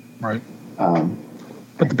right.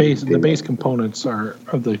 But the base components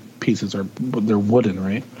of the pieces they're wooden,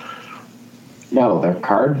 right? No, they're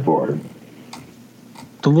cardboard.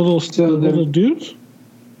 The little dudes.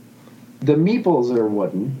 The meeples are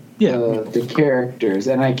wooden. Yeah. The characters,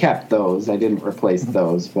 and I kept those. I didn't replace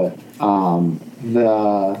those, but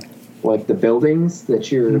the buildings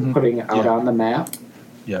that you're putting out on the map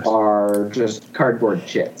are just cardboard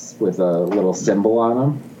chits with a little symbol on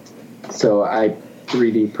them. So I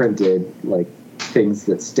 3D printed like things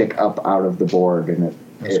that stick up out of the board, and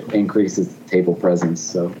it increases the table presence.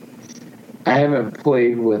 So I haven't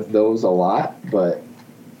played with those a lot, but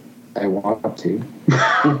I want to.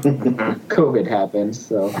 COVID happened,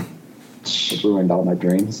 so it ruined all my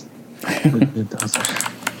dreams. It does.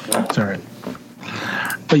 It's all right.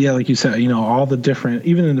 But yeah, like you said, all the different,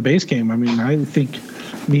 even in the base game, I mean, I think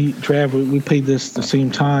me, Trav, we played this the same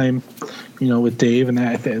time, with Dave, and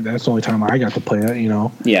that's the only time I got to play it,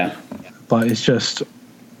 Yeah. But it's just,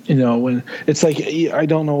 when it's like, I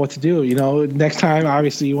don't know what to do, next time,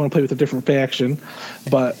 obviously you want to play with a different faction,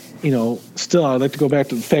 but, still I'd like to go back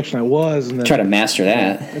to the faction I was and then try to master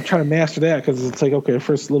that. Because it's like, okay,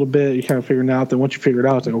 first a little bit, you kind of figuring it out. Then once you figure it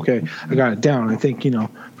out, it's like, okay, I got it down. I think,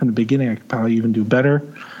 from the beginning, I could probably even do better.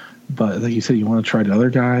 But like you said, you want to try the other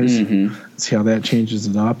guys, see how that changes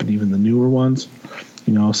it up, and even the newer ones,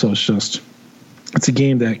 so it's a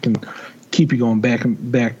game that can keep you going back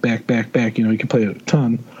and back. You can play it a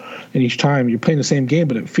ton. And each time you're playing the same game,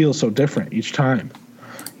 but it feels so different each time,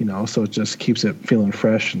 so it just keeps it feeling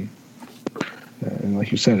fresh. And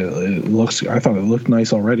like you said, I thought it looked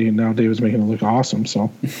nice already, and now David's making it look awesome. So,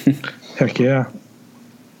 heck yeah.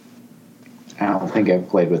 I don't think I've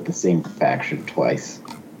played with the same faction twice.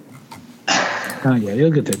 Oh, yeah, you'll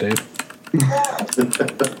get there, Dave. A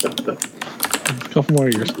couple more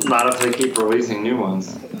years. Not if they keep releasing new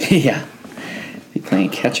ones. Yeah. Be playing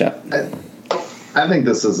catch up. I think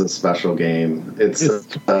this is a special game. It's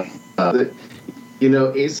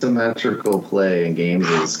asymmetrical play in games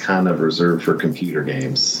is kind of reserved for computer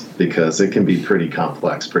games because it can be pretty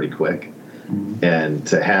complex pretty quick. And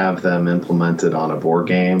to have them implemented on a board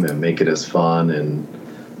game and make it as fun and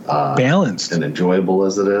balanced and enjoyable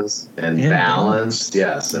as it is, and balanced,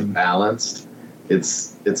 and balanced,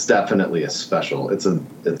 it's definitely a special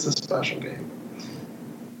special game,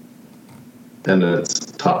 and it's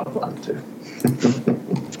top fun too.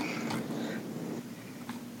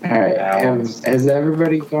 All right, has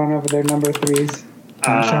everybody gone over their number threes?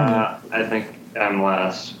 I think I'm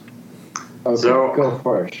last. Okay, so go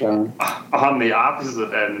for it, Sean. On the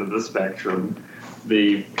opposite end of the spectrum,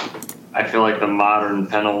 I feel like the modern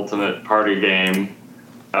penultimate party game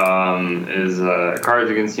is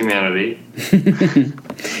Cards Against Humanity.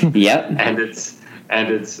 Yep. And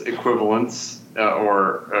its equivalents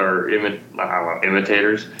or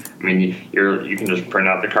imitators. I mean, you can just print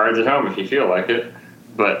out the cards at home if you feel like it.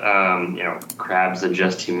 But Crabs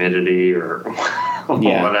Adjust Humidity or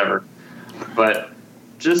whatever. But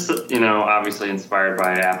just obviously inspired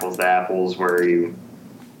by Apples to Apples, where you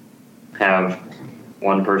have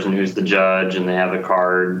one person who's the judge and they have a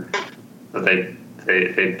card that they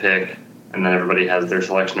pick, and then everybody has their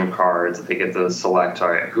selection of cards that they get to select.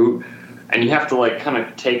 And you have to kind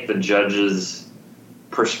of take the judge's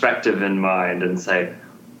perspective in mind and say,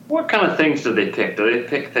 what kind of things do they pick? Do they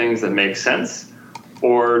pick things that make sense,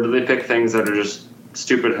 or do they pick things that are just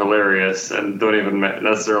stupid, hilarious, and don't even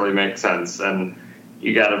necessarily make sense? And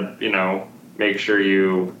you got to make sure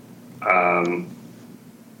you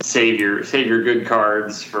save your good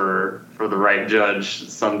cards for the right judge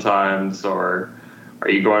sometimes, or are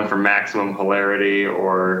you going for maximum hilarity?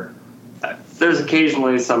 Or there's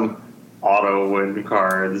occasionally some auto win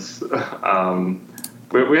cards.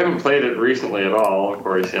 We haven't played it recently at all. Of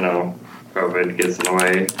course, COVID gets in the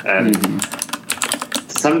way, and to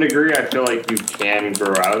some degree, I feel like you can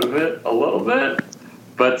grow out of it a little bit,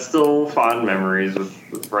 but still fond memories with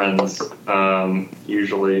friends.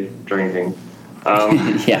 Usually drinking.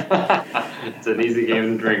 Yeah, it's an easy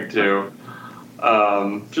game to drink too.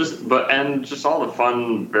 Just all the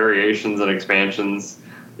fun variations and expansions.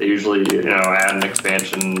 They usually, add an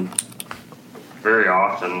expansion very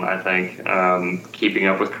often, I think, keeping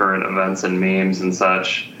up with current events and memes and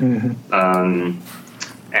such.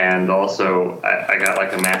 And also, I got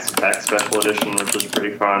like a Mass Effect Special Edition, which was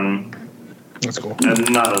pretty fun. That's cool. And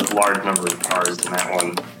not a large number of cards in that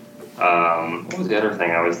one. What was the other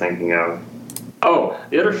thing I was thinking of? Oh,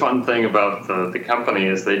 the other fun thing about the company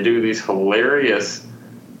is they do these hilarious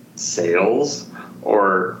sales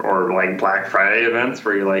or like Black Friday events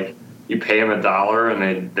where you pay them $1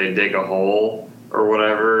 and they dig a hole or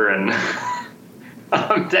whatever, and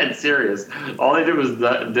I'm dead serious. All they did was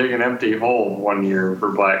dig an empty hole one year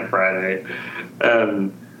for Black Friday,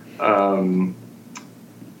 and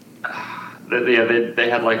they had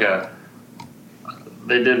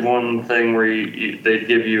they did one thing where they'd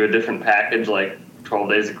give you a different package, like 12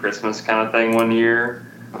 Days of Christmas kind of thing one year,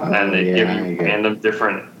 and they'd give you random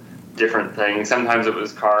different things. Sometimes it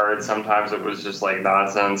was cards, sometimes it was just like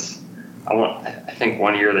nonsense. I think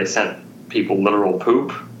one year they sent people literal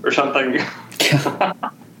poop or something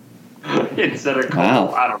instead of coal.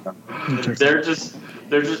 Wow. I don't know. They're just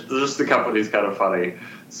the company's kind of funny,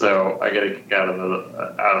 so I get a kick out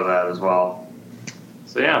of that as well.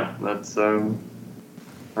 So yeah, that's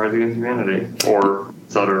Cards Against Humanity or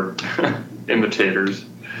its other imitators.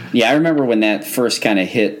 Yeah, I remember when that first kind of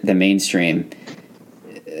hit the mainstream.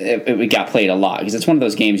 It got played a lot because it's one of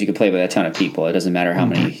those games you can play with a ton of people. It doesn't matter how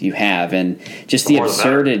many you have, and just the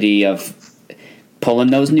absurdity of pulling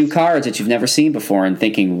those new cards that you've never seen before and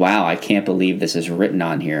thinking, "Wow, I can't believe this is written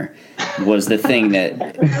on here," was the thing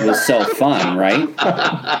that was so fun, right?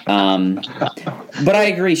 But I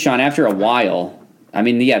agree, Sean. After a while, I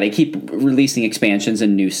mean, yeah, they keep releasing expansions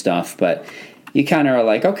and new stuff, but you kind of are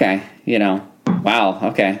like, okay, wow,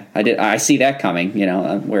 okay, I see that coming.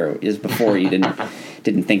 Where it is before you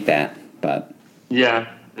didn't think that, but yeah.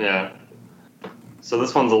 So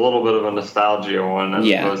this one's a little bit of a nostalgia one as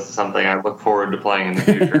opposed to something I look forward to playing in the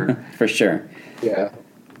future. For sure. Yeah.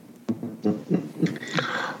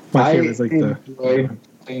 My favorite is enjoyed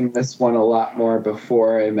playing this one a lot more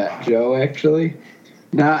before I met Joe, actually.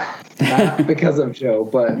 Not because of Joe,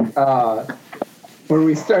 but when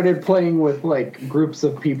we started playing with like groups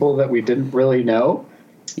of people that we didn't really know,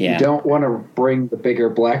 you don't want to bring the bigger,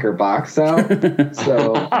 blacker box out,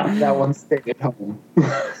 so that one stayed at home.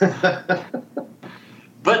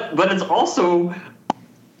 But it's also,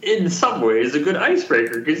 in some ways, a good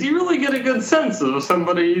icebreaker because you really get a good sense of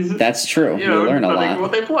somebody's. That's true. You learn a lot.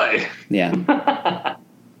 What they play. Yeah.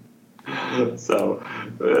 So,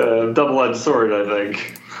 double-edged sword, I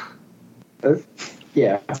think.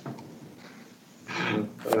 Yeah.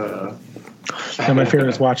 And my favorite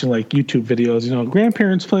is watching like YouTube videos.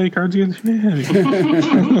 Grandparents play Cards Against Humanity.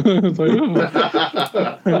 It's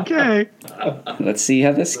like, okay. Let's see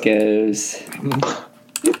how this goes.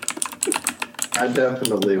 I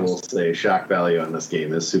definitely will say shock value on this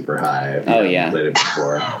game is super high. If you haven't played it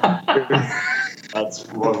before. That's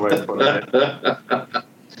one way to put it.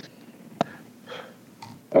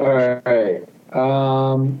 All right.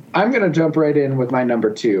 I'm going to jump right in with my number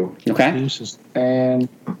 2. Okay. Deuces. And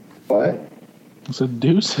what? I said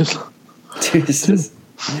deuces. Deuces.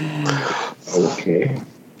 Okay.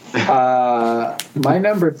 My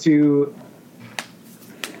number 2.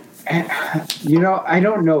 I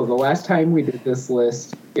don't know. The last time we did this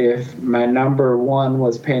list, if my number 1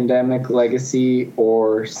 was Pandemic Legacy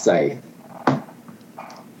or Scythe.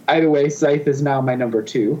 Either way, Scythe is now my number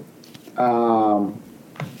 2.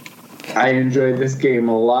 I enjoyed this game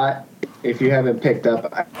a lot. If you haven't picked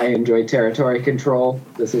up, I enjoy Territory Control.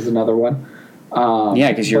 This is another one.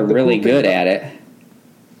 Because you're really good at it.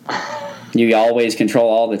 You always control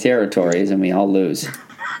all the territories, and we all lose.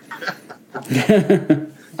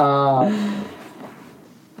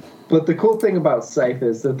 But the cool thing about Scythe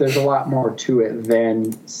is that there's a lot more to it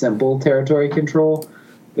than simple territory control.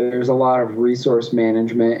 There's a lot of resource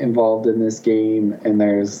management involved in this game, and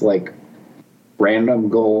there's like random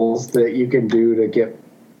goals that you can do to get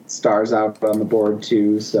stars out on the board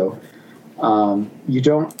too. So you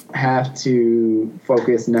don't have to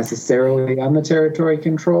focus necessarily on the territory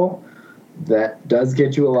control. That does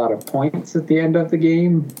get you a lot of points at the end of the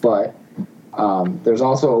game, but there's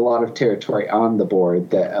also a lot of territory on the board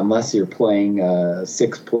that unless you're playing a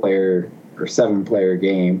 6-player or 7-player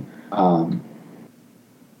game,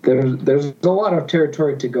 there's a lot of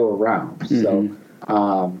territory to go around. Mm-hmm.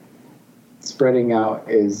 So spreading out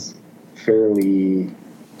is fairly,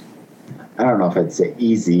 I don't know if I'd say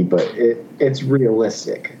easy, but it's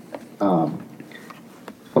realistic.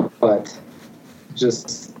 But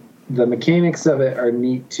just the mechanics of it are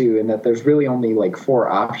neat too, in that there's really only like 4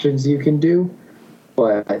 options you can do,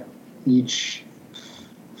 but each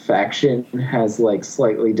faction has like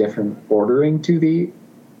slightly different ordering to the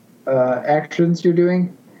actions you're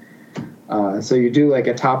doing. So you do like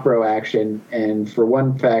a top row action, and for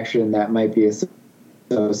one faction that might be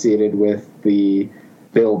associated with the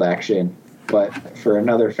build action, but for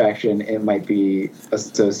another faction it might be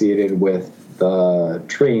associated with the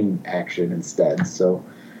train action instead. So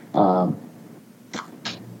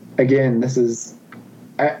again, this is,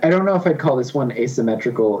 I don't know if I'd call this one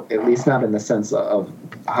asymmetrical, at least not in the sense of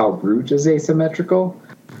how Brute is asymmetrical,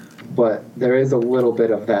 but there is a little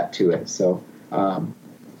bit of that to it. So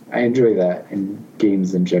I enjoy that in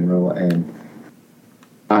games in general. And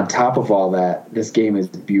on top of all that, this game is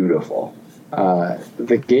beautiful.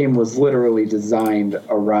 The game was literally designed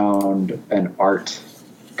around an art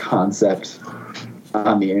concept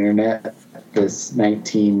on the internet, this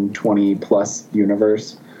 1920 plus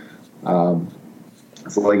universe.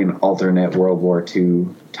 It's like an alternate World War II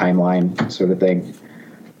timeline sort of thing.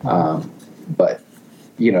 But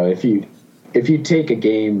you know, if you take a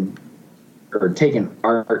game or take an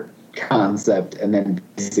art concept and then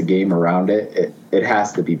base a game around it, it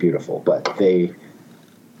has to be beautiful. But they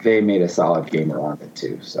made a solid game around it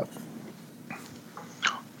too. So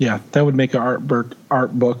yeah, that would make an art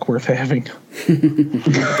book worth having.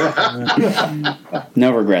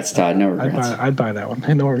 No regrets, Todd. No regrets. I'd buy that one.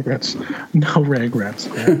 No regrets. No regrets.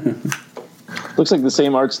 Looks like the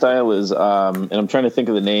same art style as, and I'm trying to think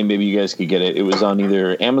of the name. Maybe you guys could get it. It was on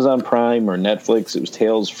either Amazon Prime or Netflix. It was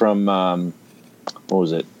Tales from, what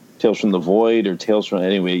was it? Tales from the Void or Tales from,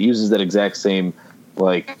 anyway, it uses that exact same,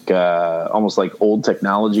 like, almost like old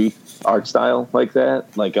technology art style like that,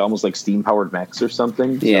 like almost like steam-powered mechs or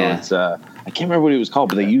something. Yeah. So it's, I can't remember what it was called,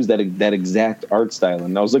 but they used that exact art style.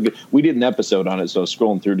 And I was looking, we did an episode on it, so I was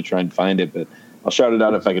scrolling through to try and find it, but I'll shout it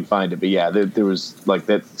out if I can find it. But yeah, there was like,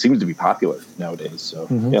 that seems to be popular nowadays. So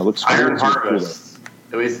yeah, it looks Iron cool. Harvest.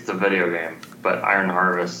 At least it's a video game, but Iron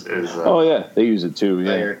Harvest is. Oh yeah, they use it too.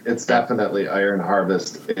 Yeah, It's definitely Iron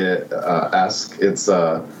Harvest esque. It's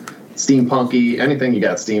steampunky. Anything you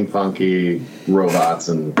got steampunky, robots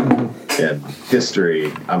and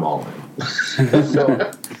history, I'm all in.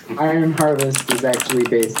 So Iron Harvest is actually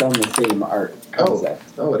based on the same art concept.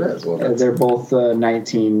 Oh, it is. Well, they're both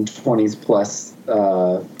 1920s plus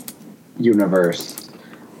universe.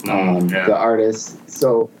 The artists.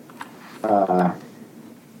 So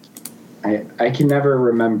I can never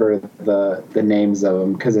remember the names of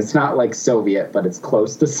them because it's not like Soviet, but it's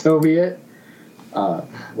close to Soviet.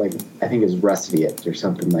 Like I think it's Rusviet or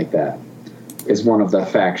something like that is one of the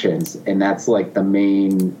factions, and that's like the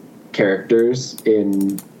main characters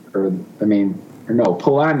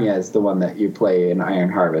Polania is the one that you play in Iron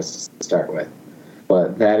Harvest to start with,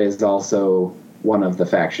 but that is also one of the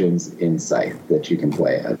factions in Scythe that you can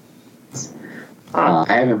play as. I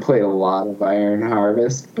haven't played a lot of Iron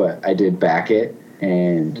Harvest, but I did back it,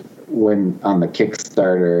 and when on the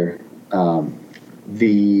Kickstarter,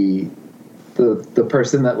 the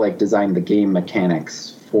person that like designed the game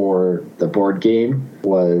mechanics for the board game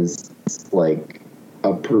was like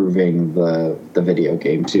approving the video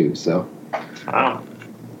game too, so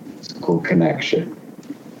it's a cool connection.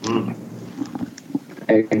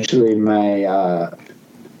 Actually, my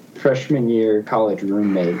freshman year college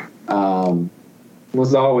roommate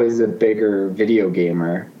was always a bigger video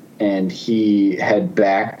gamer, and he had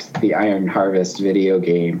backed the Iron Harvest video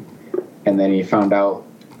game, and then he found out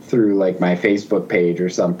through like my Facebook page or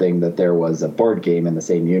something that there was a board game in the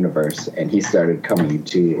same universe, and he started coming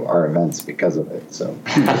to our events because of it. So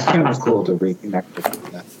it's kind of cool to reconnect with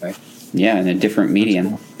him that way. Yeah, in a different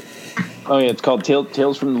medium. Oh yeah, it's called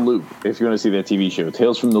Tales from the Loop. If you want to see that TV show,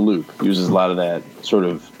 Tales from the Loop uses a lot of that sort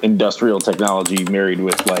of industrial technology married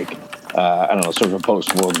with like I don't know, sort of a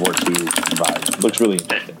post World War II vibe. Looks really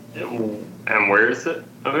interesting. And where is it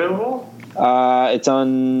available? It's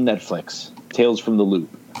on Netflix. Tales from the Loop.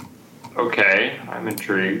 Okay, I'm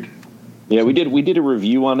intrigued. Yeah, we did a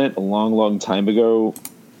review on it a long time ago.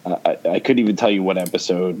 I couldn't even tell you what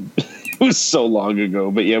episode. It was so long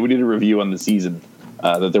ago. But yeah, we did a review on the season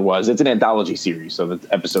that there was. It's an anthology series, so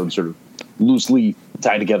the episodes sort of loosely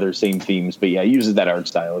tie together, same themes. But yeah, it uses that art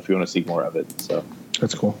style if you want to see more of it. So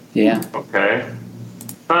that's cool. Yeah. Okay.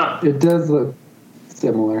 It does look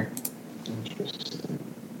similar. Interesting.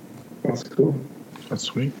 That's cool. That's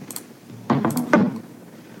sweet.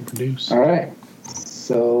 Produce. All right.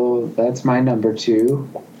 So that's my number 2.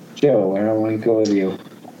 Joe, where do I want to go with you?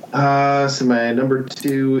 So my number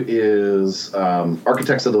 2 is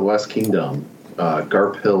Architects of the West Kingdom,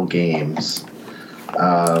 Garp Hill Games.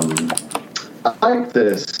 I like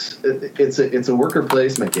this it's a worker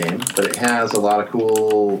placement game, but it has a lot of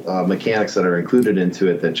cool mechanics that are included into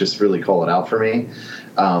it that just really call it out for me.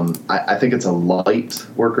 I think it's a light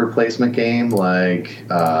worker placement game, like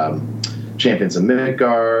Champions of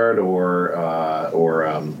Midgard, or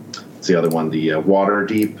what's the other one? The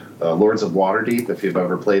Waterdeep, Lords of Waterdeep. If you've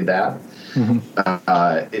ever played that,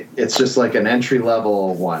 it's just like an entry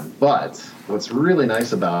level one. But what's really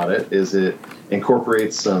nice about it is it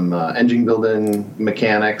incorporates some engine building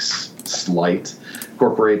mechanics, slight.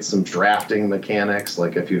 Incorporates some drafting mechanics,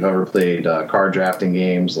 like if you've ever played card drafting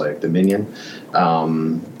games like Dominion.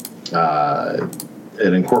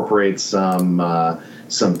 It incorporates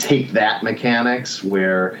some take that mechanics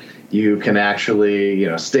where you can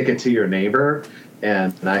actually stick it to your neighbor,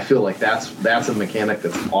 and I feel like that's a mechanic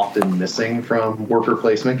that's often missing from worker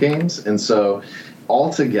placement games. And so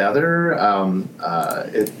altogether,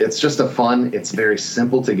 it's just a fun. It's very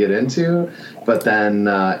simple to get into, but then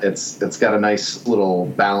it's got a nice little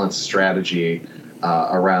balanced strategy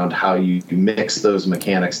around how you mix those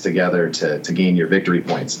mechanics together to gain your victory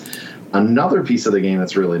points. Another piece of the game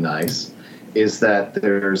that's really nice is that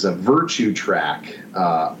there's a virtue track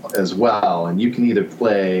as well, and you can either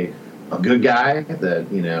play a good guy that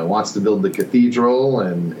wants to build the cathedral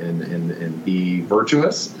and be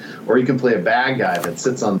virtuous, or you can play a bad guy that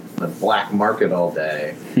sits on the black market all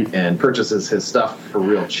day and purchases his stuff for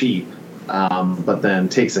real cheap, but then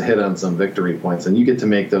takes a hit on some victory points, and you get to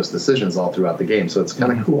make those decisions all throughout the game. So it's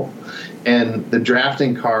kind of cool. And the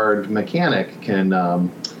drafting card mechanic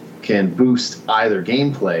can boost either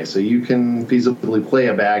gameplay, so you can feasibly play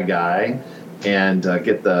a bad guy and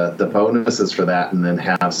get the bonuses for that, and then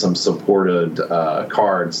have some supported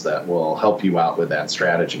cards that will help you out with that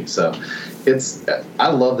strategy. So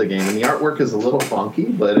I love the game, and the artwork is a little funky,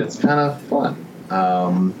 but it's kind of fun.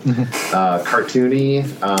 Cartoony,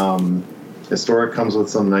 historic, comes with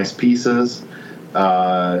some nice pieces,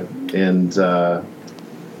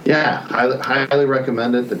 yeah, highly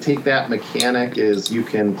recommend it. The take that mechanic is you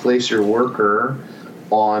can place your worker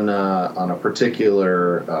on a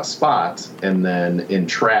particular spot, and then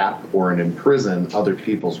entrap or imprison other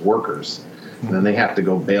people's workers, and then they have to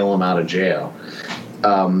go bail them out of jail.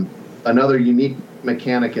 Another unique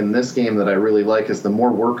mechanic in this game that I really like is the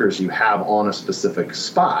more workers you have on a specific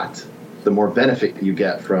spot, the more benefit you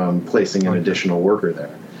get from placing an additional worker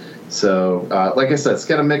there. So, like I said, it's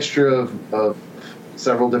got a mixture of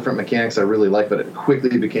several different mechanics I really like, but it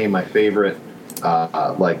quickly became my favorite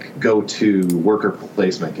go-to worker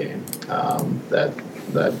placement game that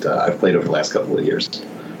I've played over the last couple of years.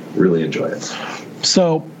 Really enjoy it.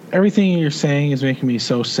 So everything you're saying is making me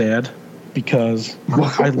so sad, because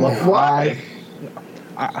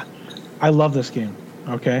I love this game.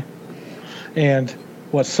 Okay, and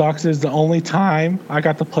what sucks is the only time I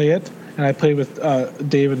got to play it, and I played with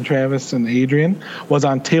David and Travis and Adrian, was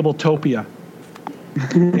on Tabletopia.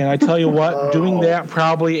 And I tell you what, doing that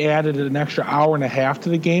probably added an extra hour and a half to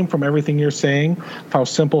the game from everything you're saying, how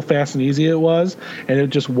simple, fast, and easy it was. And it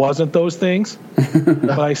just wasn't those things.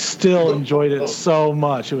 But I still enjoyed it so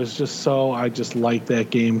much. It was just I just liked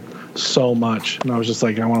that game so much. And I was just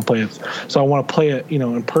like, I want to play it. So I want to play it,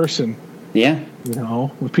 in person. Yeah.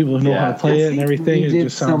 With people who know how to play it and everything. It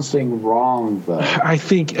just sounds something wrong, though. I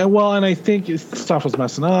think stuff was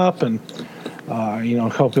messing up, and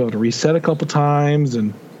help be able to reset a couple times,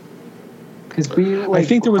 and because I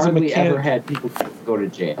think there was a mechanic. Ever had people go to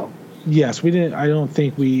jail? Yes, we didn't. I don't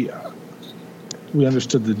think we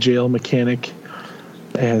understood the jail mechanic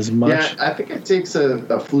as much. Yeah, I think it takes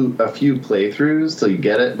a few playthroughs till you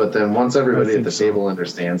get it, but then once everybody at the table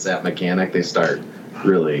understands that mechanic, they start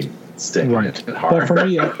really sticking it hard. But for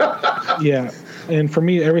me, yeah, and for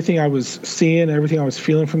me, everything I was seeing, everything I was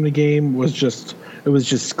feeling from the game was just. It was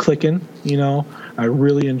just clicking, I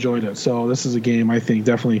really enjoyed it. So this is a game I think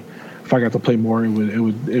definitely, if I got to play more,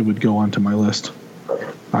 it would go onto my list.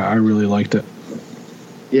 I really liked it.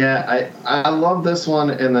 Yeah, I love this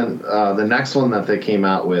one, and then the next one that they came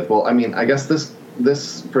out with. Well, I mean, I guess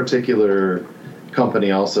this particular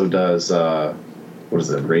company also does what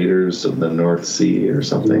is it, Raiders of the North Sea or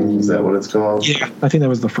something? Is that what it's called? Yeah, I think that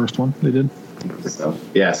was the first one they did. So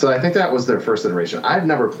I think that was their first iteration. I've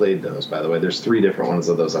never played those, by the way. There's 3 different ones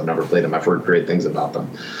of those. I've never played them. I've heard great things about them.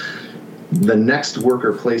 The next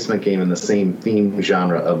worker placement game in the same theme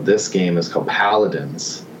genre of this game is called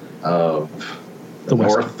Paladins of the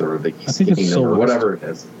North or the East Kingdom or whatever it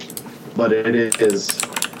is. But it is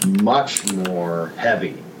much more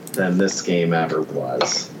heavy than this game ever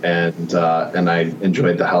was, and I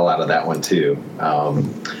enjoyed the hell out of that one too.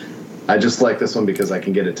 I just like this one because I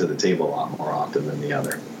can get it to the table a lot more often than the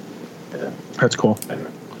other. Yeah. That's cool.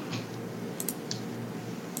 Anyway.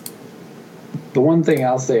 The one thing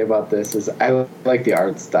I'll say about this is I like the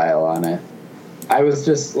art style on it. I was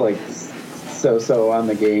just like so on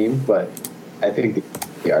the game, but I think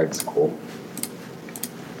the art's cool.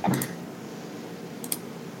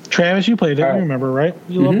 Travis, you played it. Right. You remember, right?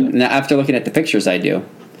 You loved it. Now, after looking at the pictures, I do.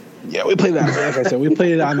 Yeah, we played that. Like I said, we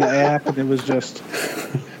played it on the app, and it was just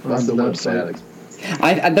on the website.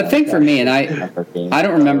 The thing for me, and I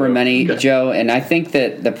don't remember many, Joe, and I think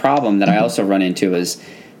that the problem that I also run into is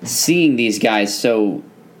seeing these guys so,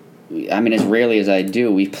 I mean, as rarely as I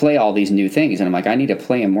do, we play all these new things, and I'm like, I need to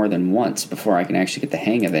play them more than once before I can actually get the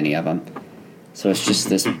hang of any of them. So it's just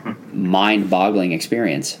this mind-boggling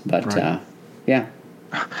experience. But, right. Yeah.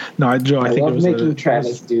 No, Joe, I think love it was making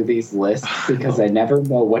Travis do these lists because I never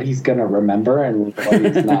know what he's going to remember and what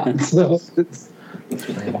he's not. So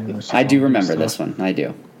I do remember this one. I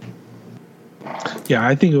do. Yeah,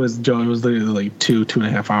 I think it was, Joe, it was literally like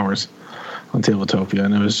 2.5 hours on Tabletopia,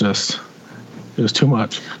 and it was too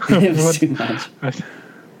much. It was too much.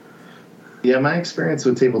 Yeah, my experience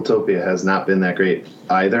with Tabletopia has not been that great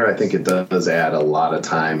either. I think it does add a lot of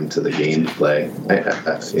time to the gameplay,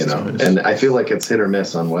 and I feel like it's hit or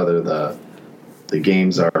miss on whether the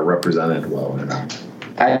games are represented well or not.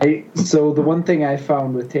 So the one thing I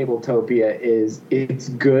found with Tabletopia is it's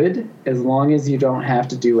good as long as you don't have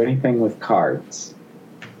to do anything with cards.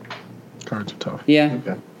 Cards are tough. Yeah.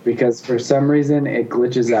 Okay. Because for some reason it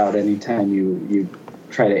glitches out anytime you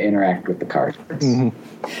try to interact with the cards. Mm-hmm.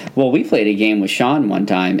 Well, we played a game with Sean one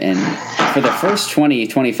time, and for the first 20,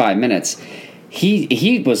 25 minutes,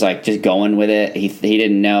 he was like just going with it. He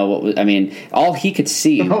didn't know what was. I mean, all he could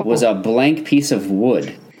see was a blank piece of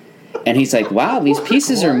wood, and he's like, "Wow, these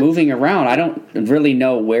pieces are moving around. I don't really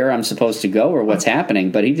know where I'm supposed to go or what's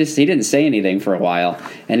happening." But he didn't say anything for a while,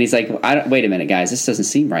 and he's like, "Wait a minute, guys, this doesn't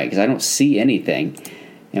seem right because I don't see anything."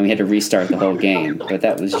 And we had to restart the whole game, but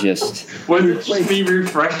that was just... Was it me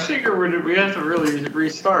refreshing, or did we have to really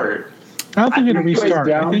restart? I don't think he had to restart.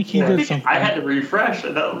 I think he did something. I had to refresh,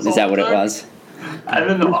 and that was Is that what it was? And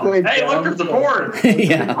then hey, look, there's the board.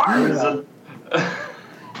 Yeah.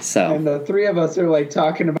 So. And the three of us are like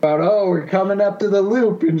talking about, we're coming up to the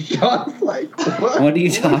loop, and Sean's like, what are you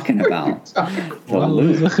talking about?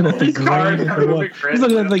 He's looking at the grain in the wood. He's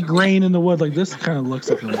looking at the grain in the wood. Like, this kind of looks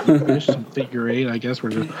like a fish, some figure eight. I guess we're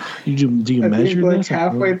just. Do you measure like this?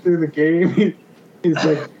 Halfway through the game, he's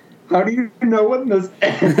like, "How do you know when this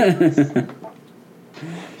ends?"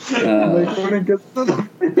 Like when it gets to the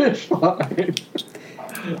finish line.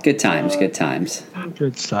 Good times.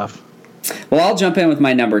 Good stuff. Well, I'll jump in with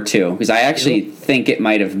my number 2 because I actually think it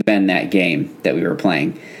might have been that game that we were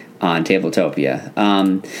playing on Tabletopia.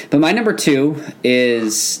 But my number 2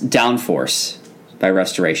 is Downforce by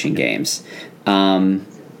Restoration Games.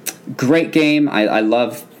 Great game. I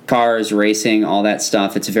love cars, racing, all that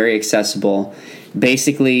stuff. It's very accessible.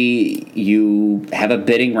 Basically, you have a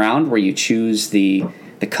bidding round where you choose the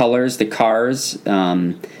colors, the cars,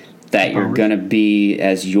 that you're going to be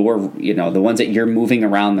as your, the ones that you're moving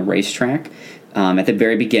around the racetrack at the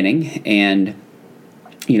very beginning. And,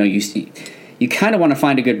 you kind of want to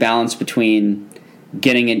find a good balance between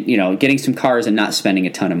getting some cars and not spending a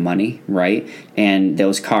ton of money, right? And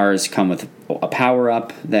those cars come with a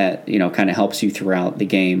power-up that, kind of helps you throughout the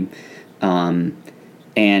game. And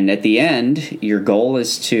at the end, your goal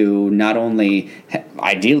is to not only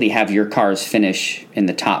ideally have your cars finish in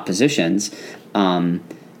the top positions,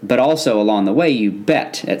 but also along the way, you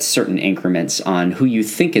bet at certain increments on who you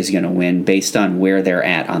think is going to win based on where they're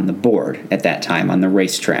at on the board at that time on the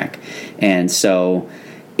racetrack. And so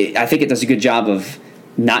I think it does a good job of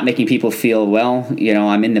not making people feel, well,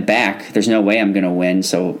 I'm in the back. There's no way I'm going to win,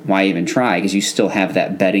 so why even try? Because you still have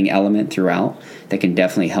that betting element throughout that can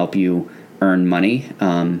definitely help you earn money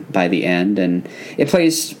by the end. And it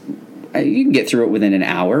plays... You can get through it within an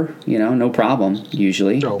hour, no problem,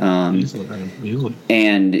 usually. Easily.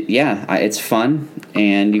 And, yeah, it's fun.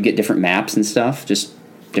 And you get different maps and stuff, just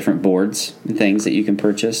different boards and things that you can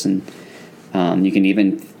purchase. And you can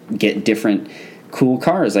even get different cool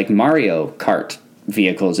cars, like Mario Kart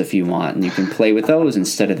vehicles if you want. And you can play with those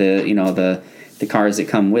instead of the cars that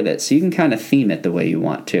come with it. So you can kind of theme it the way you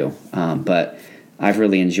want to. But I've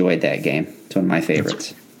really enjoyed that game. It's one of my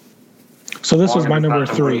favorites. So this was my number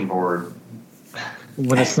 3. Board.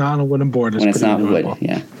 When it's not on a wooden board, when it's not wood,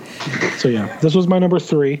 yeah. So yeah, this was my number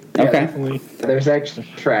 3. Okay. Definitely. There's actually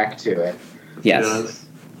a track to it. Yes.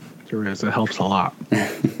 There is. It helps a lot.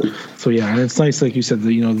 So yeah, and it's nice, like you said,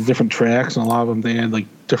 the different tracks, and a lot of them, they had like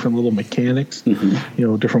different little mechanics,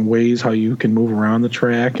 different ways how you can move around the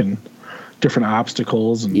track and different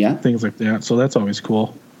obstacles and things like that. So that's always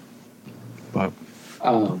cool. But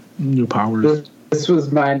new powers. this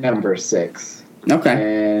was my number 6.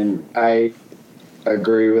 Okay. And I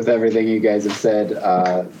agree with everything you guys have said.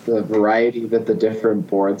 The variety that the different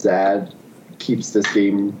boards add keeps this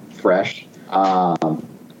game fresh.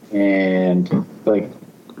 And like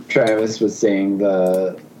Travis was saying,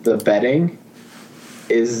 the betting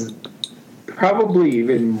is probably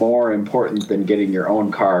even more important than getting your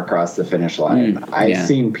own car across the finish line. I've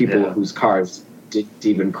seen people whose cars didn't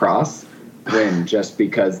even cross win just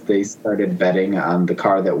because they started betting on the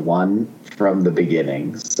car that won from the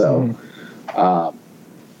beginning. So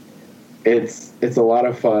it's a lot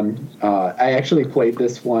of fun. I actually played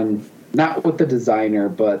this one not with the designer,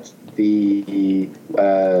 but the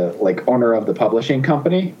like owner of the publishing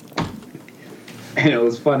company, and it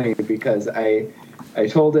was funny because I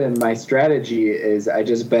told him my strategy is I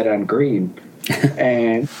just bet on green,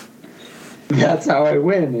 and that's how I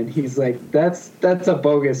win. And he's like, "That's a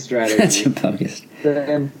bogus strategy." That's a bogus.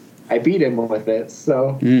 Then I beat him with it.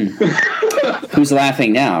 So who's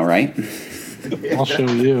laughing now, right? I'll show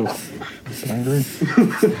you.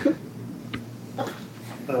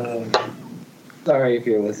 Sorry if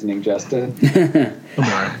you're listening, Justin. I'm all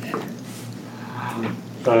right.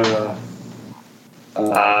 All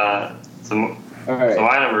right. So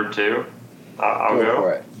my number 2, I'll go.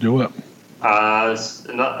 For it. Do it.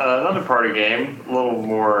 Another party game, a little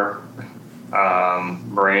more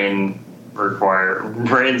brains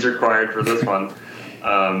required for this one,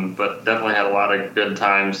 but definitely had a lot of good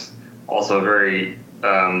times. Also, a very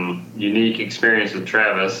unique experience with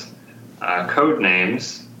Travis.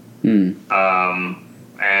 Codenames. And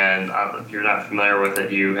if you're not familiar with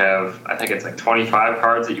it, you have, I think it's like 25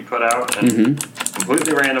 cards that you put out in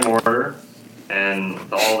completely random order and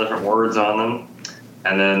all different words on them.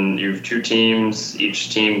 And then you have 2 teams.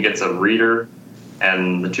 Each team gets a reader,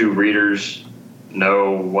 and the 2 readers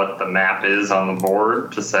know what the map is on the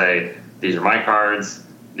board to say, these are my cards,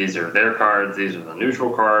 these are their cards, these are the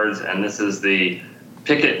neutral cards, and this is the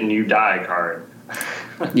pick it and you die card.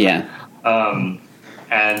 Yeah.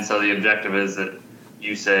 And so the objective is that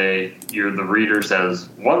you say, the reader says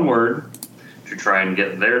one word to try and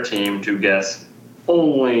get their team to guess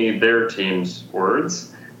only their team's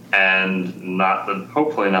words, and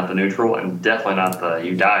hopefully not the neutral, and definitely not the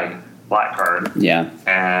you die black card. Yeah.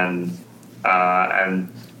 And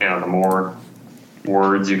the more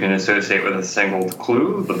words you can associate with a single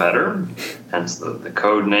clue, the better. Hence the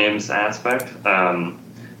code names aspect.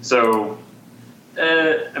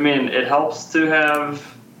 It helps to have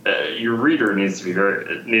your reader needs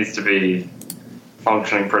to be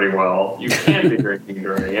functioning pretty well. You can be drinking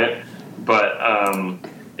during it, but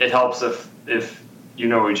it helps if you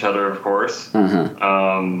know each other, of course.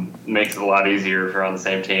 Makes it a lot easier if you're on the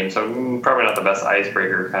same team. So probably not the best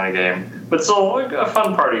icebreaker kind of game, but still a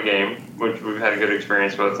fun party game, which we've had a good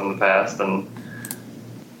experience with in the past. And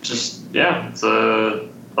just it's a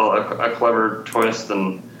clever twist,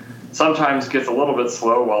 and sometimes gets a little bit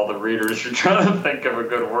slow while the readers are trying to think of a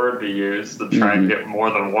good word to use to try and get more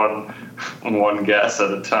than one guess at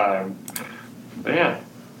a time. But yeah,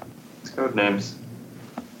 it's Codenames.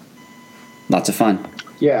 Lots of fun.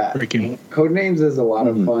 Yeah, Codenames is a lot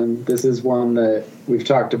of fun. This is one that we've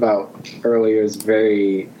talked about earlier is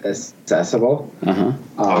very accessible.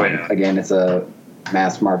 Again, it's a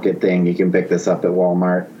mass market thing. You can pick this up at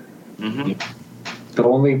Walmart.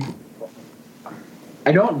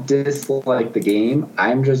 I don't dislike the game.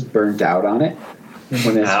 I'm just burnt out on it.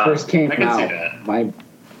 When it first came out, my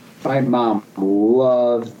mom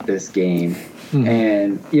loved this game.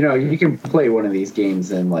 And, you can play one of these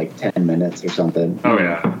games in like 10 minutes or something. Oh,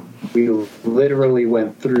 yeah. We literally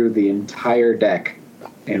went through the entire deck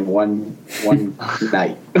in one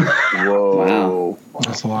night. Whoa. Wow.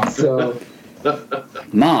 That's a lot. So,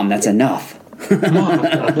 Mom, that's enough. Mom,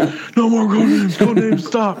 no more Codenames,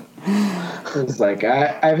 stop. It was like,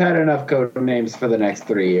 I've had enough Codenames for the next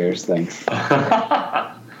 3 years, thanks.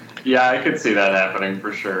 Yeah, I could see that happening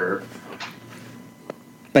for sure.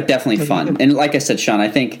 But definitely fun. And like I said, Sean, I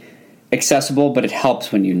think accessible, but it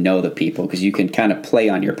helps when you know the people because you can kind of play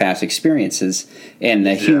on your past experiences and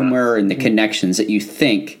the humor and the connections that you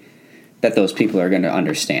think that those people are going to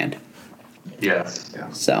understand. Yes. Yeah.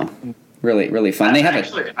 So, really, really fun. They have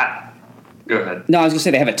go ahead. No, I was going to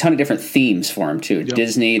say they have a ton of different themes for them, too. Yep.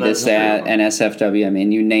 Disney, that, NSFW. I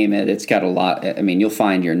mean, you name it. It's got a lot. I mean, you'll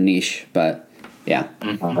find your niche, but yeah.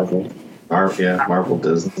 Marvel,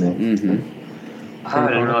 Disney. I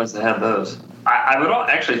didn't realize they had those. I would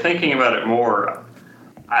actually, thinking about it more,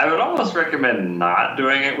 I would almost recommend not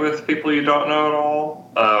doing it with people you don't know at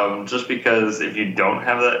all. Just because if you don't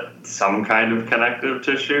have some kind of connective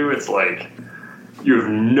tissue, it's like you have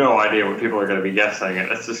no idea what people are going to be guessing,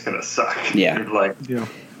 and it's just going to suck. Yeah. You're like, Yeah.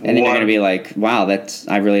 And then you're going to be like, wow,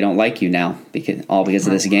 I really don't like you now because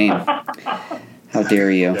of this game. How dare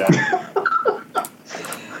you? yeah.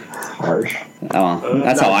 Harsh. Oh,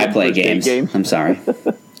 that's how I play games. I'm sorry.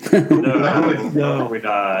 No, we're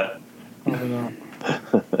not. Probably not.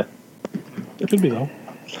 It could be though.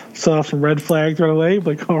 Saw some red flags right away,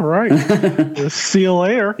 like, all right, see you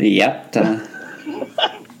later. Yep.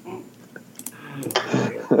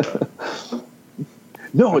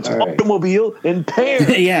 No, it's All right. automobile and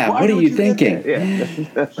pear. Yeah, Why what are don't you get thinking? that? Yeah,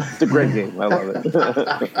 it's a great game. I love it.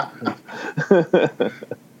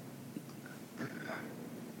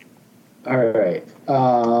 All right.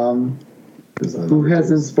 Who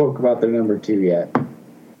hasn't spoke about their number 2 yet?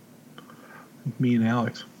 Me and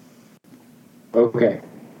Alex. Okay.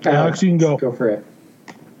 Alex, you can go. Go for it.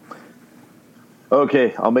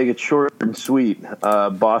 Okay, I'll make it short and sweet.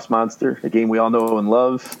 Boss Monster, a game we all know and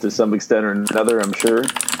love to some extent or another, I'm sure.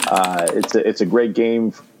 It's a great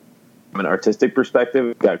game from an artistic perspective.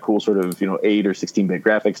 It's got cool sort of 8 or 16-bit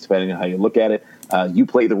graphics, depending on how you look at it. You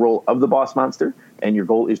play the role of the boss monster, and your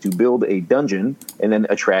goal is to build a dungeon and then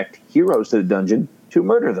attract heroes to the dungeon to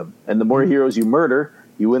murder them. And the more heroes you murder,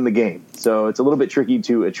 you win the game. So it's a little bit tricky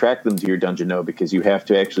to attract them to your dungeon, though, because you have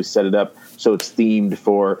to actually set it up so it's themed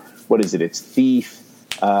for, what is it? It's thief.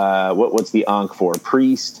 What's the Ankh for?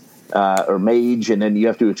 Priest or mage, and then you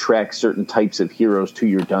have to attract certain types of heroes to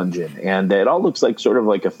your dungeon. And it all looks like sort of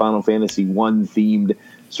like a Final Fantasy 1 themed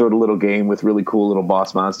sort of little game with really cool little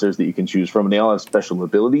boss monsters that you can choose from. And they all have special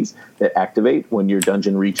abilities that activate when your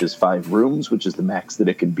dungeon reaches 5 rooms, which is the max that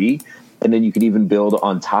it can be. And then you can even build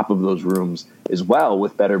on top of those rooms as well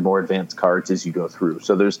with better, more advanced cards as you go through.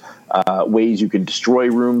 So there's ways you can destroy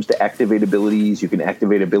rooms to activate abilities. You can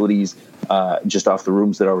activate abilities just off the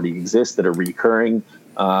rooms that already exist that are recurring.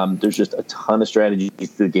 There's just a ton of strategies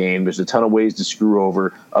to the game. There's a ton of ways to screw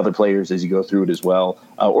over other players as you go through it as well,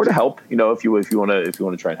 or to help. If you want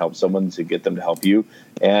to try and help someone, to get them to help you.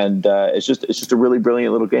 And it's just a really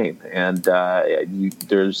brilliant little game. And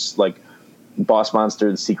there's like boss monster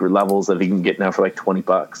and secret levels that you can get now for like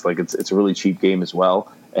 $20. Like it's a really cheap game as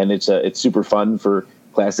well, and it's super fun for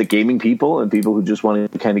classic gaming people and people who just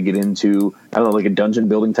want to kind of get into, I don't know, like a dungeon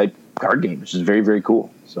building type card game, which is very, very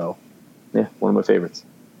cool. So yeah, one of my favorites.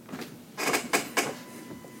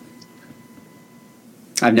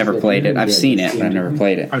 I've never played it. I've seen it, but I've never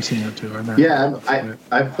played it. I've seen it too.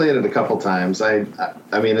 I've played it a couple times. I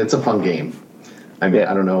mean, it's a fun game. I mean,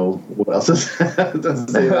 I don't know what else to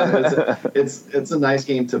say about it. It's a nice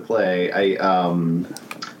game to play. I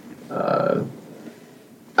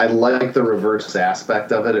like the reverse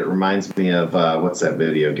aspect of it. It reminds me of what's that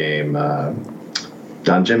video game?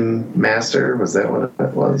 Dungeon Master, was that what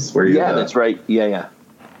it was? That's right. Yeah.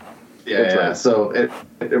 Right. So it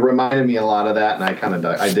reminded me a lot of that, and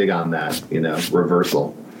I dig on that,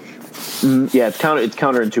 reversal. Yeah, it's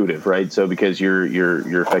counterintuitive, right? So because you're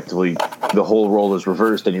effectively, the whole role is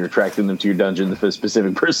reversed, and you're attracting them to your dungeon for the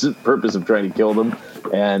specific purpose of trying to kill them,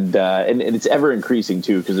 and it's ever increasing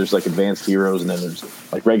too, because there's like advanced heroes and then there's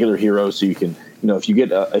like regular heroes. So you can, if you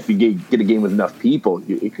get a game with enough people,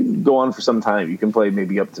 it can go on for some time. You can play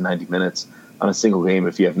maybe up to 90 minutes on a single game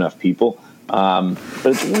if you have enough people. But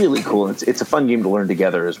it's really cool. It's a fun game to learn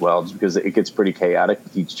together as well, just because it gets pretty chaotic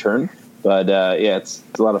with each turn. But it's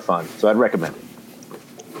a lot of fun, so I'd recommend it.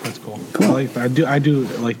 That's cool. I do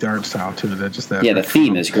like the art style too. The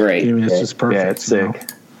theme is great. I mean, it's just perfect. Yeah, it's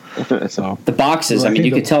sick. So the boxes,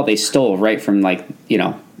 you could tell they stole right from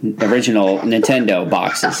original Nintendo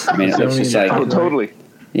boxes. I mean, it looks just like totally.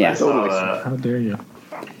 Yeah, totally. How dare you?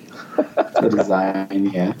 The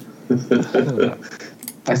design, yeah.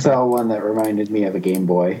 I saw one that reminded me of a Game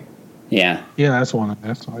Boy. Yeah, that's one.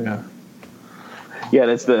 Yeah. Yeah,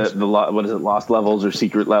 that's the what is it? Lost Levels or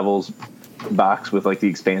Secret Levels box with like the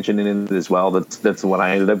expansion in it as well. That's the one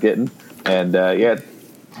I ended up getting, and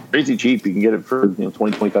crazy cheap. You can get it for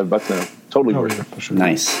 $20-$25 now. Totally worth it. For sure.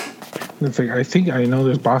 Nice. I think I know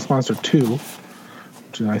there's Boss Monster 2,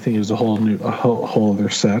 which I think is a whole other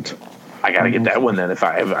set. I gotta get that one then. If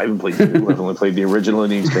I haven't played the new, I've only played the original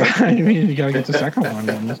and the expansion. I mean, you gotta get the second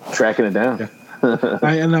one. Tracking it down. Yeah.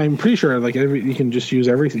 I'm pretty sure you can just use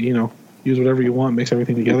everything. Use whatever you want, mix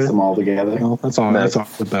everything together. Mix them all together. That's all. That's all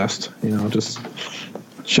the best. Just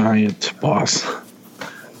giant boss.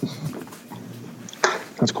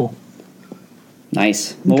 That's cool.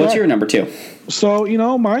 Nice. Well, what's your number 2? So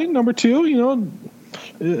my number 2,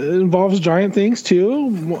 it involves giant things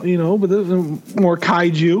too. But more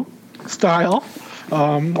kaiju style.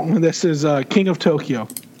 This is King of Tokyo.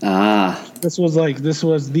 This was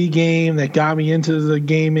the game that got me into the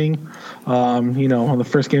gaming. One of the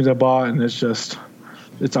first games I bought, and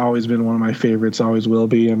it's always been one of my favorites. Always will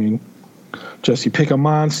be. I mean, just you pick a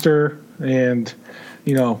monster, and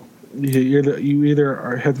you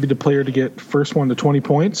either have to be the player to get first one to 20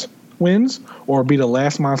 points wins, or be the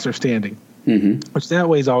last monster standing. Mm-hmm. Which that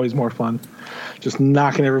way is always more fun. Just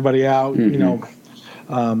knocking everybody out.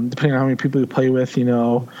 Mm-hmm. Depending on how many people you play with,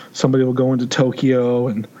 somebody will go into Tokyo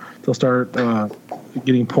and they'll start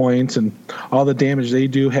getting points, and all the damage they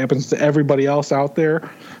do happens to everybody else out there.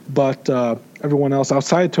 But everyone else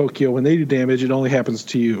outside Tokyo, when they do damage, it only happens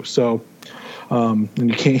to you. So, and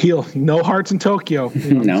you can't heal. No hearts in Tokyo.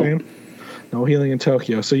 You know what I'm saying? No healing in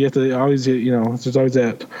Tokyo. So you have to always, there's always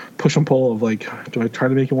that push and pull of like, do I try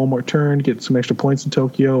to make it one more turn, get some extra points in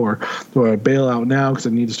Tokyo, or do I bail out now because I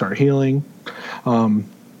need to start healing? And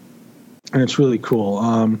it's really cool.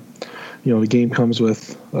 The game comes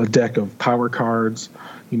with a deck of power cards,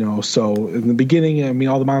 so in the beginning, I mean,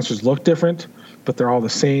 all the monsters look different, but they're all the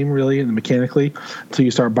same really and mechanically until you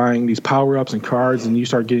start buying these power-ups and cards and you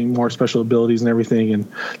start getting more special abilities and everything,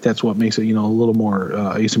 and that's what makes it, a little more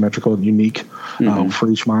asymmetrical and unique for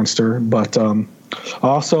each monster. But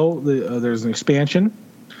also, there's an expansion,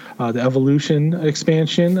 the Evolution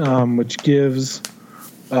expansion, which gives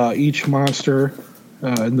each monster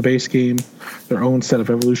in the base game their own set of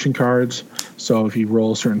evolution cards. So if you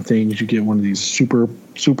roll certain things, you get one of these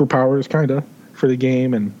superpowers kind of for the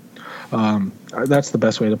game, and that's the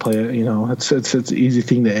best way to play it. It's an easy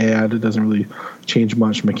thing to add. It doesn't really change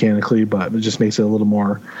much mechanically, but it just makes it a little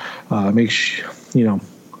more it'll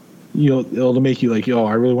make you like,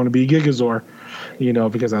 I really want to be Gigazor,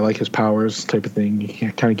 because I like his powers type of thing. You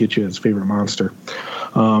can kind of get you his favorite monster.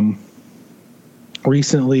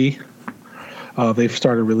 Recently, they've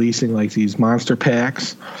started releasing like these monster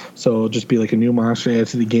packs, so it'll just be like a new monster added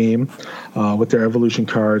to the game with their evolution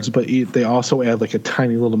cards, but they also add like a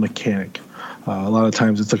tiny little mechanic. A lot of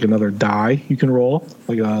times it's like another die you can roll,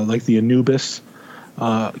 like the Anubis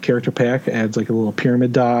character pack adds like a little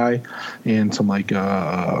pyramid die and some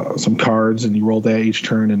some cards, and you roll that each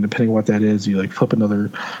turn, and depending on what that is, you like flip another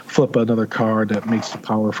card that makes the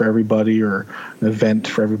power for everybody or an event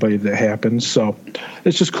for everybody that happens. So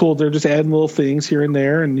it's just cool. They're just adding little things here and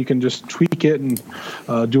there, and you can just tweak it and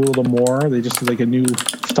do a little more. They just did like a new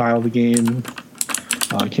style of the game,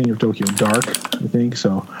 King of Tokyo Dark, I think.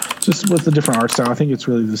 So just with a different art style, I think it's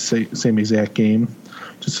really the same exact game,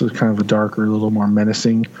 just a kind of a darker, a little more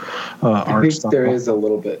menacing art style. There is a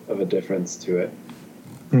little bit of a difference to it.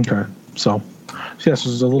 Okay, so yes,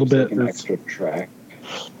 there's a little bit. Like an extra track.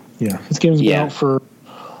 Yeah, this game's been out for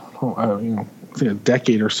I think a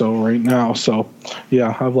decade or so right now. So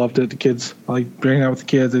yeah, I've loved it. The kids, I like bringing out with the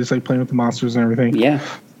kids. They just like playing with the monsters and everything. Yeah,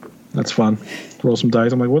 that's fun. Roll some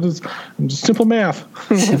dice. I'm like, what is? I'm just simple math.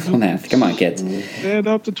 Simple math. Come on, kids. Add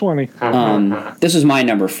up to 20. This is my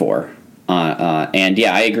number 4. And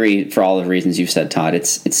yeah, I agree for all the reasons you've said, Todd.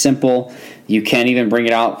 It's simple. You can even bring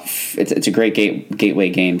it out. It's a great gateway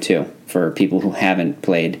game too for people who haven't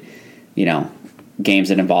played, games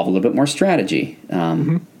that involve a little bit more strategy.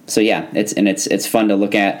 So yeah, it's fun to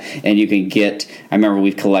look at, and you can get. I remember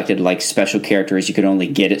we've collected like special characters you could only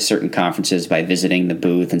get at certain conferences by visiting the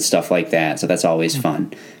booth and stuff like that. So that's always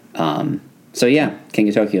fun. So yeah, King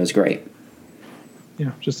of Tokyo is great.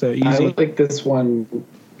 Yeah, just easy. I like this one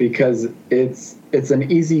because it's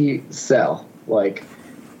an easy sell. Like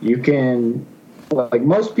you can, like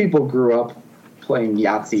most people grew up playing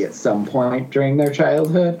Yahtzee at some point during their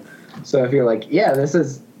childhood. So if you're like, yeah, this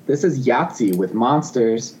is Yahtzee with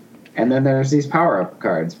monsters, and then there's these power-up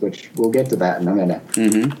cards, which we'll get to that in a minute.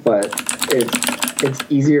 Mm-hmm. But it's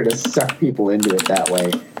easier to suck people into it that way.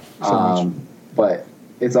 But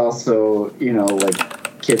it's also,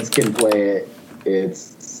 like kids can play it.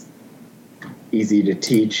 It's easy to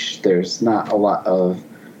teach. There's not a lot of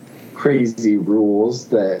crazy rules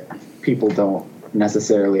that people don't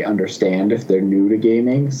necessarily understand if they're new to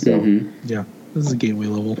gaming. So yeah, this is a gateway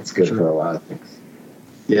level. It's good for a lot of things.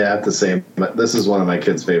 Yeah, at the same. This is one of my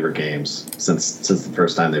kids' favorite games since the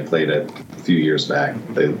first time they played it a few years back.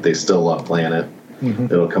 They still love playing it. Mm-hmm.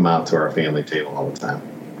 It'll come out to our family table all the time.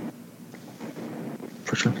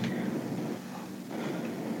 For sure.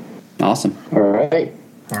 Awesome. All right.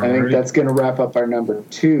 I think that's going to wrap up our number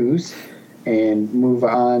 2s and move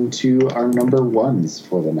on to our number 1s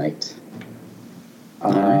for the night.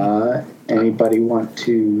 Anybody want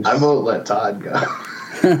to? I won't let Todd go.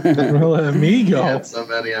 Let me go. He had so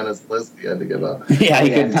many on his list he had to give up. Yeah, he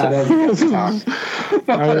couldn't talk.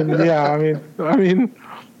 I mean,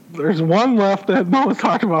 there's one left that no one's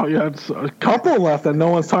talked about yet. So a couple left that no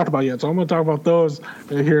one's talked about yet. So I'm going to talk about those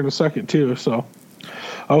here in a second too. So,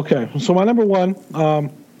 okay. So my number one,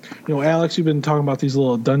 Alex, you've been talking about these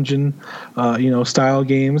little dungeon, style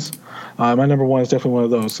games. My number one is definitely one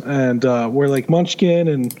of those. And we're like Munchkin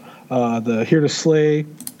and the Here to Slay.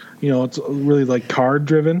 It's really like card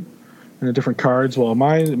driven and the different cards. Well,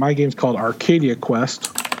 my game's called Arcadia Quest.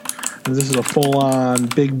 And this is a full-on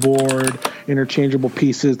big board, interchangeable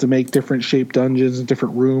pieces to make different shaped dungeons and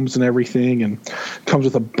different rooms and everything. And comes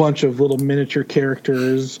with a bunch of little miniature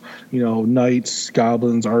characters, knights,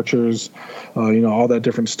 goblins, archers, all that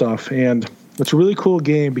different stuff. And it's a really cool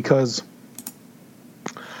game because,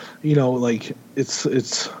 it's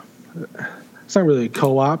not really a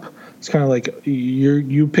co-op. It's kind of like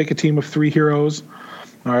you pick a team of 3 heroes.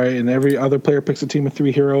 All right, and every other player picks a team of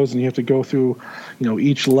 3 heroes, and you have to go through,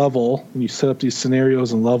 each level, and you set up these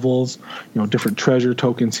scenarios and levels, different treasure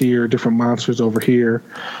tokens here, different monsters over here,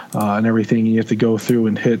 and everything. You have to go through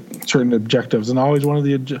and hit certain objectives, and always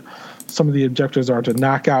some of the objectives are to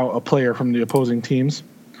knock out a player from the opposing teams,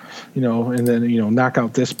 and then knock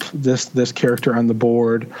out this character on the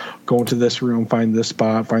board, go into this room, find this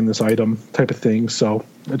spot, find this item, type of thing. So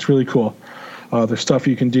it's really cool. There's stuff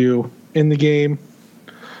you can do in the game.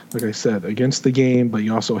 Like I said, against the game, but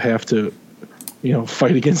you also have to,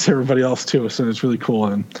 fight against everybody else too. So it's really cool.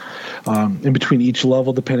 And in between each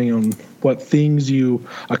level, depending on what things you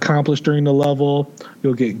accomplish during the level,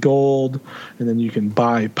 you'll get gold, and then you can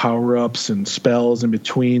buy power-ups and spells in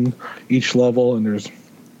between each level. And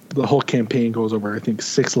the whole campaign goes over, I think,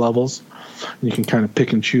 6 levels. And you can kind of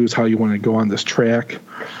pick and choose how you want to go on this track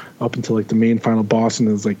up until like the main final boss and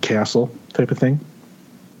this like castle type of thing.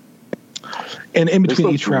 And in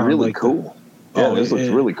between each round, really cool. This looks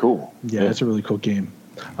really cool. Yeah, it's a really cool game.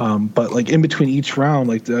 But like in between each round,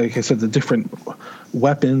 like I said, the different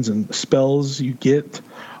weapons and spells you get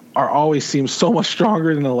always seem so much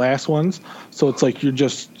stronger than the last ones. So it's like you're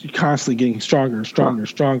constantly getting stronger and stronger and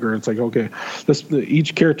stronger. It's like, okay,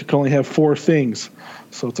 each character can only have 4 things.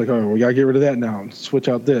 So it's like, oh, we gotta get rid of that now and switch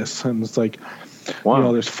out this. And it's like,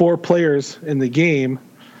 there's 4 players in the game.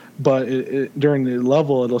 But during the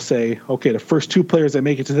level, it'll say, okay, the first 2 players that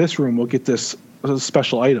make it to this room will get this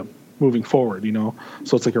special item moving forward,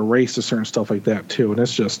 So it's like a race to certain stuff like that too. And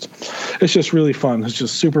it's just really fun. It's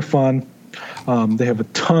just super fun. They have a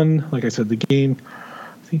ton, like I said, the game,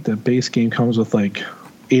 I think the base game comes with like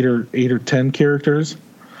 8 or 10 characters.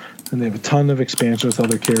 And they have a ton of expansions with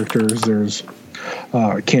other characters. There's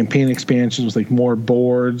campaign expansions with like more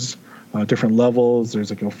boards, different levels.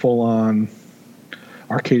 There's like a full-on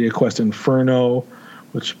Arcadia Quest Inferno,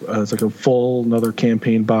 which is like a full another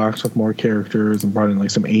campaign box with more characters, and brought in like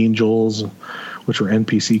some angels, which are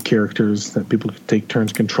NPC characters that people could take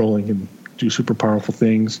turns controlling and do super powerful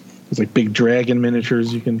things. There's like big dragon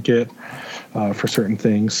miniatures you can get for certain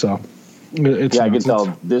things. So I can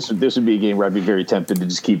tell this would be a game where I'd be very tempted to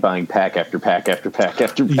just keep buying pack after pack after pack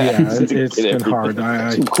after pack. Yeah, it's been hard.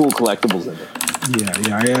 Some cool collectibles in it.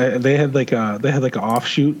 Yeah. They had like an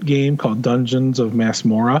offshoot game called Dungeons of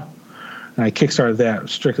Masmora, and I kickstarted that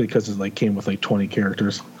strictly because it came with like 20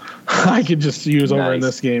 characters. I could just use over in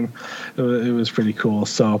this game. It was pretty cool.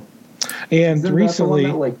 So, and Isn't recently,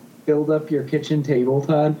 that the one that build up your kitchen table,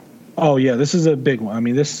 Todd? Oh yeah, this is a big one. I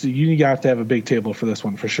mean, you got to have a big table for this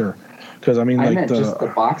one for sure. Because I meant just the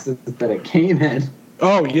boxes that it came in.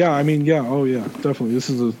 Oh yeah, oh yeah, definitely.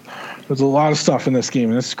 There's a lot of stuff in this game,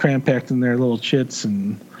 and it's cram packed in there, little chits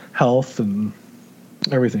and health and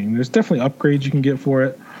everything. There's definitely upgrades you can get for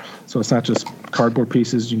it, so it's not just cardboard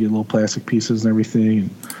pieces. You get little plastic pieces and everything, and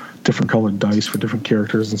different colored dice for different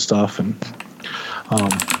characters and stuff. And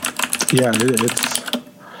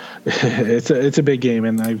it's a big game,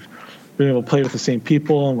 and I've been able to play with the same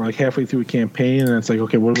people, and we're like halfway through a campaign, and it's like,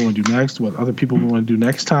 okay, what do we want to do next? What other people we want to do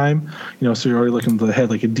next time? So you're already looking ahead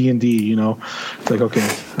like a D&D, It's like, okay,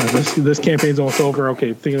 this campaign's almost over.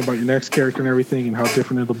 Okay, thinking about your next character and everything and how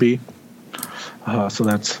different it'll be. So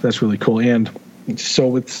that's really cool. And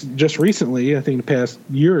so it's just recently, I think the past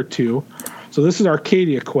year or two. So this is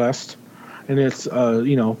Arcadia Quest, and it's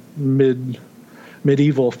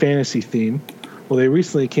medieval fantasy theme. Well, they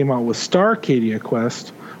recently came out with Starcadia Quest,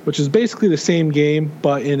 which is basically the same game,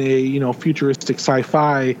 but in a futuristic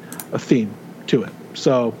sci-fi theme to it.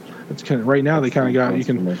 So it's kind of right now they kind of got, you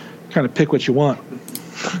can kind of pick what you want,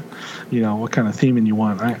 what kind of theming you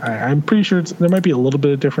want. I'm pretty sure there might be a little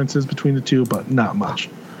bit of differences between the two, but not much.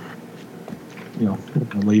 A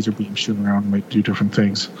laser beam shooting around might do different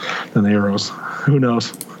things than the arrows. Who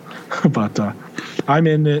knows? But I'm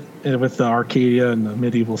in it with the Arcadia and the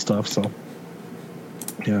medieval stuff, so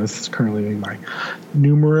Yeah, this is currently my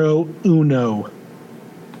numero uno.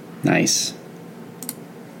 Nice.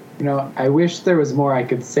 You know, I wish there was more I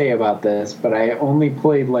could say about this, but I only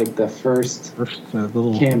played like the first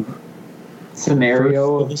little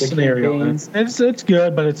scenario of the campaign. It's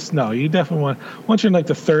good, but you definitely want, once you're in like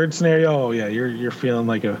the third scenario, oh yeah, you're feeling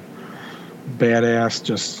like a badass,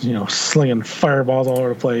 just slinging fireballs all over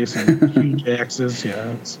the place and huge axes.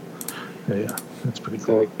 Yeah, that's pretty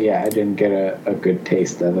cool. So yeah, I didn't get a good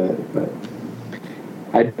taste of it, but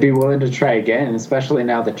I'd be willing to try again, especially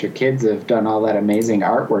now that your kids have done all that amazing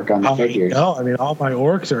artwork on the figures. No, I mean all my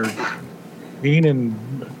orcs are green and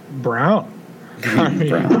brown.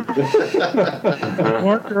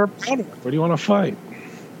 Orc or a brown orc. What do you want to fight?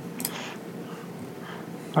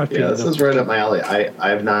 This is right up my alley.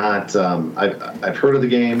 I've not I've heard of the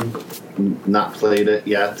game, not played it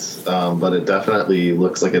yet, but it definitely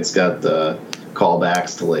looks like it's got the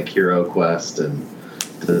callbacks to like Hero Quest and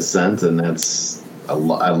Descent, and I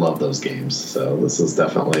love those games. So this is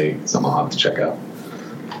definitely something I'll have to check out.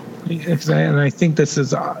 And I think this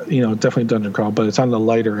is definitely Dungeon Crawl, but it's on the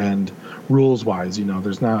lighter end rules wise.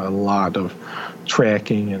 There's not a lot of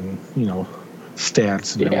tracking and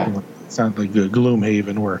stats and everything. It's not like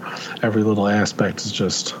Gloomhaven where every little aspect is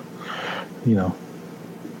just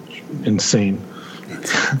insane.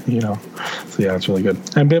 So yeah, it's really good.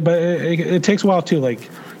 But it takes a while too. Like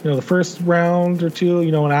the first round or two,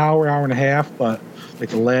 an hour and a half, but like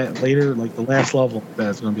the last level,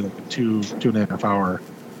 that's going to be like a 2.5 hour.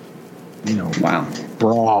 Wow.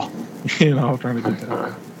 Brawl. Trying to get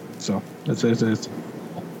that. So it's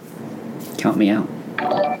count me out.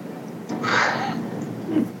 All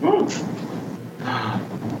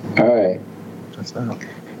right. That's that.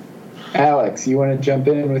 Alex, you want to jump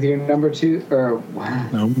in with your number 2 or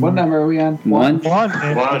what number are we on? One. One.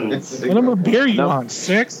 What number of beer you on?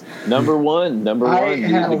 6? Number one. I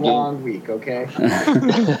had a long week. Okay.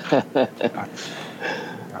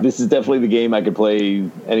 This is definitely the game I could play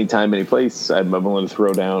anytime, any place. I'm willing to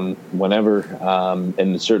throw down whenever.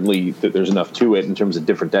 And certainly there's enough to it in terms of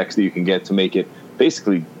different decks that you can get to make it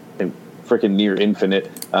basically freaking near infinite.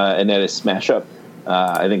 And that is Smash Up.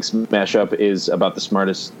 I think Smash Up is about the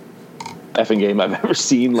smartest effing game I've ever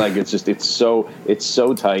seen. Like it's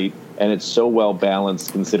so tight and it's so well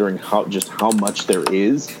balanced considering how much there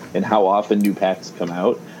is and how often new packs come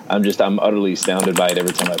out. I'm utterly astounded by it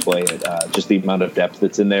every time I play it. Just the amount of depth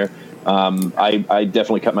that's in there. I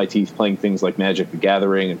definitely cut my teeth playing things like Magic the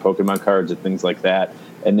Gathering and Pokemon cards and things like that.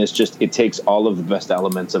 And it takes all of the best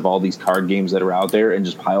elements of all these card games that are out there and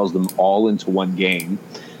just piles them all into one game.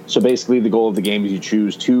 So basically the goal of the game is you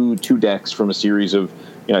choose two decks from a series of,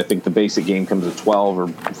 I think the basic game comes with 12 or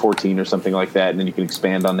 14 or something like that. And then you can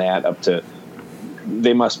expand on that up to,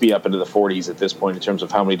 they must be up into the 40s at this point in terms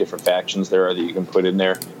of how many different factions there are that you can put in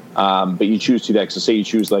there. But you choose 2 decks. So say you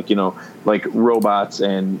choose like robots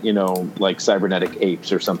and, like cybernetic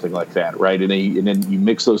apes or something like that, right? And then you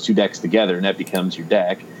mix those 2 decks together and that becomes your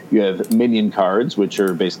deck. You have minion cards, which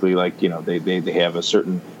are basically like, they have a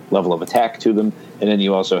certain level of attack to them. And then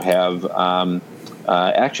you also have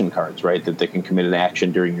action cards, right? That they can commit an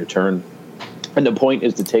action during your turn. And the point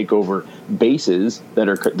is to take over bases that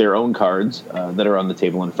are their own cards that are on the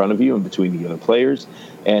table in front of you and between the other players.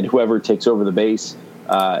 And whoever takes over the base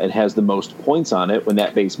and has the most points on it, when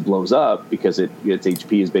that base blows up, because its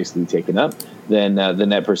HP is basically taken up, then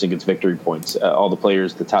that person gets victory points. All the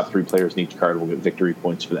players, the top 3 players in each card will get victory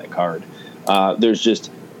points for that card. There's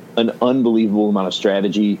just an unbelievable amount of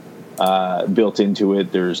strategy built into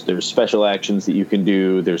it. There's special actions that you can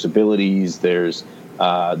do. There's abilities. There's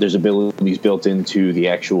abilities built into the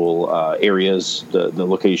actual areas, the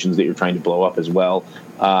locations that you're trying to blow up as well.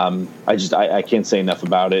 I can't say enough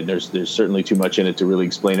about it. There's certainly too much in it to really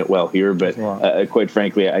explain it well here, but quite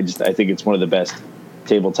frankly, I think it's one of the best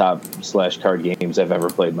tabletop / card games I've ever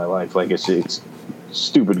played in my life. Like it's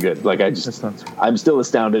stupid good. Like I'm still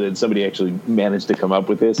astounded that somebody actually managed to come up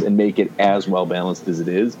with this and make it as well balanced as it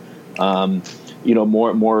is.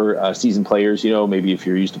 More seasoned players, maybe if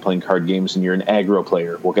you're used to playing card games and you're an aggro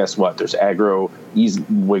player, well, guess what? There's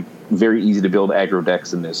very easy to build aggro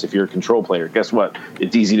decks in this. If you're a control player, guess what?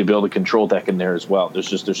 It's easy to build a control deck in there as well.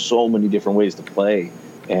 There's so many different ways to play,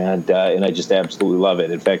 and I just absolutely love it.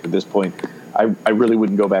 In fact, at this point, I really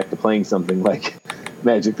wouldn't go back to playing something like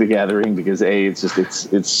Magic the Gathering because there's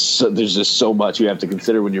just so much you have to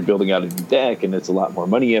consider when you're building out a new deck, and it's a lot more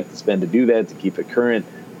money you have to spend to do that, to keep it current.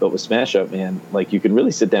 But with Smash Up, man, like you can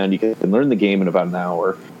really sit down, you can learn the game in about an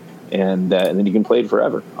hour, and then you can play it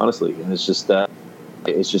forever, honestly. And it's just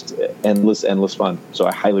endless fun. So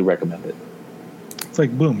I highly recommend it. It's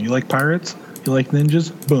like, boom, you like pirates? You like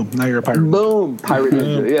ninjas? Boom. Now you're a pirate. Boom. Pirate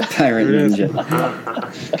ninja. Yeah. Pirate Ninja.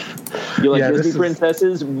 You like Yeah, Disney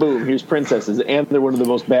princesses? Boom. Here's princesses, and they're one of the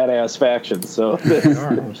most badass factions. So,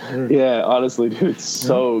 yeah, honestly, dude, it's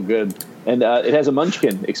so good. And it has a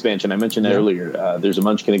Munchkin expansion. I mentioned that earlier. There's a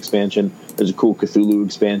Munchkin expansion. There's a cool Cthulhu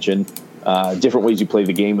expansion. Different ways you play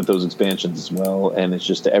the game with those expansions as well. And it's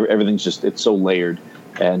just everything's just it's so layered,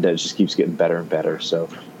 and it just keeps getting better and better. So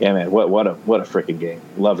yeah, man, what a freaking game!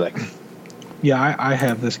 Love that game. Yeah, I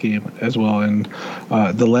have this game as well, and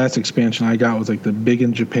the last expansion I got was like the Big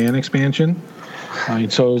in Japan expansion. So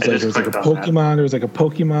it was there was like a Pokemon. There was like a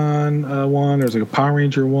Pokemon one. There was like a Power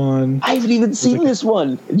Ranger one. I haven't even seen this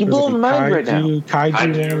one. You're blowing my mind right now. Kaiju one.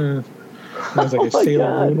 And there was like a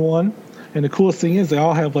Sailor Moon one. And the coolest thing is they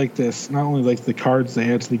all have like this, not only like the cards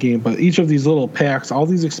they add to the game, but each of these little packs, all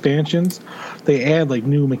these expansions, they add like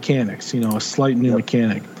new mechanics, a slight new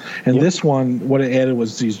mechanic. And this one, what it added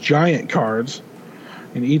was these giant cards.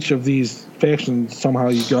 And each of these factions, somehow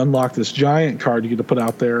you can unlock this giant card you get to put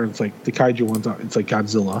out there. And it's like the Kaiju ones, it's like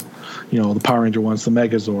Godzilla. The Power Ranger ones, the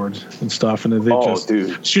Megazords and stuff. And they as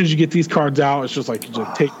soon as you get these cards out, it's just like you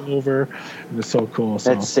just take over. And it's so cool.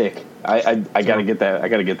 So. That's sick. I gotta get that. I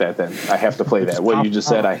gotta get that then. I have to play that. What you just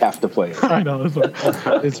said, I have to play it. I know. It's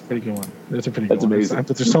a pretty good one. It's a pretty good one. That's amazing.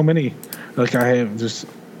 But there's so many. Like I have just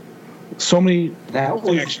so many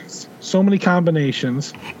actions, so many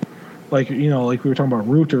combinations. Like like we were talking about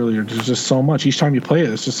Root earlier. There's just so much. Each time you play it,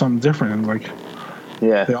 it's just something different. And like,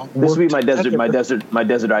 this would be my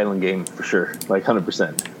desert island game for sure. Like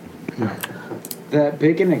 100%. Yeah. That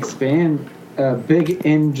Big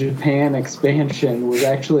in Japan expansion was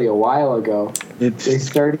actually a while ago. They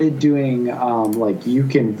started doing like you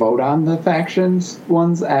can vote on the factions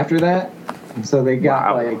ones after that. So they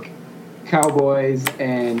got like Cowboys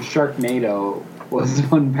and Sharknado was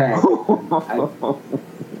one pack.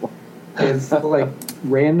 It's like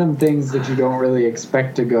random things that you don't really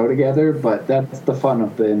expect to go together, but that's the fun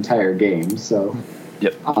of the entire game. So,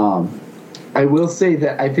 I will say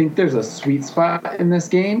that I think there's a sweet spot in this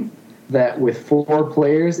game that with 4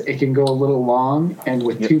 players it can go a little long, and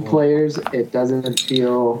with 2 players it doesn't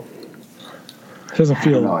feel. It doesn't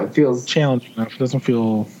feel. It feels challenging enough. It doesn't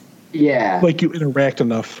feel. Like you interact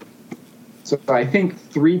enough. So I think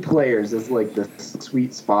 3 players is like the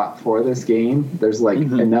sweet spot for this game. There's like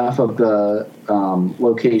enough of the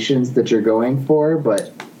locations that you're going for,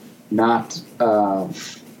 but not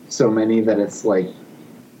so many that it's like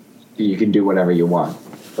you can do whatever you want.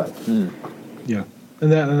 But yeah,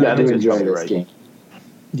 and I do enjoy this game.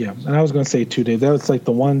 Yeah, and I was going to say too, Dave, that's like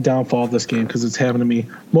the one downfall of this game because it's happened to me.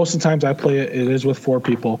 Most of the times I play it, it is with 4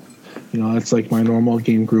 people. It's like my normal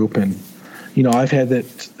game group, and I've had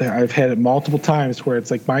it multiple times where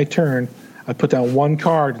it's like my turn. I put down 1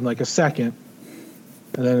 card in like a second,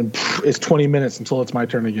 and then it's 20 minutes until it's my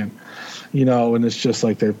turn again. And it's just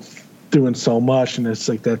like they're doing so much, and it's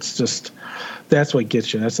like that's what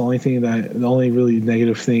gets you. That's the only really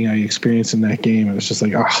negative thing I experience in that game, and it's just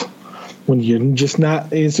like when you're just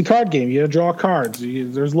not. It's a card game. You got to draw cards.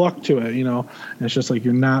 There's luck to it, and it's just like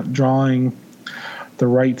you're not drawing the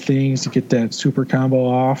right things to get that super combo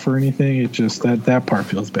off or anything. It just that part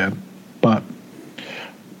feels bad, but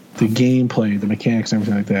the gameplay, the mechanics, and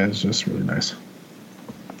everything like that is just really nice.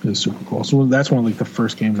 It's super cool. So that's one of like the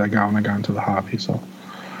first games I got when I got into the hobby. So,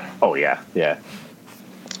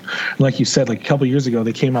 like you said, like a couple years ago,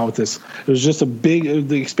 they came out with this. It was just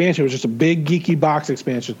the expansion was just a big geeky box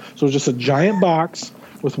expansion. So it was just a giant box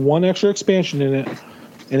with 1 extra expansion in it,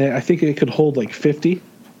 and I think it could hold like 50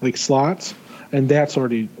 like slots. And that's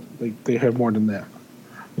already like they have more than that.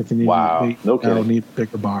 No kidding. Need a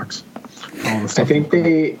bigger box. I think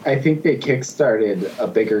they kickstarted a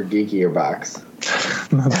bigger, geekier box.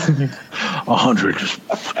 100.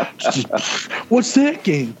 What's that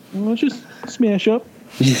game? Well, just smash up.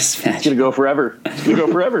 It's gonna go forever. It's gonna go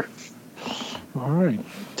forever. All right,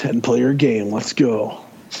 10-player game. Let's go.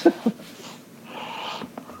 That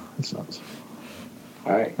sounds.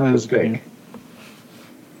 All right, that is big.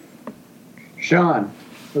 Sean,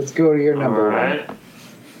 let's go to your number one.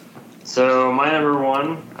 So my number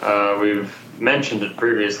 1, we've mentioned it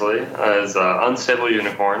previously, is Unstable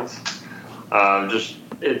Unicorns.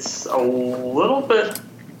 It's a little bit.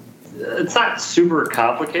 It's not super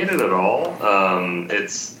complicated at all.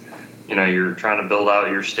 It's you're trying to build out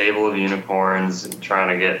your stable of unicorns and trying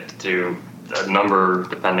to get to a number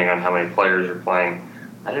depending on how many players you're playing.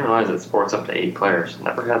 I didn't realize it supports up to 8 players.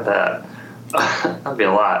 Never had that. That'd be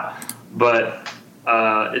a lot. But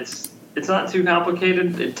it's not too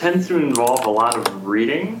complicated. It tends to involve a lot of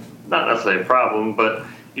reading. Not necessarily a problem, but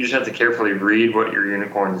you just have to carefully read what your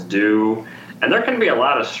unicorns do. And there can be a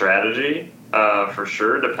lot of strategy for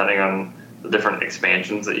sure, depending on the different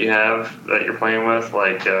expansions that you have that you're playing with.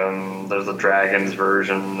 Like there's a Dragons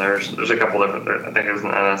version. There's a couple different. I think there's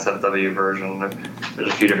an NSFW version.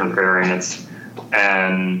 There's a few different variants,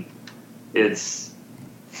 and it's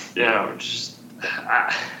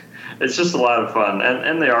it's just a lot of fun,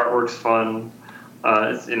 and the artwork's fun.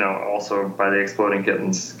 It's also by the Exploding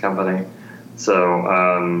Kittens company. So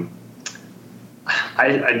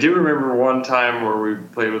I do remember one time where we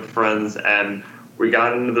played with friends and we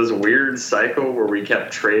got into this weird cycle where we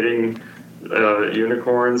kept trading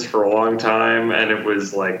unicorns for a long time, and it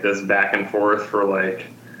was like this back and forth for like,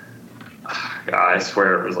 I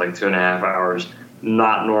swear it was like 2.5 hours.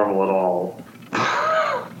 Not normal at all.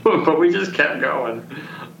 But we just kept going.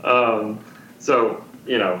 So,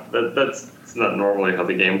 that's not normally how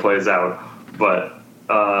the game plays out. But,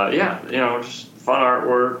 just fun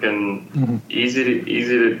artwork and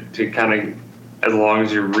easy to kind of, as long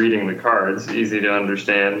as you're reading the cards, easy to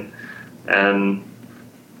understand, and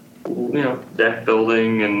deck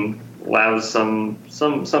building, and allows some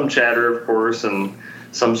chatter, of course, and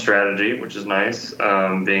some strategy, which is nice.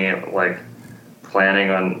 Being able, like, planning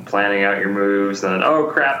out your moves, and then, oh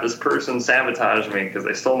crap, this person sabotaged me because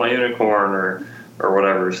they stole my unicorn or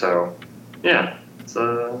whatever. So yeah,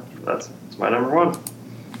 that's my number one.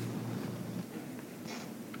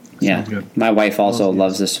 Yeah, my wife also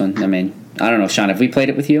loves this one. I mean, I don't know, Sean, have we played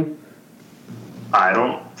it with you? I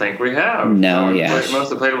don't think we have. No,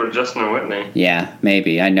 Mostly played it with Justin and Whitney. Yeah,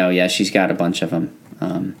 maybe. I know, yeah, she's got a bunch of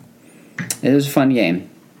them. It was a fun game.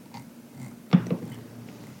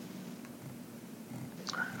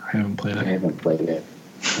 I haven't played it. I haven't played it.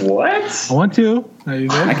 What? I want to. There you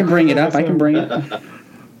go. I can bring it up.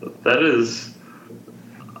 That is...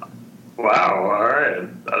 Wow, all right.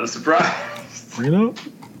 I'm surprised. Bring it up.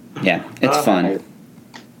 Yeah, it's fun.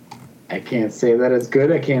 I can't say that it's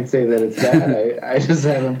good. I can't say that it's bad. I just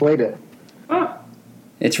haven't played it. Huh.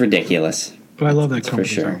 It's ridiculous. But I love that company's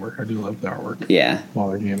sure. artwork. I do love the artwork. Yeah. All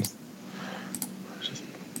their games. It's just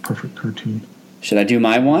perfect cartoon. Should I do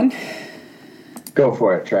my one? Go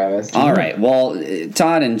for it, Travis. All right. Well,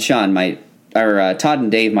 Todd and Sean Todd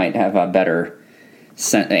and Dave might have a better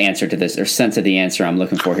answer to this, or sense of the answer I'm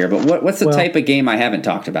looking for here. But what's the type of game I haven't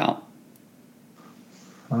talked about?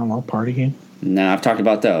 I don't know, party game? No, I've talked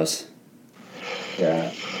about those.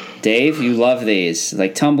 Yeah. Dave, you love these,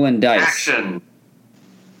 like tumbling dice. Action.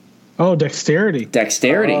 Oh, dexterity.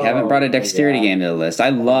 Haven't brought a dexterity game to the list. I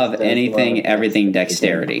love everything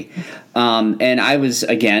dexterity. And I was,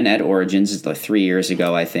 again, at Origins like 3 years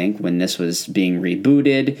ago, I think, when this was being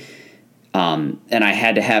rebooted. And I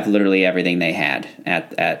had to have literally everything they had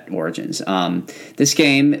at Origins. This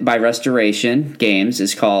game by Restoration Games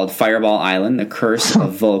is called Fireball Island: The Curse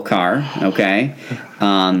of Volcar. Okay,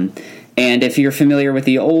 and if you're familiar with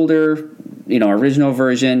the older, original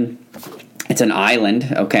version, it's an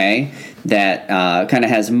island. Okay, that kind of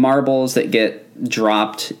has marbles that get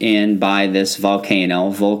dropped in by this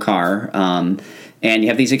volcano, Volcar. And you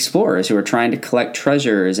have these explorers who are trying to collect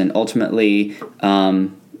treasures and ultimately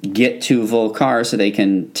get to Volcar so they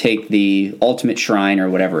can take the ultimate shrine or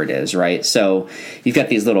whatever it is, right? So you've got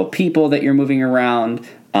these little people that you're moving around.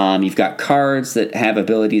 You've got cards that have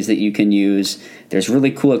abilities that you can use. There's really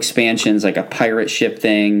cool expansions like a pirate ship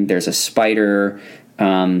thing. There's a spider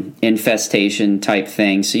infestation type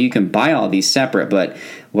thing. So you can buy all these separate, but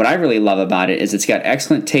what I really love about it is it's got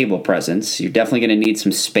excellent table presence. You're definitely going to need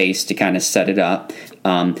some space to kind of set it up.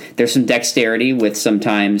 There's some dexterity with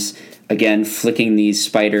sometimes, again, flicking these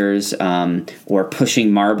spiders or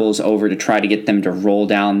pushing marbles over to try to get them to roll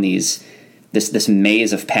down this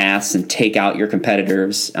maze of paths and take out your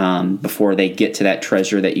competitors before they get to that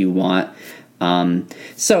treasure that you want.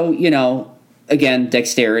 Again,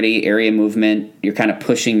 dexterity, area movement, you're kind of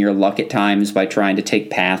pushing your luck at times by trying to take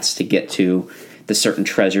paths to get to the certain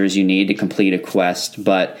treasures you need to complete a quest.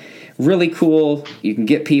 But really cool. You can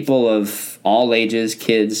get people of all ages,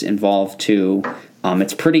 kids involved too.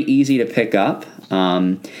 It's pretty easy to pick up.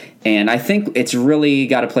 And I think it's really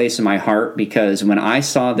got a place in my heart because when I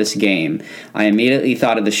saw this game, I immediately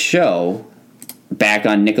thought of the show back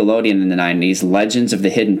on Nickelodeon in the 90s, Legends of the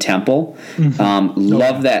Hidden Temple.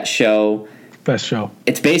 Love that show. Best show.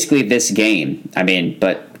 It's basically this game. I mean,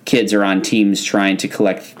 but kids are on teams trying to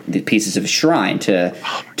collect the pieces of a shrine to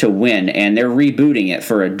win, and they're rebooting it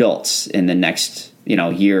for adults in the next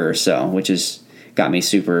year or so, which has got me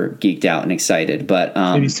super geeked out and excited. But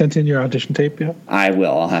have you sent in your audition tape yet? I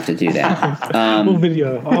will. I'll have to do that. I'll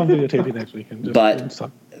videotape you next weekend. But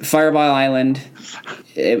Fireball Island,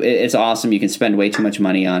 it's awesome. You can spend way too much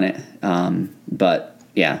money on it. But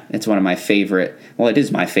yeah, it's one of my favorite. Well, it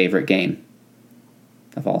is my favorite game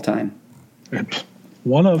of all time.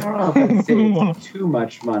 One of. I don't know if I'd say it's too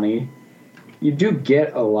much money. You do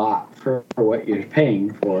get a lot for what you're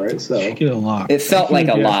paying for it. So You get a lot. It felt like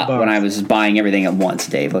a Huge lot box. when I was buying everything at once,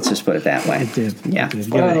 Dave. Let's just put it that way. It did. Yeah. It did.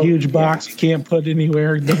 You got a huge box you can't put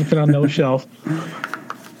anywhere. It doesn't fit on no shelf.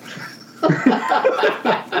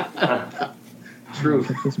 True.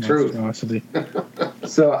 This True. monstrosity.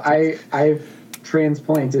 So I've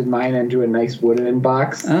transplanted mine into a nice wooden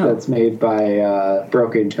box that's made by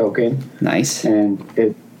Broken Token, Nice. and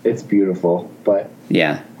it's beautiful. But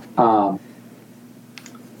Yeah.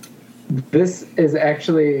 this is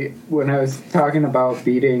actually, when I was talking about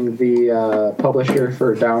beating the publisher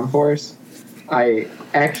for Downforce, I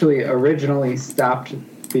actually originally stopped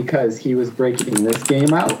because he was breaking this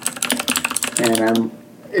game out, and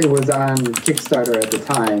it was on Kickstarter at the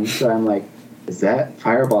time, so I'm like, is that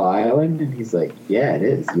Fireball Island? And he's like, yeah, it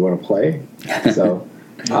is. You want to play? So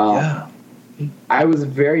Yeah. I was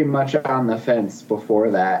very much on the fence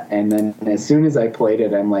before that, and then as soon as I played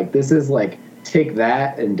it, I'm like, this is like, take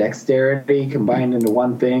that and dexterity combined into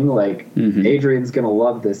one thing. Like, Adrian's gonna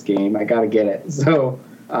love this game. I gotta get it. So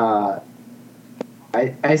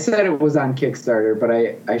I said it was on Kickstarter, but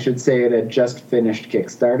I should say it had just finished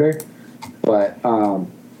Kickstarter. But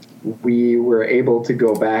we were able to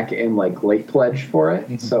go back and like late pledge for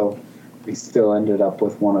it, so we still ended up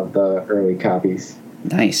with one of the early copies.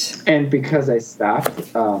 Nice. And because I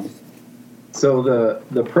stopped, so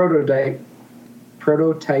the prototype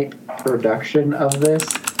production of this,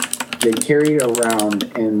 they carried around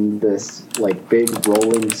in this like big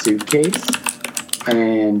rolling suitcase,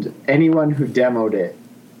 and anyone who demoed it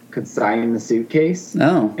could sign the suitcase.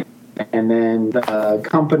 Oh. And then the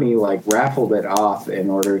company like raffled it off in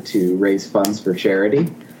order to raise funds for charity.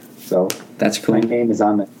 So That's cool. my name is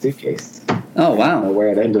on the suitcase. Oh, I don't know wow. where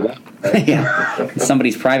it ended up. but Yeah.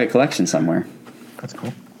 Somebody's private collection somewhere. That's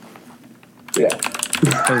cool. yeah.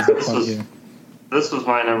 That is a fun game. This was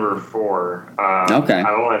my number 4. Okay.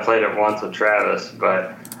 I've only played it once with Travis,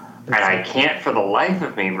 and I can't for the life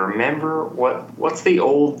of me remember what's the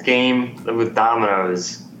old game with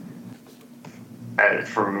dominoes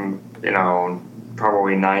from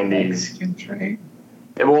probably 90s.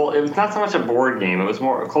 It was not so much a board game. It was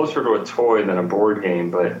more closer to a toy than a board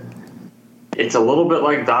game, but it's a little bit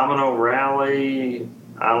like Domino Rally.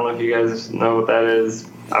 I don't know if you guys know what that is.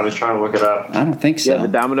 I was trying to look it up. I don't think so. Yeah, the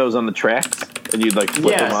dominoes on the tracks, and you'd like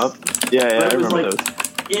flip them up. Yeah, But I it was remember like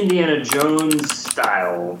those. Indiana Jones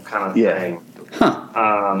style kind of thing.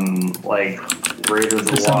 Huh. Like Raiders of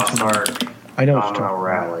the Lost Ark, I know what you're Domino talking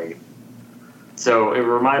Rally. So it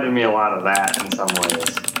reminded me a lot of that in some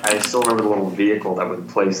ways. I still remember the little vehicle that would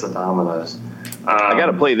place the dominoes. I got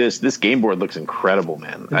to play this. This game board looks incredible,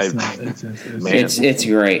 man. It's Man. It's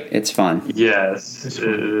great. It's fun. Yes, It's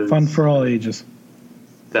it is fun for all ages.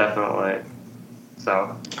 definitely.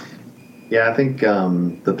 So Yeah, I think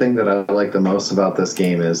the thing that I like the most about this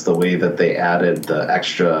game is the way that they added the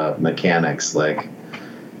extra mechanics. Like,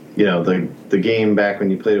 the game back when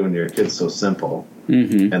you played it when you were a kid, so simple.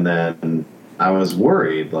 Mm-hmm. And then I was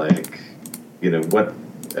worried, like, what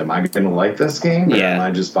am I going to like this game? Or Yeah. am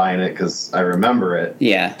I just buying it because I remember it?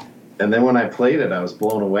 Yeah. And then when I played it, I was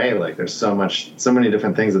blown away. Like, there's so many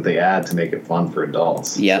different things that they add to make it fun for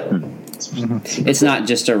adults. Yep. So, It's not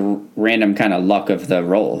just a random kind of luck of the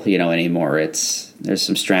roll, anymore. There's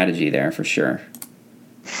some strategy there for sure.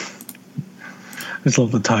 I just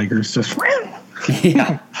love the tigers just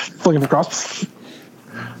Yeah. flicking across.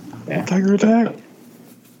 Yeah. Tiger attack.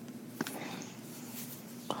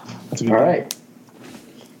 That's a good All game. right.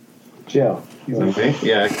 Joe. okay.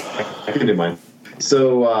 Yeah, I can do mine.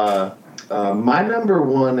 So, my number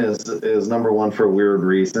 1 is number 1 for a weird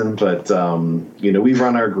reason, but we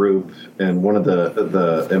run our group, and one of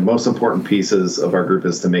the most important pieces of our group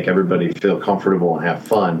is to make everybody feel comfortable and have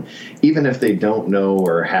fun, even if they don't know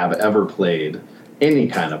or have ever played any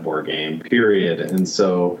kind of board game, period. And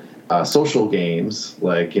so social games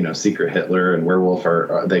like Secret Hitler and Werewolf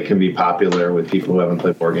they can be popular with people who haven't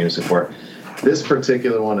played board games before. This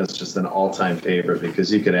particular one is just an all-time favorite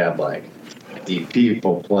because you could have like 50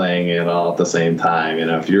 people playing it all at the same time,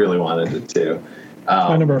 if you really wanted it to.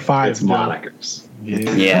 My number 5. It's Monikers.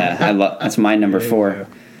 Yeah. That's my number 4.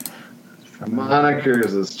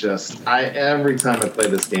 Monikers is just every time I play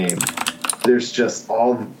this game, there's just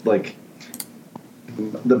all like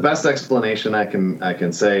the best explanation I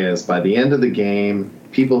can say is by the end of the game,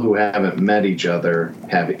 people who haven't met each other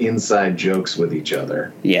have inside jokes with each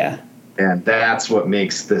other. Yeah. And that's what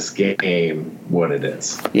makes this game what it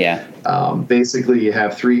is. Yeah. Basically, you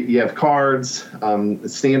have cards,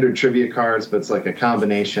 standard trivia cards, but it's like a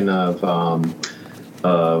combination of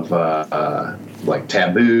like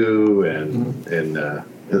Taboo and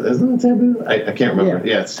isn't it Taboo? I can't remember.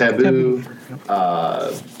 Yeah, it's Taboo.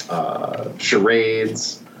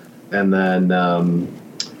 Charades, and then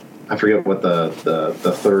I forget what the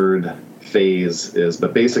third phase is,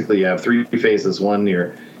 but basically you have 3 phases. One,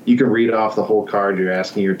 you can read off the whole card. You're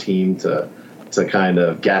asking your team to kind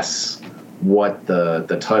of guess what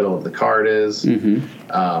the title of the card is. And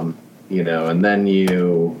then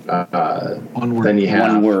you have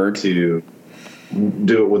one word to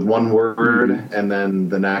do it with one word, and then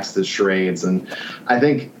the next is charades. And I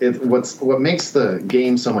think what makes the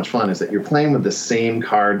game so much fun is that you're playing with the same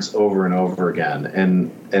cards over and over again,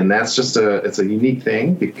 and that's just it's a unique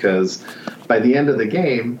thing, because by the end of the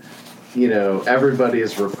game, everybody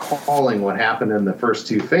is recalling what happened in the first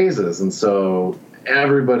 2 phases, and so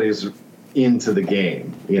everybody's into the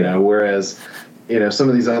game, whereas some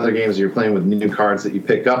of these other games you're playing with new cards that you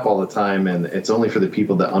pick up all the time, and it's only for the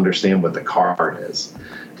people that understand what the card is.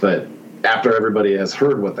 But after everybody has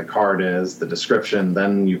heard what the card is, the description,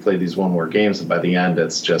 then you play these one-word games, and by the end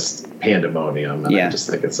it's just pandemonium. And I just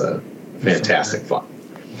think it's a fantastic fun.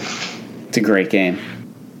 It's a great game.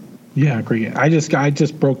 Yeah, great game. I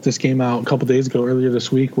just broke this game out a couple days ago, earlier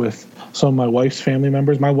this week, with some of my wife's family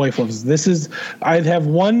members. My wife loves this. I'd have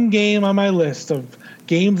one game on my list of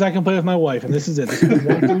games I can play with my wife, and this is it. This is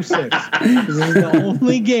 1 through 6. This is the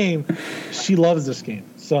only game. She loves this game,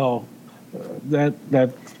 so that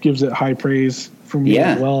gives it high praise for me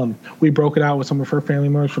as well. And we broke it out with some of her family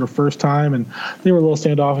members for the first time, and they were a little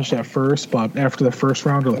standoffish at first, but after the first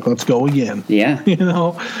round, they're like, "Let's go again." Yeah,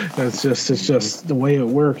 it's just the way it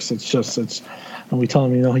works. And we tell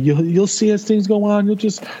them, you'll see as things go on,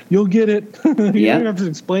 you'll get it. You don't have to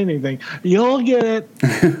explain anything. You'll get it.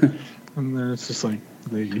 And then it's just like,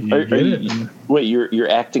 Wait, you're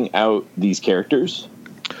acting out these characters?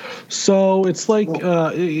 So it's like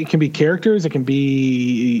it can be characters, it can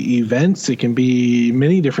be events, it can be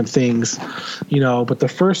many different things,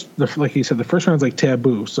 But like you said, the first round's like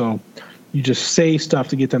taboo. So you just say stuff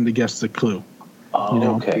to get them to guess the clue.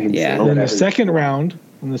 Oh, okay. Yeah. And then the second round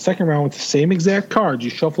with the same exact cards, you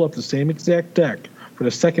shuffle up the same exact deck for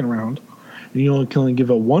the second round, and you only can only give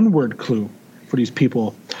a 1-word clue for these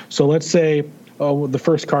people. So let's say the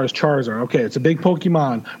first card is Charizard. Okay, it's a big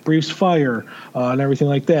Pokemon, breathes fire, and everything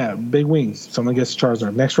like that. Big wings. Someone gets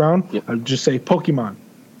Charizard. Next round, I just say Pokemon.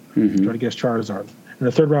 Try to guess Charizard. And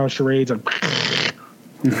the third round, charades.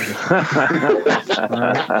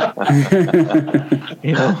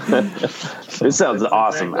 This sounds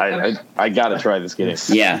awesome. I gotta try this game.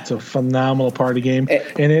 Yeah, it's a phenomenal party game,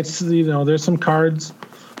 and it's there's some cards.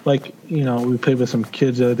 Like, we played with some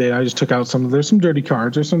kids the other day. I just took out there's some dirty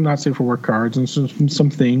cards. There's some not safe for work cards and some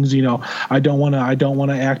things, I don't want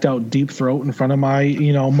to act out deep throat in front of my,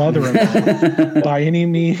 mother-in-law by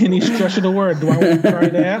any stretch of the word. Do I want to try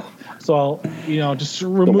that? So I'll, just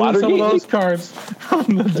remove some of those cards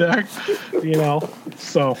from the deck,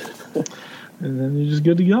 so. And then you're just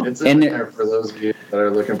good to go. It's in there for those of you that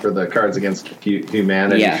are looking for the Cards Against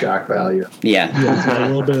Humanity shock value. Yeah, a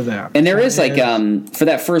little bit of that. And there is for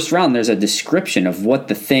that first round, there's a description of what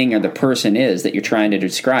the thing or the person is that you're trying to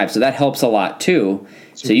describe. So that helps a lot too.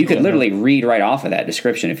 So you could literally read right off of that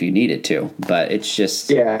description if you needed to. But it's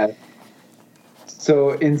just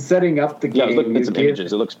So in setting up the game, look at some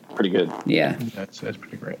images. It looks pretty good. Yeah, that's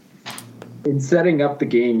pretty great. In setting up the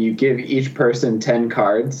game, you give each person 10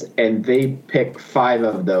 cards, and they pick 5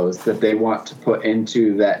 of those that they want to put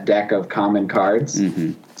into that deck of common cards.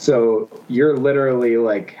 So you're literally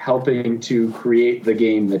like helping to create the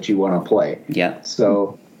game that you want to play. Yeah.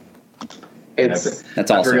 So that's awesome.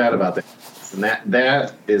 I forgot about that. And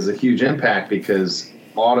that is a huge impact, because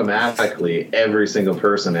automatically every single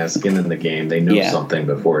person has skin in the game. They know something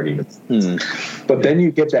before it even. But then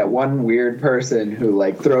you get that one weird person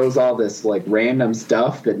who throws all this random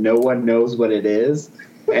stuff that no one knows what it is,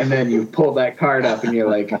 and then you pull that card up and you're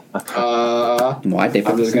like, why'd they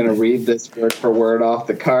put I'm just going to read this word for word off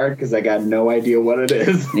the card because I got no idea what it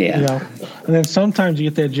is. Yeah. And then sometimes you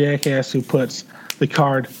get that jackass who puts the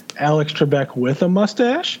card Alex Trebek with a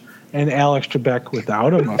mustache and Alex Trebek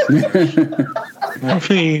without a mustache. I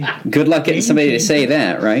mean, good luck getting somebody to say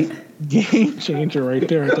that, right? Game changer right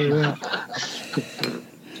there.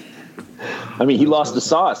 I mean, he lost the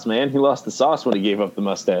sauce, man. He lost the sauce when he gave up the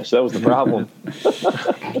mustache. That was the problem.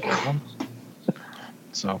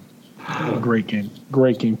 So, great game.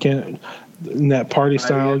 In that party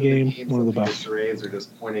style game, one of the best. Charades are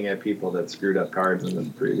just pointing at people that screwed up cards in the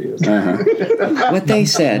previous. What they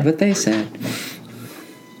said.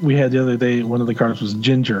 We had the other day, one of the cards was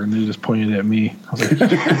Ginger, and they just pointed at me. I was like,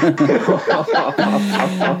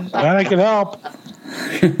 glad I can help.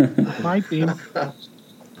 My team.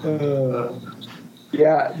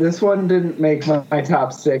 Yeah, this one didn't make my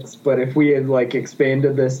top 6, but if we had like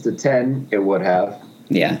expanded this to 10, it would have.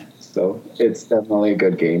 Yeah. So it's definitely a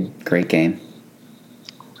good game. Great game.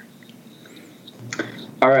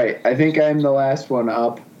 All right, I think I'm the last one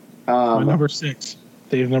up. My number 6.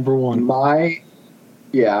 Dave, number 1.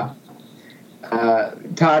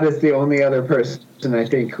 Todd is the only other person I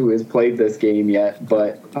think who has played this game yet,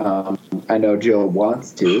 but I know Joe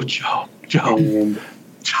wants to. Joe. And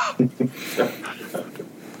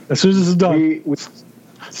As soon as this is done,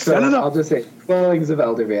 so I'll just say Dwellings of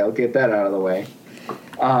Eldervale. Get that out of the way.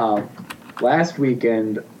 Last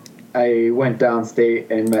weekend, I went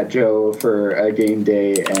downstate and met Joe for a game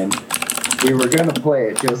day, and we were gonna play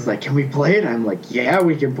it. Joe's like, "Can we play it?" I'm like, "Yeah,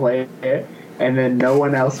 we can play it." And then no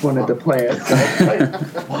one else wanted to play it. So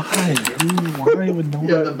why would no one?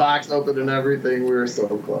 Yeah, the box open and everything. We were so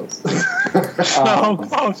close. So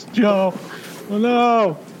close, Joe. Oh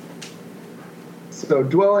no. So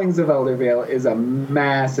Dwellings of Eldervale is a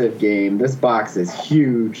massive game. This box is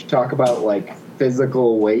huge. Talk about like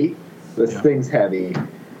physical weight. This thing's heavy.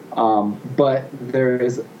 But there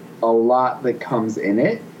is a lot that comes in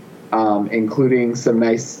it, including some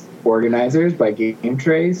nice organizers by Game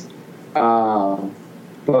Trays.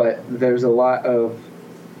 But there's a lot of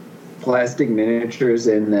plastic miniatures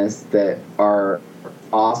in this that are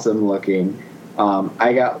awesome looking.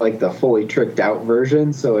 I got like the fully tricked out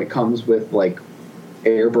version, so it comes with like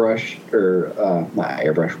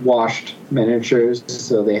washed miniatures,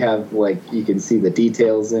 so they have like, you can see the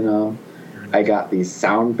details in them. I got these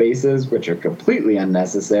sound bases, which are completely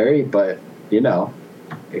unnecessary, but you know,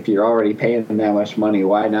 if you're already paying them that much money,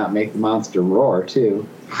 why not make the monster roar too?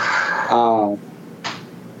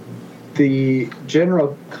 The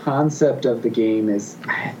general concept of the game is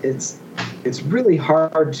it's really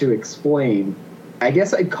hard to explain. I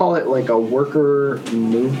guess I'd call it like a worker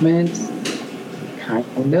movement,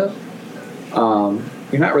 kind of.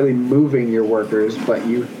 You're not really moving your workers, but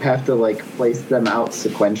you have to like place them out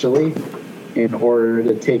sequentially in order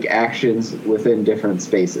to take actions within different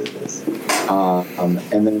spaces.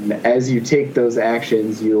 And then as you take those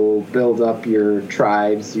actions, you'll build up your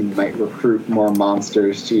tribes. You might recruit more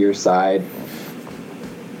monsters to your side,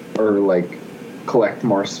 or like collect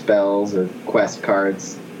more spells or quest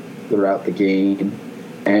cards throughout the game.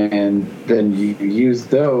 And then you use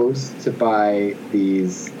those to buy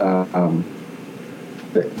these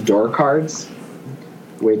the door cards,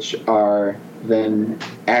 which are then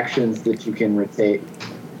actions that you can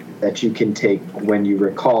take when you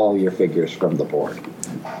recall your figures from the board.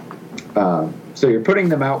 So you're putting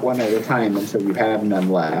them out one at a time until you have none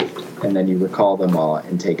left, and then you recall them all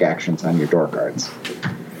and take actions on your door cards.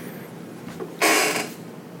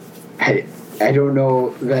 I don't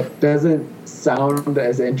know, that doesn't sound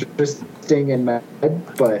as interesting in my head,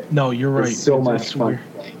 but no, you're right. It's so much fun.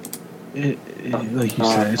 Like you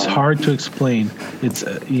said, it's hard to explain. It's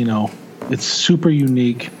it's super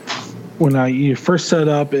unique. When you first set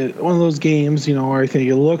up one of those games, where I think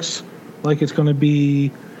it looks like it's going to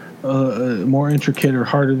be more intricate or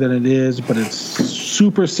harder than it is, but it's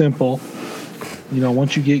super simple.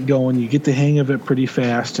 Once you get going, you get the hang of it pretty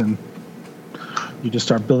fast, and you just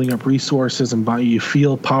start building up resources and you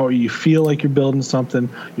feel power. You feel like you're building something.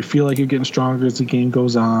 You feel like you're getting stronger as the game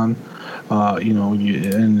goes on.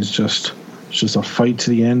 And it's just a fight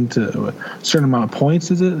to the end. To a certain amount of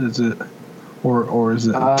points, is it? Or is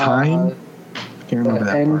it time? I can't remember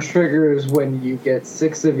that end part. Triggers when you get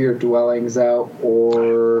 6 of your dwellings out,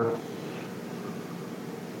 or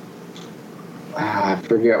I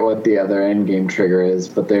forget what the other end game trigger is,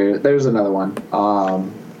 but there's another one.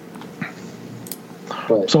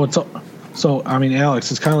 So I mean,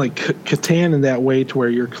 Alex, it's kind of like Catan in that way, to where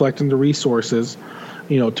you're collecting the resources,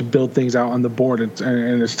 to build things out on the board,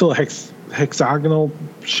 and it's still hexagonal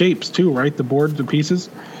shapes too, right? The board, the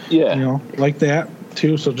pieces. Yeah. Like that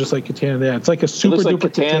too. So just like Catan, it's like a super duper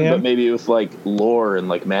Catan, but maybe with like lore and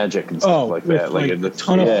like magic and stuff like that. Like a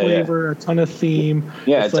ton of flavor, a ton of theme.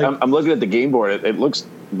 Yeah, I'm looking at the game board. It looks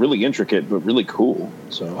really intricate, but really cool.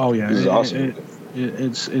 So this is awesome.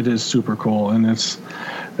 It is super cool, and it's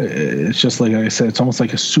just like I said, it's almost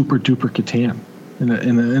like a super duper Catan in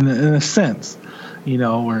a sense,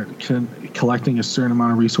 where collecting a certain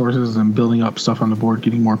amount of resources and building up stuff on the board,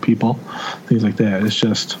 getting more people, things like that. It's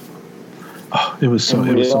just, it was so.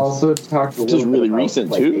 And we also talked a little bit. This is really about,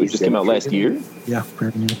 recent too. It just came out last year. Yeah,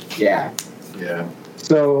 very new. Yeah.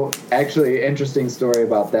 So actually, interesting story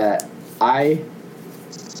about that. I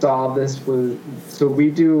saw this so we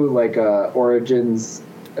do like a Origins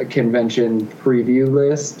a convention preview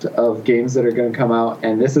list of games that are going to come out,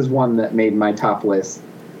 and this is one that made my top list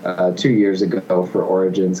 2 years ago for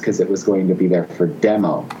Origins because it was going to be there for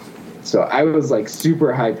demo. So I was like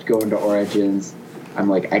super hyped going to Origins. I'm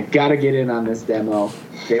like, I gotta get in on this demo.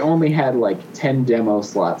 They only had like 10 demo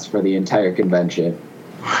slots for the entire convention,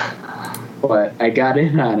 but I got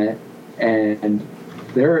in on it, and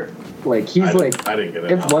they're like, he's like, I didn't get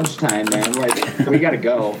it. It's lunchtime, man. Like, we gotta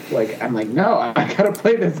go. Like, I'm like, no, I gotta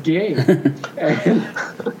play this game. And,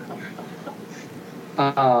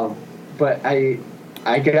 but I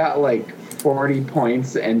got like 40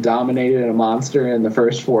 points and dominated a monster in the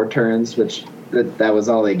first 4 turns, which that was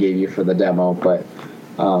all they gave you for the demo. But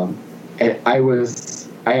I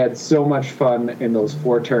had so much fun in those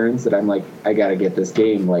 4 turns that I'm like, I gotta get this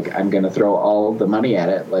game. Like, I'm gonna throw all the money at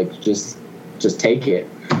it. Like, just take it.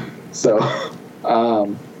 So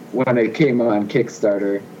when it came on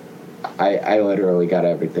Kickstarter, I literally got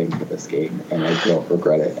everything for this game, and I don't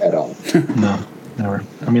regret it at all. No, never.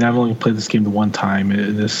 I mean, I've only played this game the one time.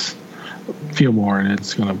 This few more, and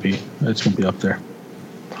it's gonna be up there.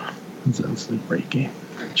 It's a great game.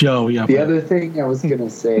 Joe, yeah. The other thing I was gonna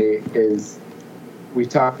say is we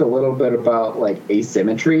talked a little bit about like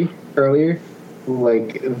asymmetry earlier.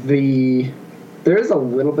 Like there's a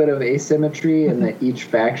little bit of asymmetry in that each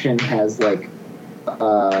faction has like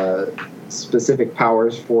specific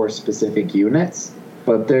powers for specific units,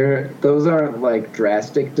 but those aren't like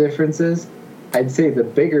drastic differences. I'd say the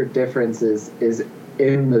bigger difference is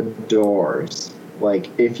in the doors. Like,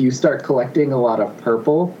 if you start collecting a lot of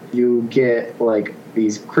purple, you get like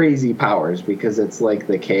these crazy powers because it's like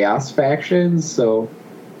the Chaos faction. So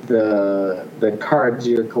the cards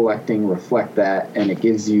you're collecting reflect that, and it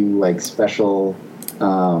gives you like special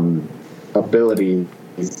abilities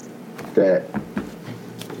that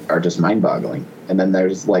are just mind-boggling. And then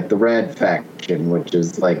there's like the red faction, which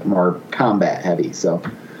is like more combat heavy. So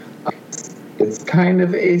it's kind of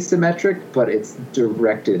asymmetric, but it's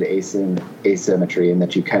directed asymmetry in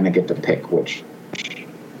that you kind of get to pick which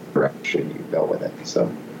direction you go with it.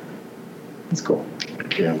 So it's cool.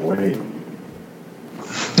 Can't wait.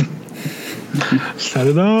 Set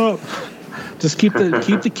it up. Just keep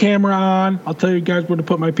the camera on. I'll tell you guys where to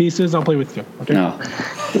put my pieces. I'll play with you. Okay? No.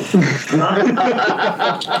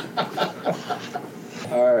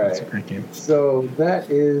 All right. That's a great game. So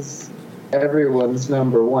that is everyone's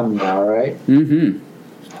number 1 now, right? Mm-hmm.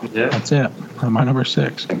 Yeah. That's it. My number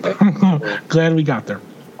 6. Glad we got there.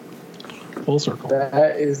 Full circle.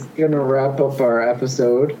 That is going to wrap up our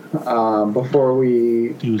episode. Before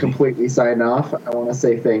we completely sign off, I want to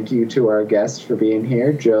say thank you to our guests for being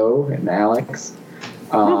here, Joe and Alex.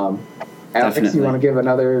 Alex, Definitely. you want to give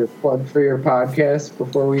another plug for your podcast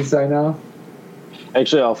before we sign off?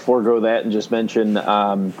 Actually, I'll forego that and just mention,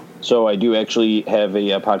 so I do actually have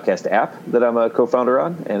a podcast app that I'm a co-founder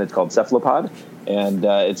on, and it's called Cephalopod. And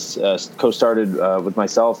it's co-started with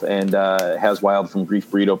myself and Has Wild from Grief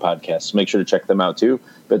Burrito podcast. So make sure to check them out too.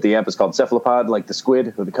 But the app is called Cephalopod, like the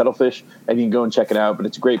squid or the cuttlefish, and you can go and check it out. But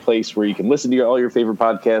it's a great place where you can listen to all your favorite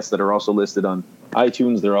podcasts that are also listed on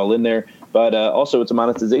iTunes. They're all in there. But also it's a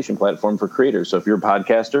monetization platform for creators. So if you're a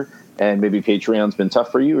podcaster and maybe Patreon's been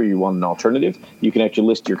tough for you or you want an alternative, you can actually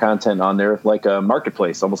list your content on there like a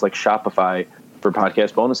marketplace, almost like Shopify for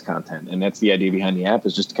podcast bonus content. And that's the idea behind the app,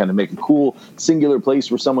 is just to kind of make a cool singular place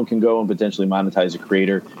where someone can go and potentially monetize a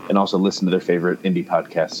creator and also listen to their favorite indie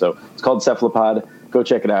podcast. So it's called Cephalopod. Go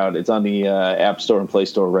check it out. It's on the App Store and Play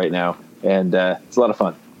Store right now, and it's a lot of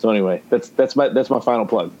fun. So anyway, that's my final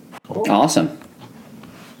plug. Awesome.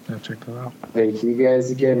 Yeah, check that out. Thank you guys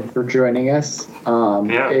again for joining us.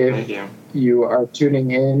 Thank you. You are tuning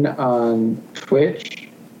in on Twitch.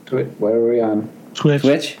 What are we on?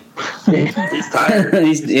 Twitch. He's tired.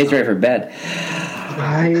 he's ready for bed.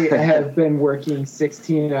 I have been working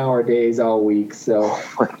 16-hour days all week, so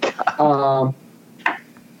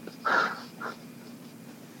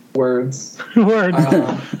words.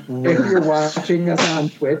 If you're watching us on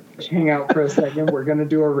Twitch, hang out for a second. We're going to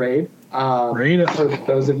do a raid. For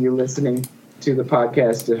those of you listening to the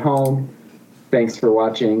podcast at home, thanks for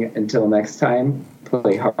watching. Until next time,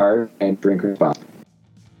 play hard and drink responsibly.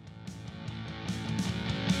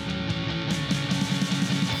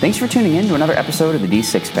 Thanks for tuning in to another episode of the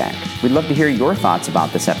D6 Pack. We'd love to hear your thoughts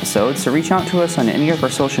about this episode, so reach out to us on any of our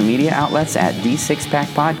social media outlets at D6 Pack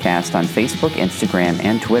Podcast on Facebook, Instagram,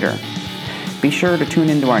 and Twitter. Be sure to tune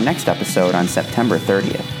into our next episode on September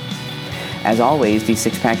 30th. As always,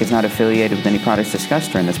 D6 Pack is not affiliated with any products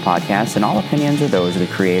discussed during this podcast, and all opinions are those of the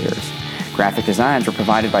creators. Graphic designs were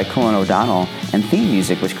provided by Cullen O'Donnell, and theme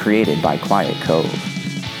music was created by Quiet Cove.